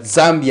that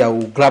Zambia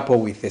will grapple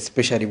with,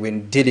 especially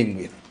when dealing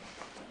with?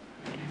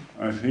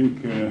 I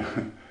think,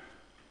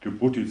 to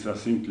put it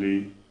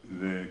succinctly,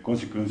 the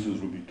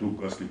consequences will be too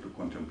costly to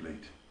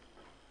contemplate.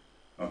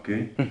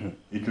 Okay?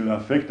 It will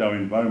affect our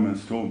environment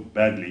so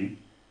badly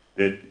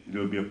that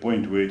there will be a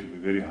point where it will be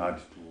very hard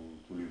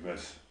to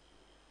reverse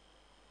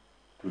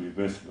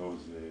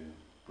those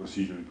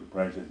procedural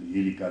improprieties, the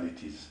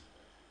illegalities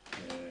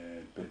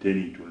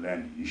pertaining to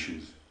land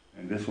issues.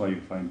 And that's why you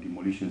find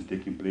demolitions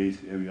taking place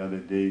every other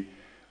day.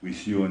 We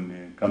see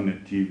on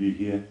Camnet TV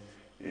here,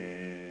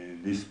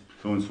 this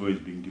so-and-so is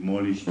being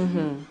demolished,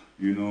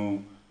 you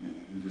know,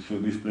 so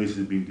this place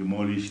is being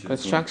demolished.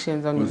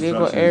 Constructions on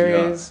illegal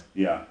areas.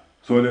 Yeah.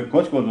 So the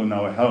consequence on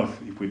our health,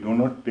 if we do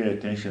not pay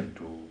attention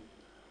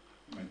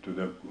to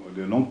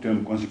the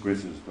long-term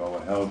consequences to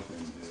our health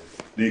and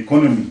the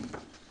economy,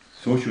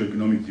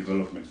 socio-economic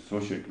development,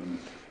 socio-economic,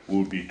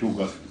 will be too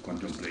costly to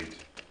contemplate.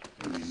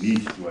 And we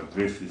need to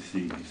address this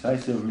thing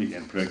decisively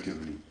and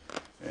proactively.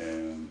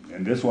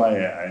 And that's why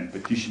I am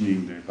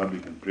petitioning the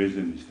Republican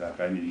President, Mr.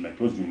 Akaini, in my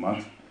closing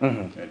remarks,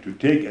 to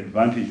take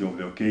advantage of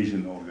the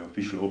occasion of the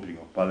official opening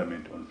of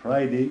Parliament on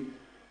Friday,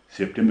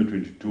 September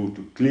 22,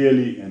 to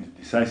clearly and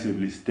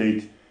decisively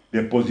state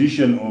the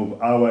position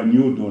of our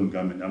new Dawn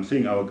government. I'm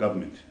saying our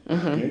government,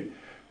 okay?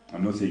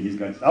 I'm not saying his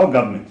government. It's our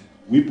government.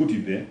 We put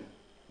it there.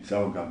 It's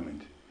our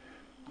government.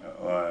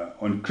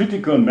 On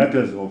critical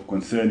matters of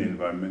concern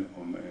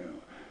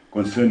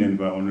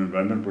on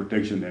environmental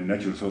protection and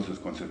natural resources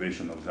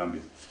conservation of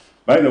Zambia.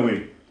 By the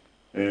way,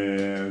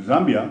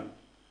 Zambia,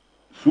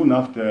 soon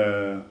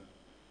after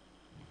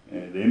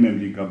the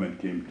MMD government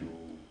came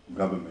to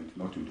government,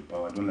 not into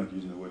power. I don't like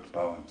using the word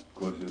power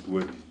because that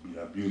word is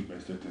abused by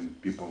certain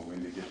people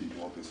when they get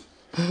into office.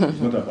 It's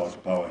not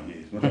about power here.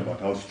 It's not about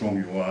how strong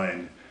you are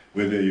and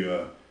whether you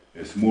are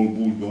a small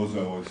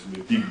bulldozer or a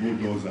big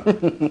bulldozer.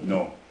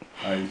 No,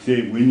 I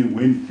say when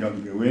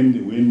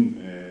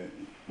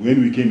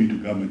we came into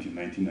government in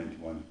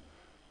 1991,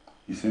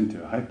 he sent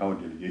a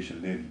high-powered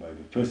delegation led by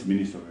the first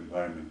Minister of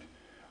Environment,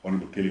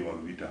 Honorable Kelly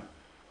Waluvita,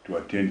 to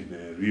attend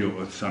the Rio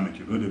Earth Summit.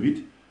 You've heard of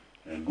it?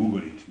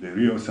 Google it. The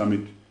Rio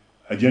Summit,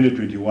 Agenda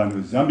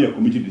 21. Zambia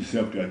committed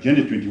itself to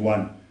Agenda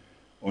 21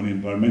 on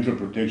environmental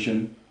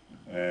protection,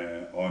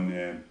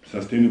 on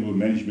sustainable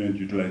management,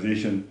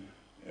 utilization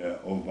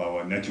of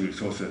our natural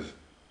resources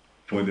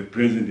for the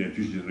present and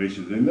future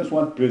generations. And that's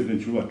what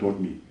President Chua taught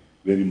me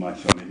very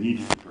much on the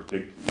need to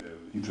protect the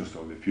interests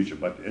of the future.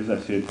 But as I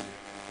said,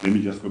 let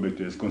me just go back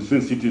to as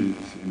concerned citizens,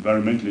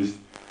 environmentalists,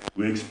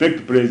 we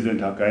expect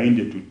President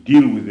Hakainde to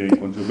deal with the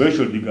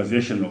controversial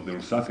legalization of the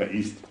Lusaka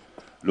East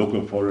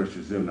Local Forest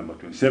Reserve number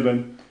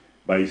 27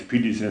 by his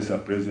predecessor,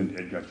 President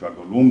Edgar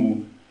Chwaga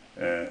Lungu,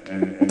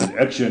 an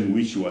action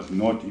which was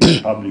not in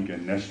the public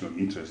and national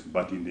interest,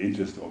 but in the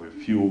interest of a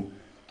few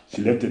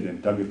selected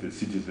and targeted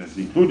citizens,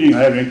 including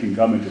high-ranking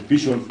government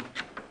officials,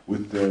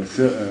 with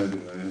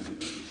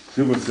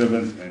civil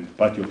servants and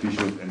party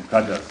officials and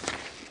cadres.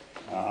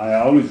 I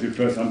always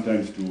refer to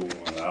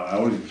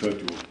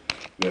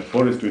the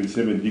Forest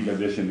 27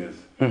 degradation as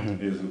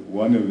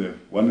one of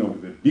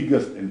the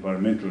biggest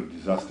environmental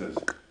disasters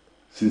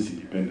since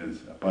independence,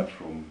 apart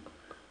from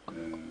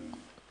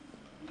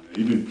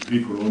even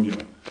pre-colonial.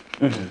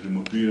 The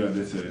Mopira,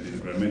 that's the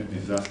environmental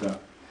disaster,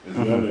 as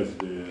well as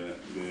the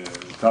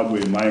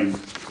subway mine.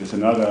 There's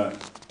another.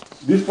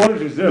 This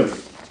forest reserve,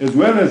 as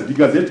well as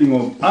degazetting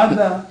of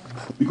other,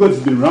 because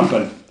it's been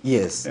rampant.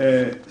 Yes.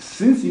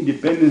 Since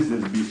independence,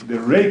 the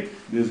rate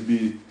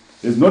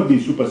has not been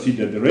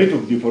superseded. The rate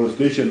of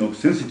deforestation of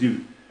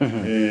sensitive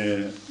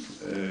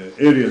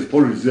areas,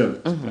 forest reserves.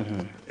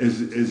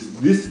 As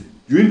this,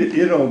 during the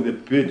era of the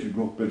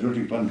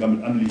Patriotic Front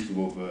government unleashed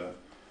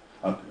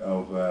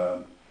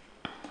of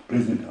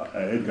President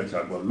Edgar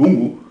Chagwa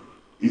Lungu,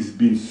 it's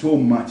been so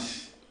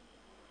much.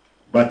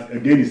 But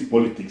again, it's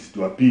politics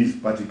to appease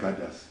party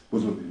cadres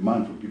because of the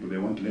demand from people. They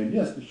want land.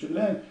 Yes, they should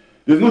land.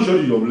 There's no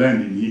shortage of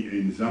land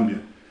in Zambia.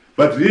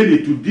 But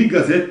really, to dig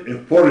a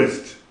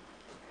forest,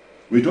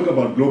 we talk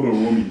about global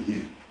warming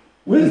here.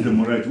 Where's the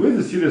morality? Where's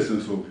the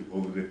seriousness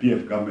of the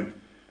PF government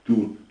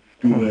to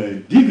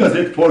dig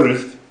a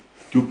forest,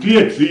 to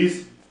clear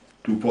trees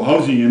for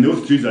housing, and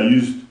those trees are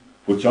used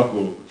for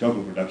charcoal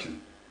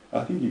production?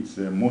 I think it's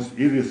the most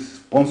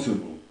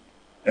irresponsible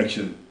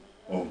action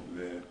of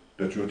the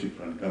Patriotic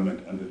Front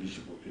government under the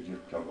leadership of Edgar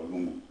Chagwa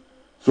Lungu.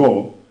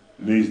 So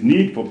there is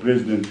need for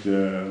President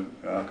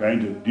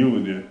Akainde to deal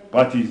with the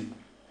parties.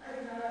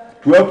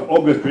 12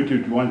 August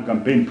 2021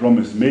 campaign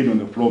promise made on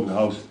the floor of the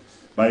House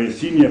by a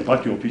senior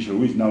party official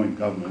who is now in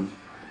government.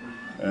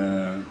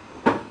 There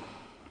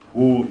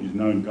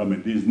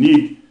is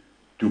need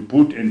to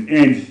put an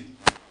end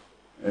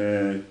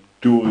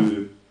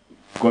to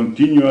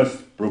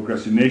continuous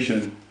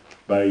procrastination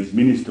by his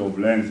Minister of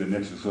Lands and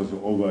Resources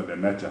over the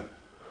matter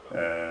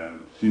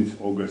since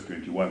August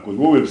 21. Because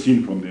what we've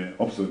seen from the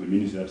office of the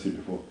minister, I've said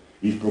before,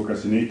 is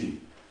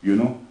procrastinating. You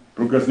know,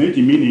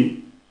 procrastinating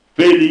meaning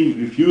failing,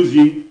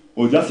 refusing,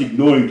 or just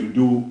ignoring to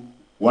do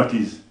what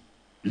is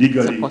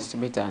legally supposed to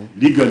be done,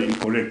 legally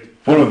correct.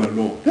 Follow the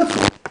law.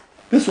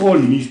 That's all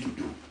he needs to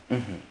do.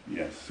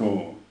 Yes.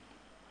 So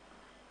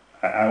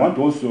I want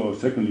also,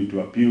 secondly, to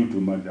appeal to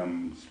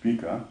Madam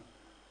Speaker,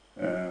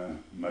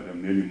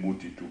 Madam Nelly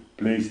Muti, to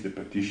place the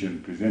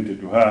petition presented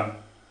to her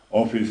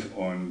office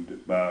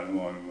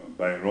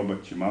by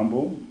Robert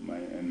Chimambo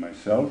and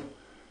myself,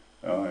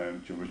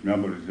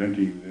 Chimambo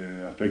representing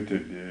the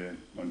affected,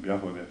 on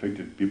behalf of the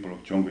affected people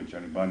of Chongwe and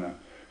Chanibana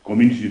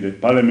community, that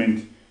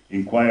Parliament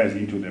inquires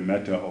into the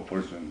matter of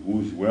persons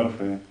whose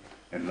welfare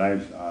and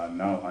lives are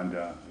now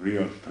under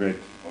real threat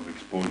of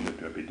exposure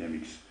to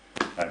epidemics.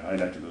 I've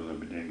highlighted those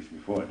epidemics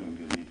before. I don't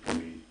think there's need for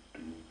me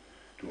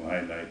to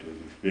highlight or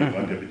explain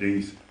what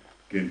epidemics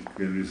can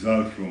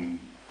result from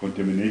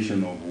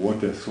contamination of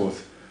water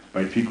source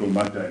by fecal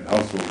matter and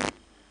household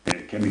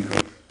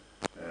chemicals.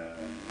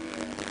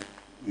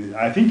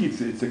 I think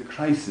it's a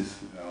crisis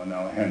on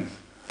our hands.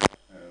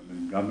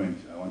 The government,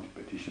 I want to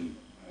petition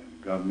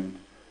the government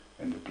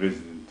and the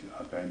President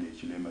Akainde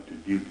Hichilema to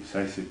deal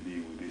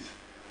decisively with this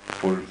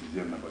forest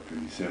reserve number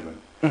 27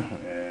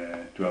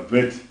 to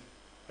avert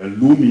a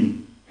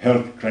looming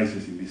health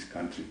crisis in this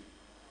country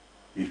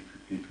if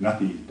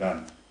nothing is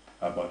done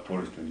about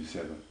forest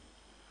 27.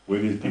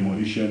 Whether it's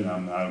demolition,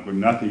 I've got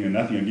nothing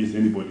against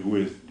anybody who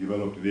has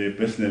developed there.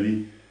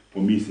 Personally, for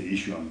me, it's the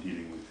issue I'm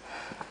dealing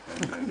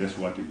with. And that's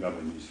what the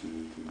government needs to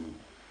do.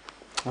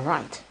 All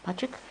right.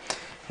 Patrick?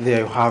 There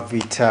you have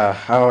it.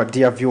 Our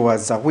dear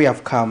viewers, we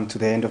have come to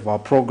the end of our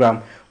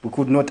program. We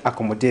could not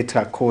accommodate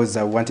her cause.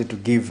 I wanted to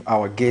give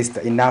our guest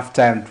enough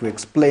time to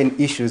explain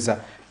issues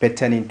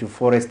pertaining to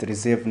Forest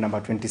Reserve number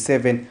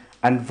 27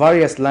 and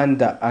various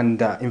land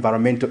and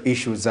environmental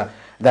issues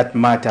that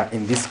matter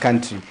in this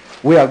country.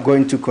 We are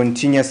going to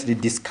continuously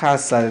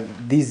discuss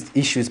these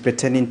issues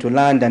pertaining to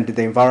land and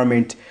the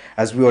environment.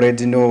 As we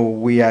already know,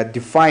 we are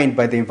defined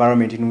by the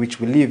environment in which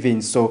we live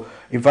in. So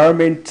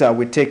environment,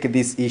 we take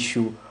this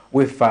issue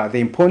with the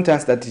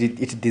importance that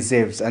it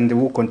deserves, and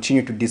we will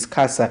continue to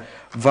discuss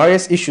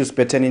various issues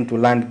pertaining to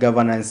land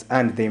governance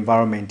and the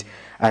environment.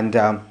 And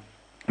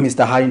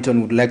Mr.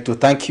 Harrington would like to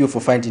thank you for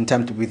finding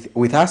time to be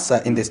with us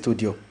in the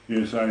studio.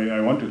 Yes,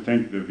 I want to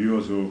thank the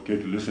viewers who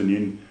came to listen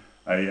in.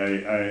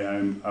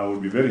 I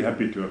would be very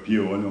happy to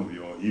appear on one of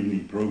your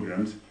evening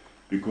programs,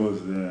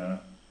 because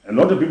a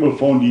lot of people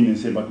phoned in and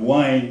said, but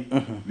why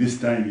this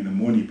time in the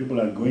morning?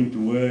 People are going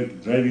to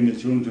work, driving the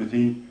children to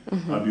think.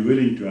 I'll be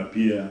willing to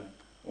appear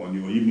on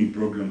your evening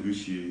program,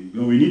 which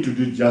we need to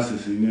do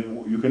justice.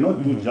 You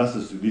cannot do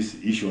justice to this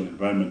issue on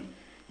environment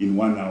in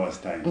 1 hour's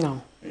time.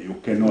 No. You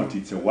cannot.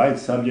 It's a wide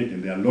subject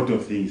and there are a lot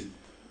of things.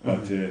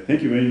 But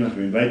thank you very much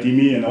for inviting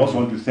me. And I also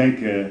want to thank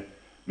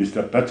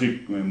Mr.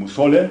 Patrick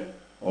Musole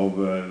of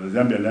the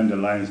Zambia Land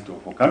Alliance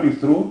for coming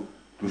through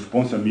to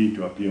sponsor me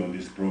to appear on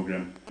this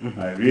program.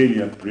 I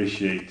really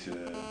appreciate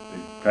the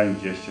kind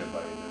gesture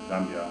by the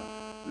Zambia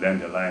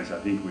Land Alliance.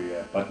 I think we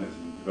are partners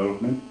in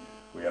development.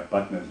 We are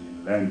partners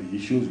in land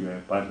issues. We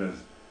are partners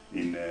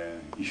in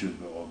issues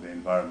of the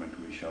environment.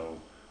 We shall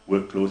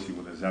work closely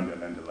with the Zambia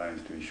Land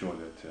Alliance to ensure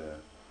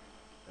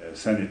that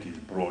sanity is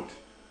brought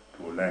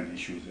to land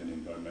issues and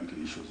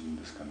environmental issues in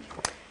this country.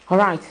 All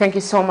right. Thank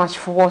you so much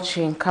for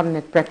watching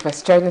Camnet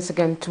Breakfast. Join us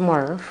again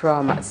tomorrow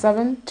from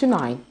 7 to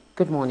 9.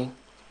 Good morning.